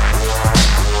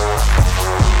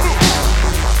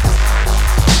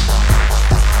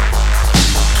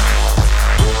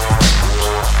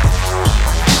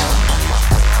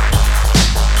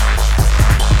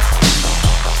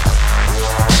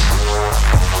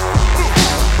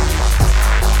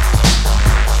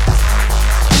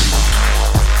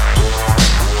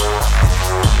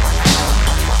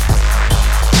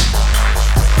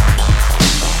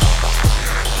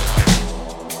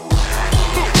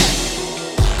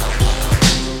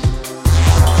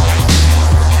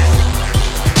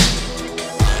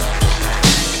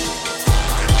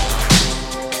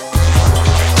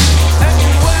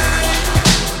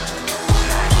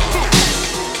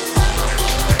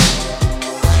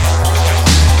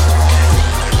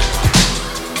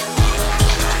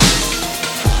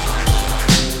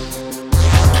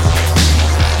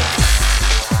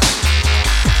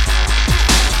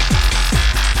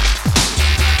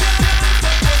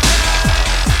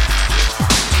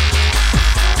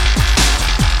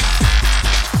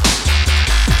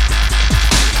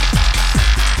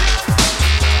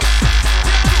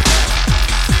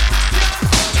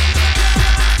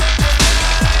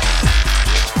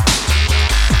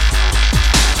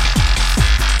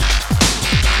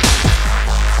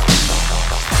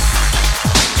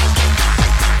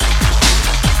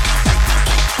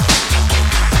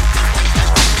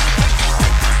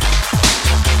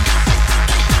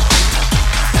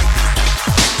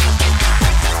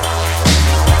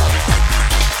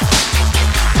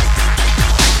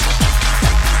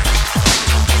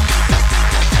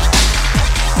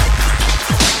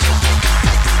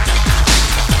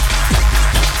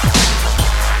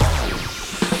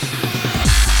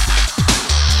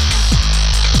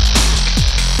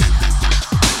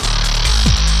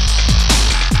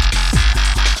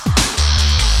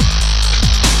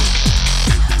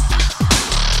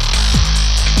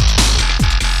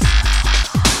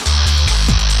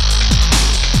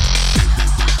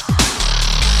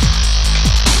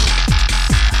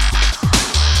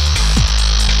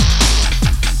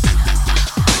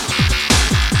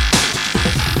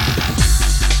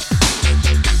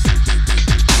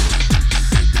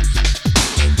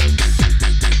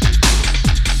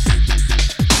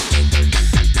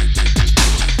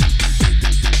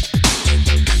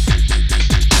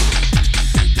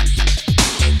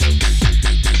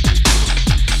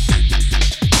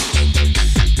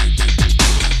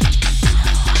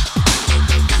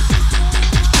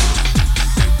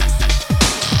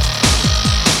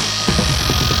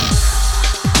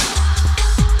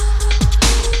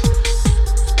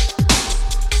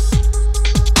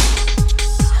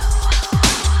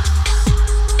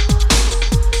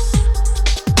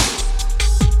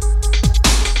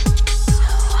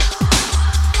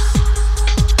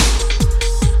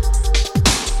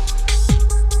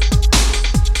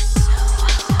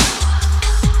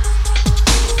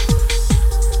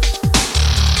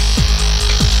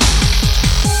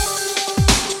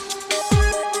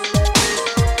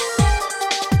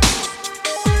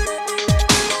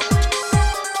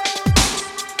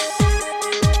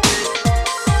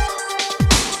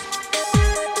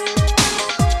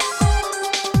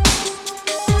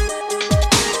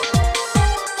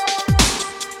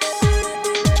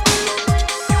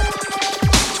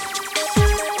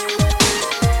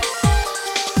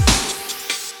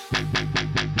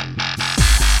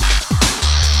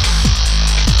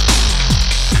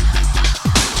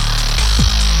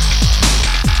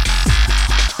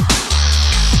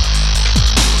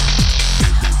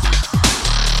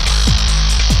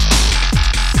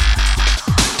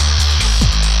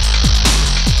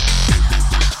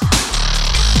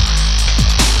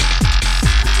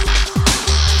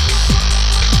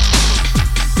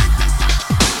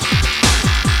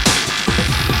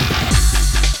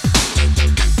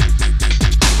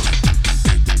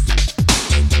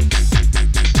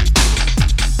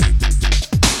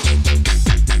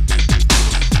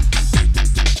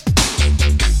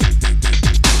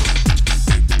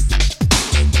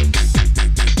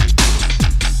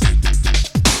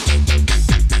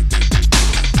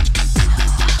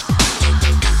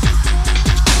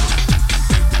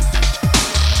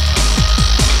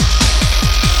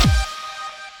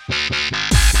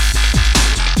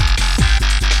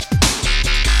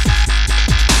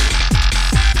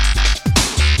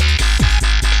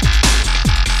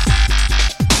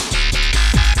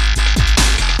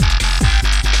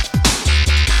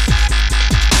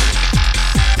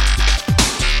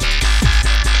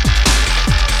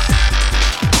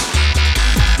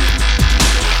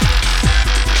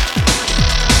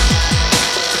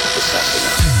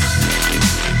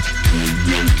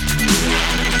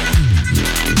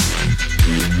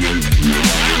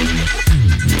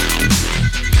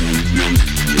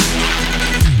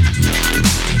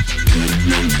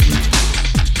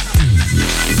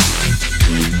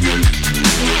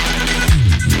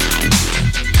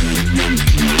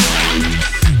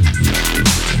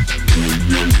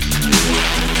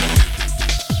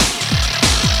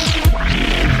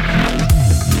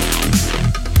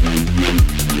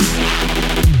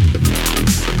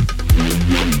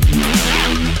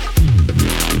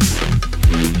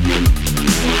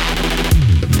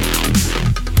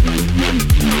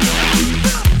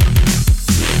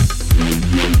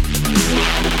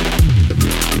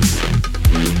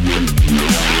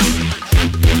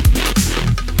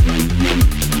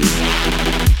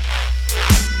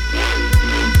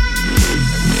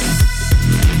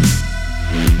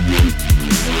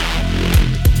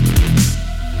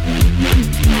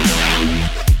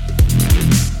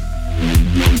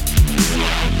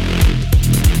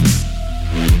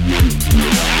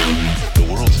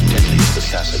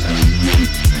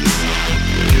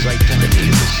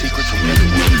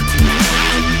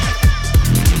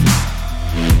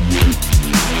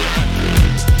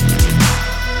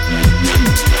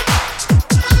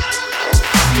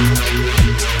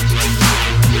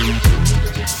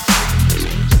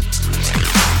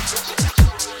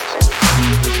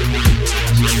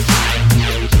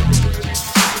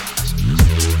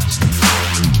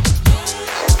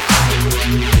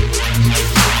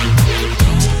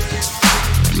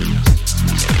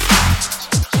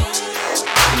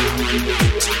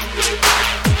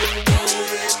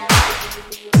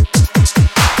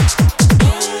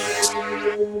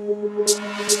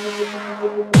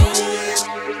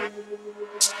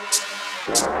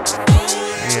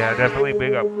 Yeah, definitely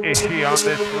big up Ishi on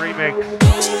this remix.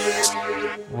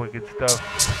 Wicked stuff.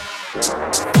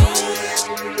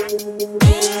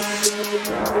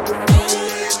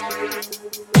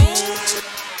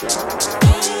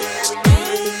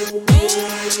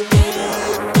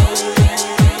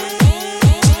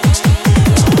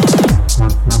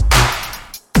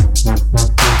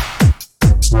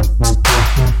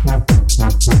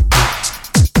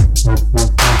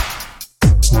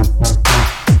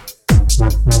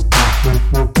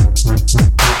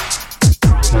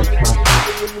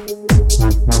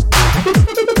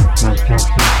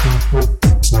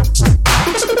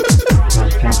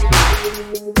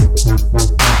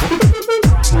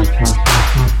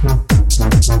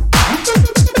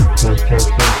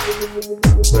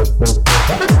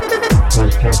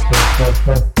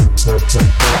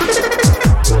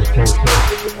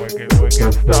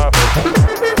 Wicked stuff.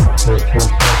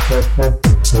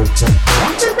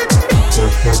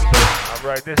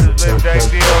 Alright, this is Live Dank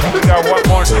Deals. We got one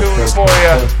more tune for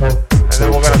you, and then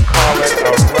we're gonna call it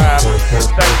a wrap.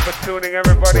 Thanks for tuning,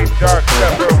 everybody. Dark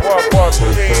Stepper, Walk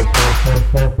Team.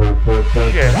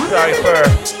 Shit, Cypher.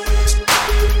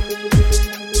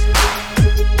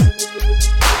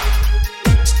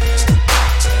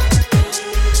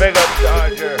 Big up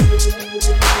Dodger.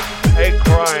 Hey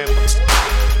Crime.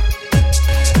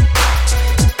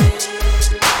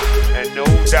 And no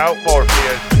doubt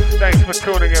Morpheus. Thanks for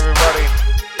tuning, everybody.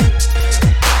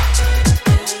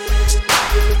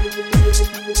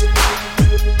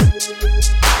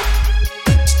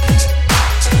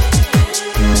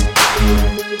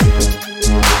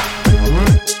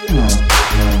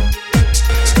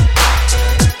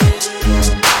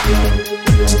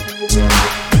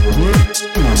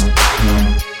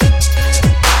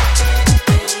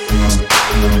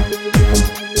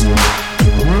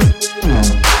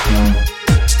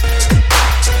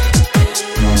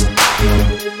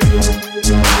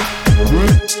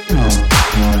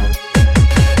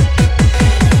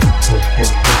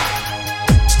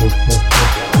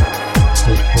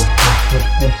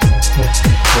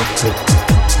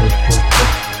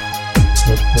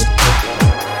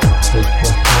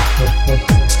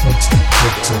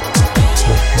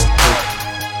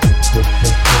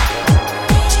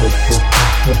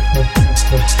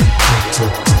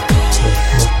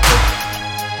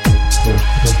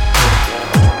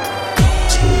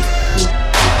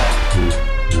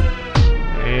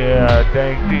 Yeah,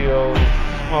 Dank Deals,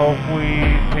 smoke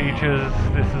weed, peaches.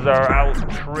 This is our out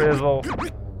trizzle.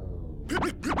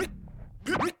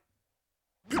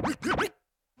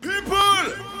 People,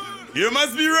 you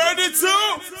must be ready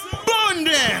to burn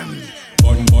them.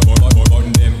 Burn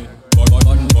them.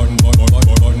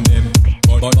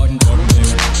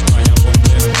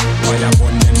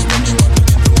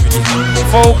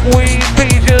 Smoke weed,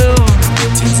 peaches.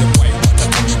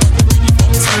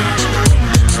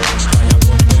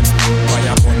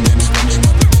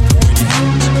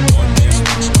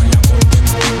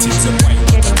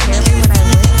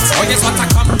 Oh yes, what I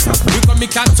come. You can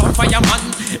make that top fireman.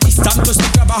 It's time to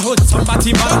speak about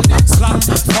somebody man. Slam,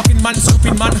 fucking man,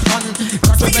 stupid man, hun.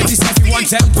 Crack your bellies, everyone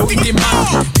them doing the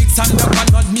man. Big stand up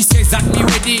and not me says that me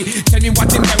ready. Tell me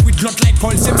what in there with lot like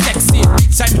calls him sexy.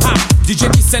 Big time hot, DJ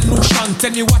me send no shan.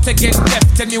 Tell me what again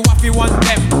left, tell me what we want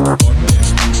them. Burn them,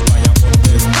 fire burn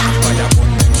them, fire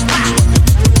burn them. Tell me what they do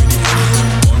ready.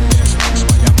 Burn them,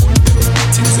 fire burn them.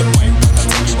 Things are fine, but I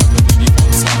tell you what they really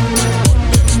want.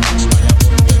 Burn them,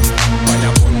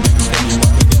 fire burn them, fire burn them. Tell me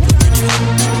what they do ready.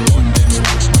 Burn them,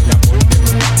 fire burn them.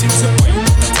 Things are fine,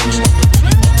 but I tell you what they really want.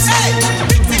 Hey,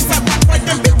 big things are bad for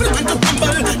them people want to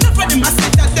humble. Not for them I say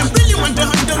that them really want to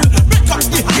handle. Break up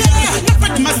the yeah, not for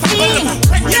them I stumble.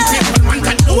 Pregnant people want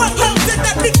to do. How say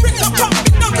that big break up,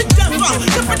 big no big jumper.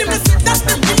 Not for them I say that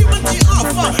them really want to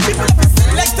offer. People have to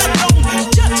select that down,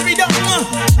 judge me down.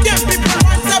 Them people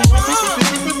want to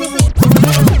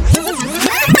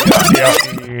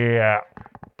Yeah.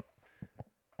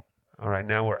 All right,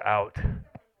 now we're out.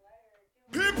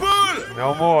 People,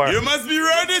 no more. You must be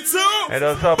ready to hit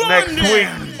us up next week,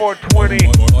 420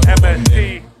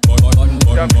 MST,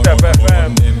 Dubstep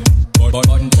FM.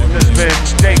 This has been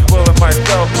Jake Will and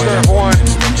myself, Serve One.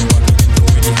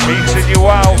 Peacing you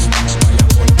out.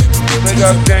 Big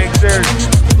up gangsters.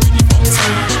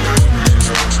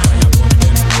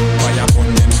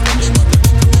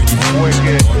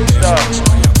 Wicked stuff.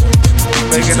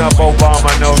 Bigging up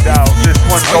Obama, no doubt. This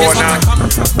one going out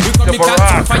to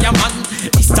Barack.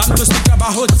 It's time to speak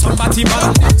about somebody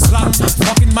man. Slam,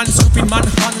 fucking man, stupid man,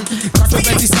 hun. Cause we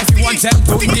this everyone them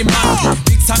doing the man.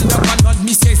 Big time the one on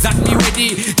me says that me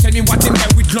ready. Tell me what in there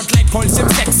with not like calls him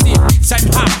sexy. Big time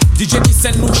hot, DJ this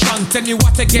and motion. Tell me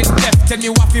what again them, tell me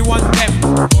what we want them.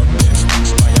 Burn them,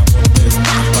 fire burn them,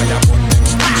 fire burn them.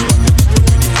 Tell me what we get to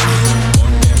ready.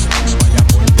 Burn them, fire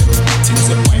burn them. Things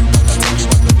are white, but I tell me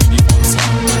what we really want.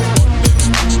 Burn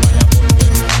them, fire burn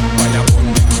them, fire burn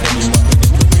them. Tell me what we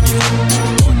get to ready.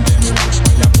 Burn them,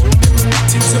 fire burn them.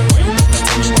 Things are white, but I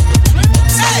tell me what we really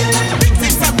want. Hey, big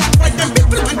things are bad, right? Them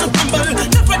people want to humble.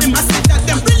 Enough of them a say that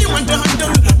them really want to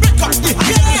handle. Break up the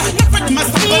handle. Enough of them a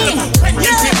stumble. When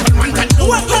them people want to do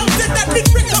what them say that big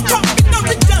break up, it not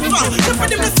be done for. Enough of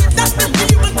them a say that them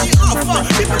really want to offer.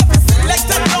 People have to select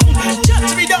that down,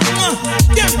 judge me down.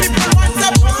 Them people want to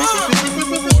bomb.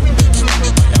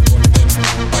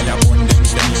 Fire burn them,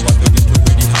 tell me what to get to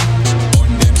ready.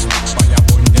 Burn them, fire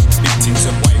burn them. Big things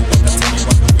are white, but I tell me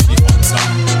what to ready.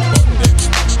 Burn them,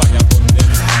 fire burn them,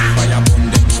 fire burn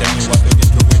them. Tell me what to get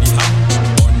to ready.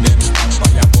 Burn them,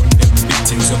 fire burn them. Big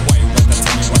things are white, but I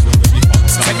tell me what to ready.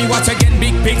 Tell me what again,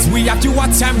 big pigs. We have to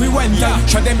what time we went.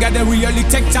 Show them gotta really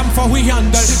take time for we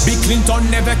handle. Big Clinton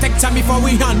never take time before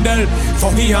we handle.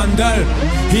 For we handle,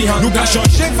 he handle. Nous qu'a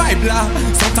changé vibe là.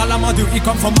 Son talent du il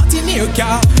come from Martinique.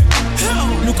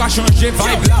 Nous qu'a changé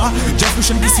vibe là. Jeff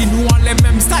Bush d'ici nous on les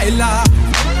mêmes style là.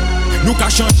 Nous qu'a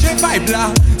changé vibe là.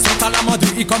 Son talent du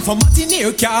il come from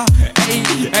Martinique. Hey,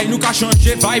 hey, nous qu'a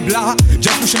changé vibe là.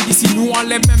 Jeff Bush d'ici nous on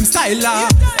les mêmes style là.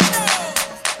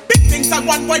 Big things are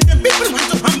one way them people want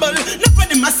to humble. Enough of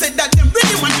them a say that them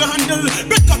really want to handle.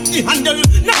 Break up the handle.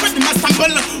 Enough of them a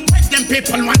stumble. What them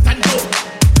people want to do.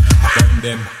 Burn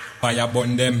them, fire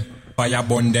burn them, fire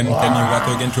burn them. Tell me what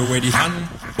again to ready hand.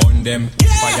 Burn them,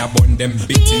 fire burn them.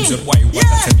 Big things up white water.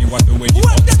 Tell me what to ready.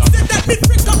 What them say that big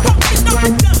break up, it not be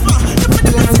done for. Enough of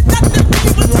them a say that them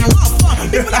really want to offer.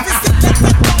 People have to select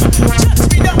that down, judge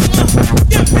me down.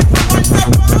 Them people want to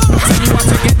bomb. Tell me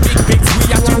what again, big pigs. We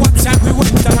have to watch time we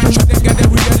went down. Show them gotta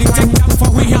really take time for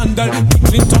we handle.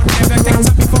 Big Clinton never take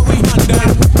time before we handle.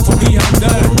 For we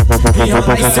handle, he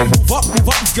handle. I say move up,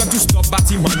 got to stop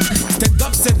batty man. Stand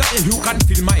up, say that you can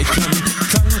feel my clan.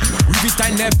 With it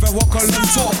I never walk alone.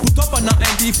 So put up on a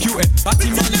hand if you ain't batty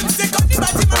man. Say come the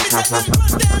batty man, we say them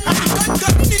burn them.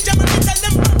 Gun, ninja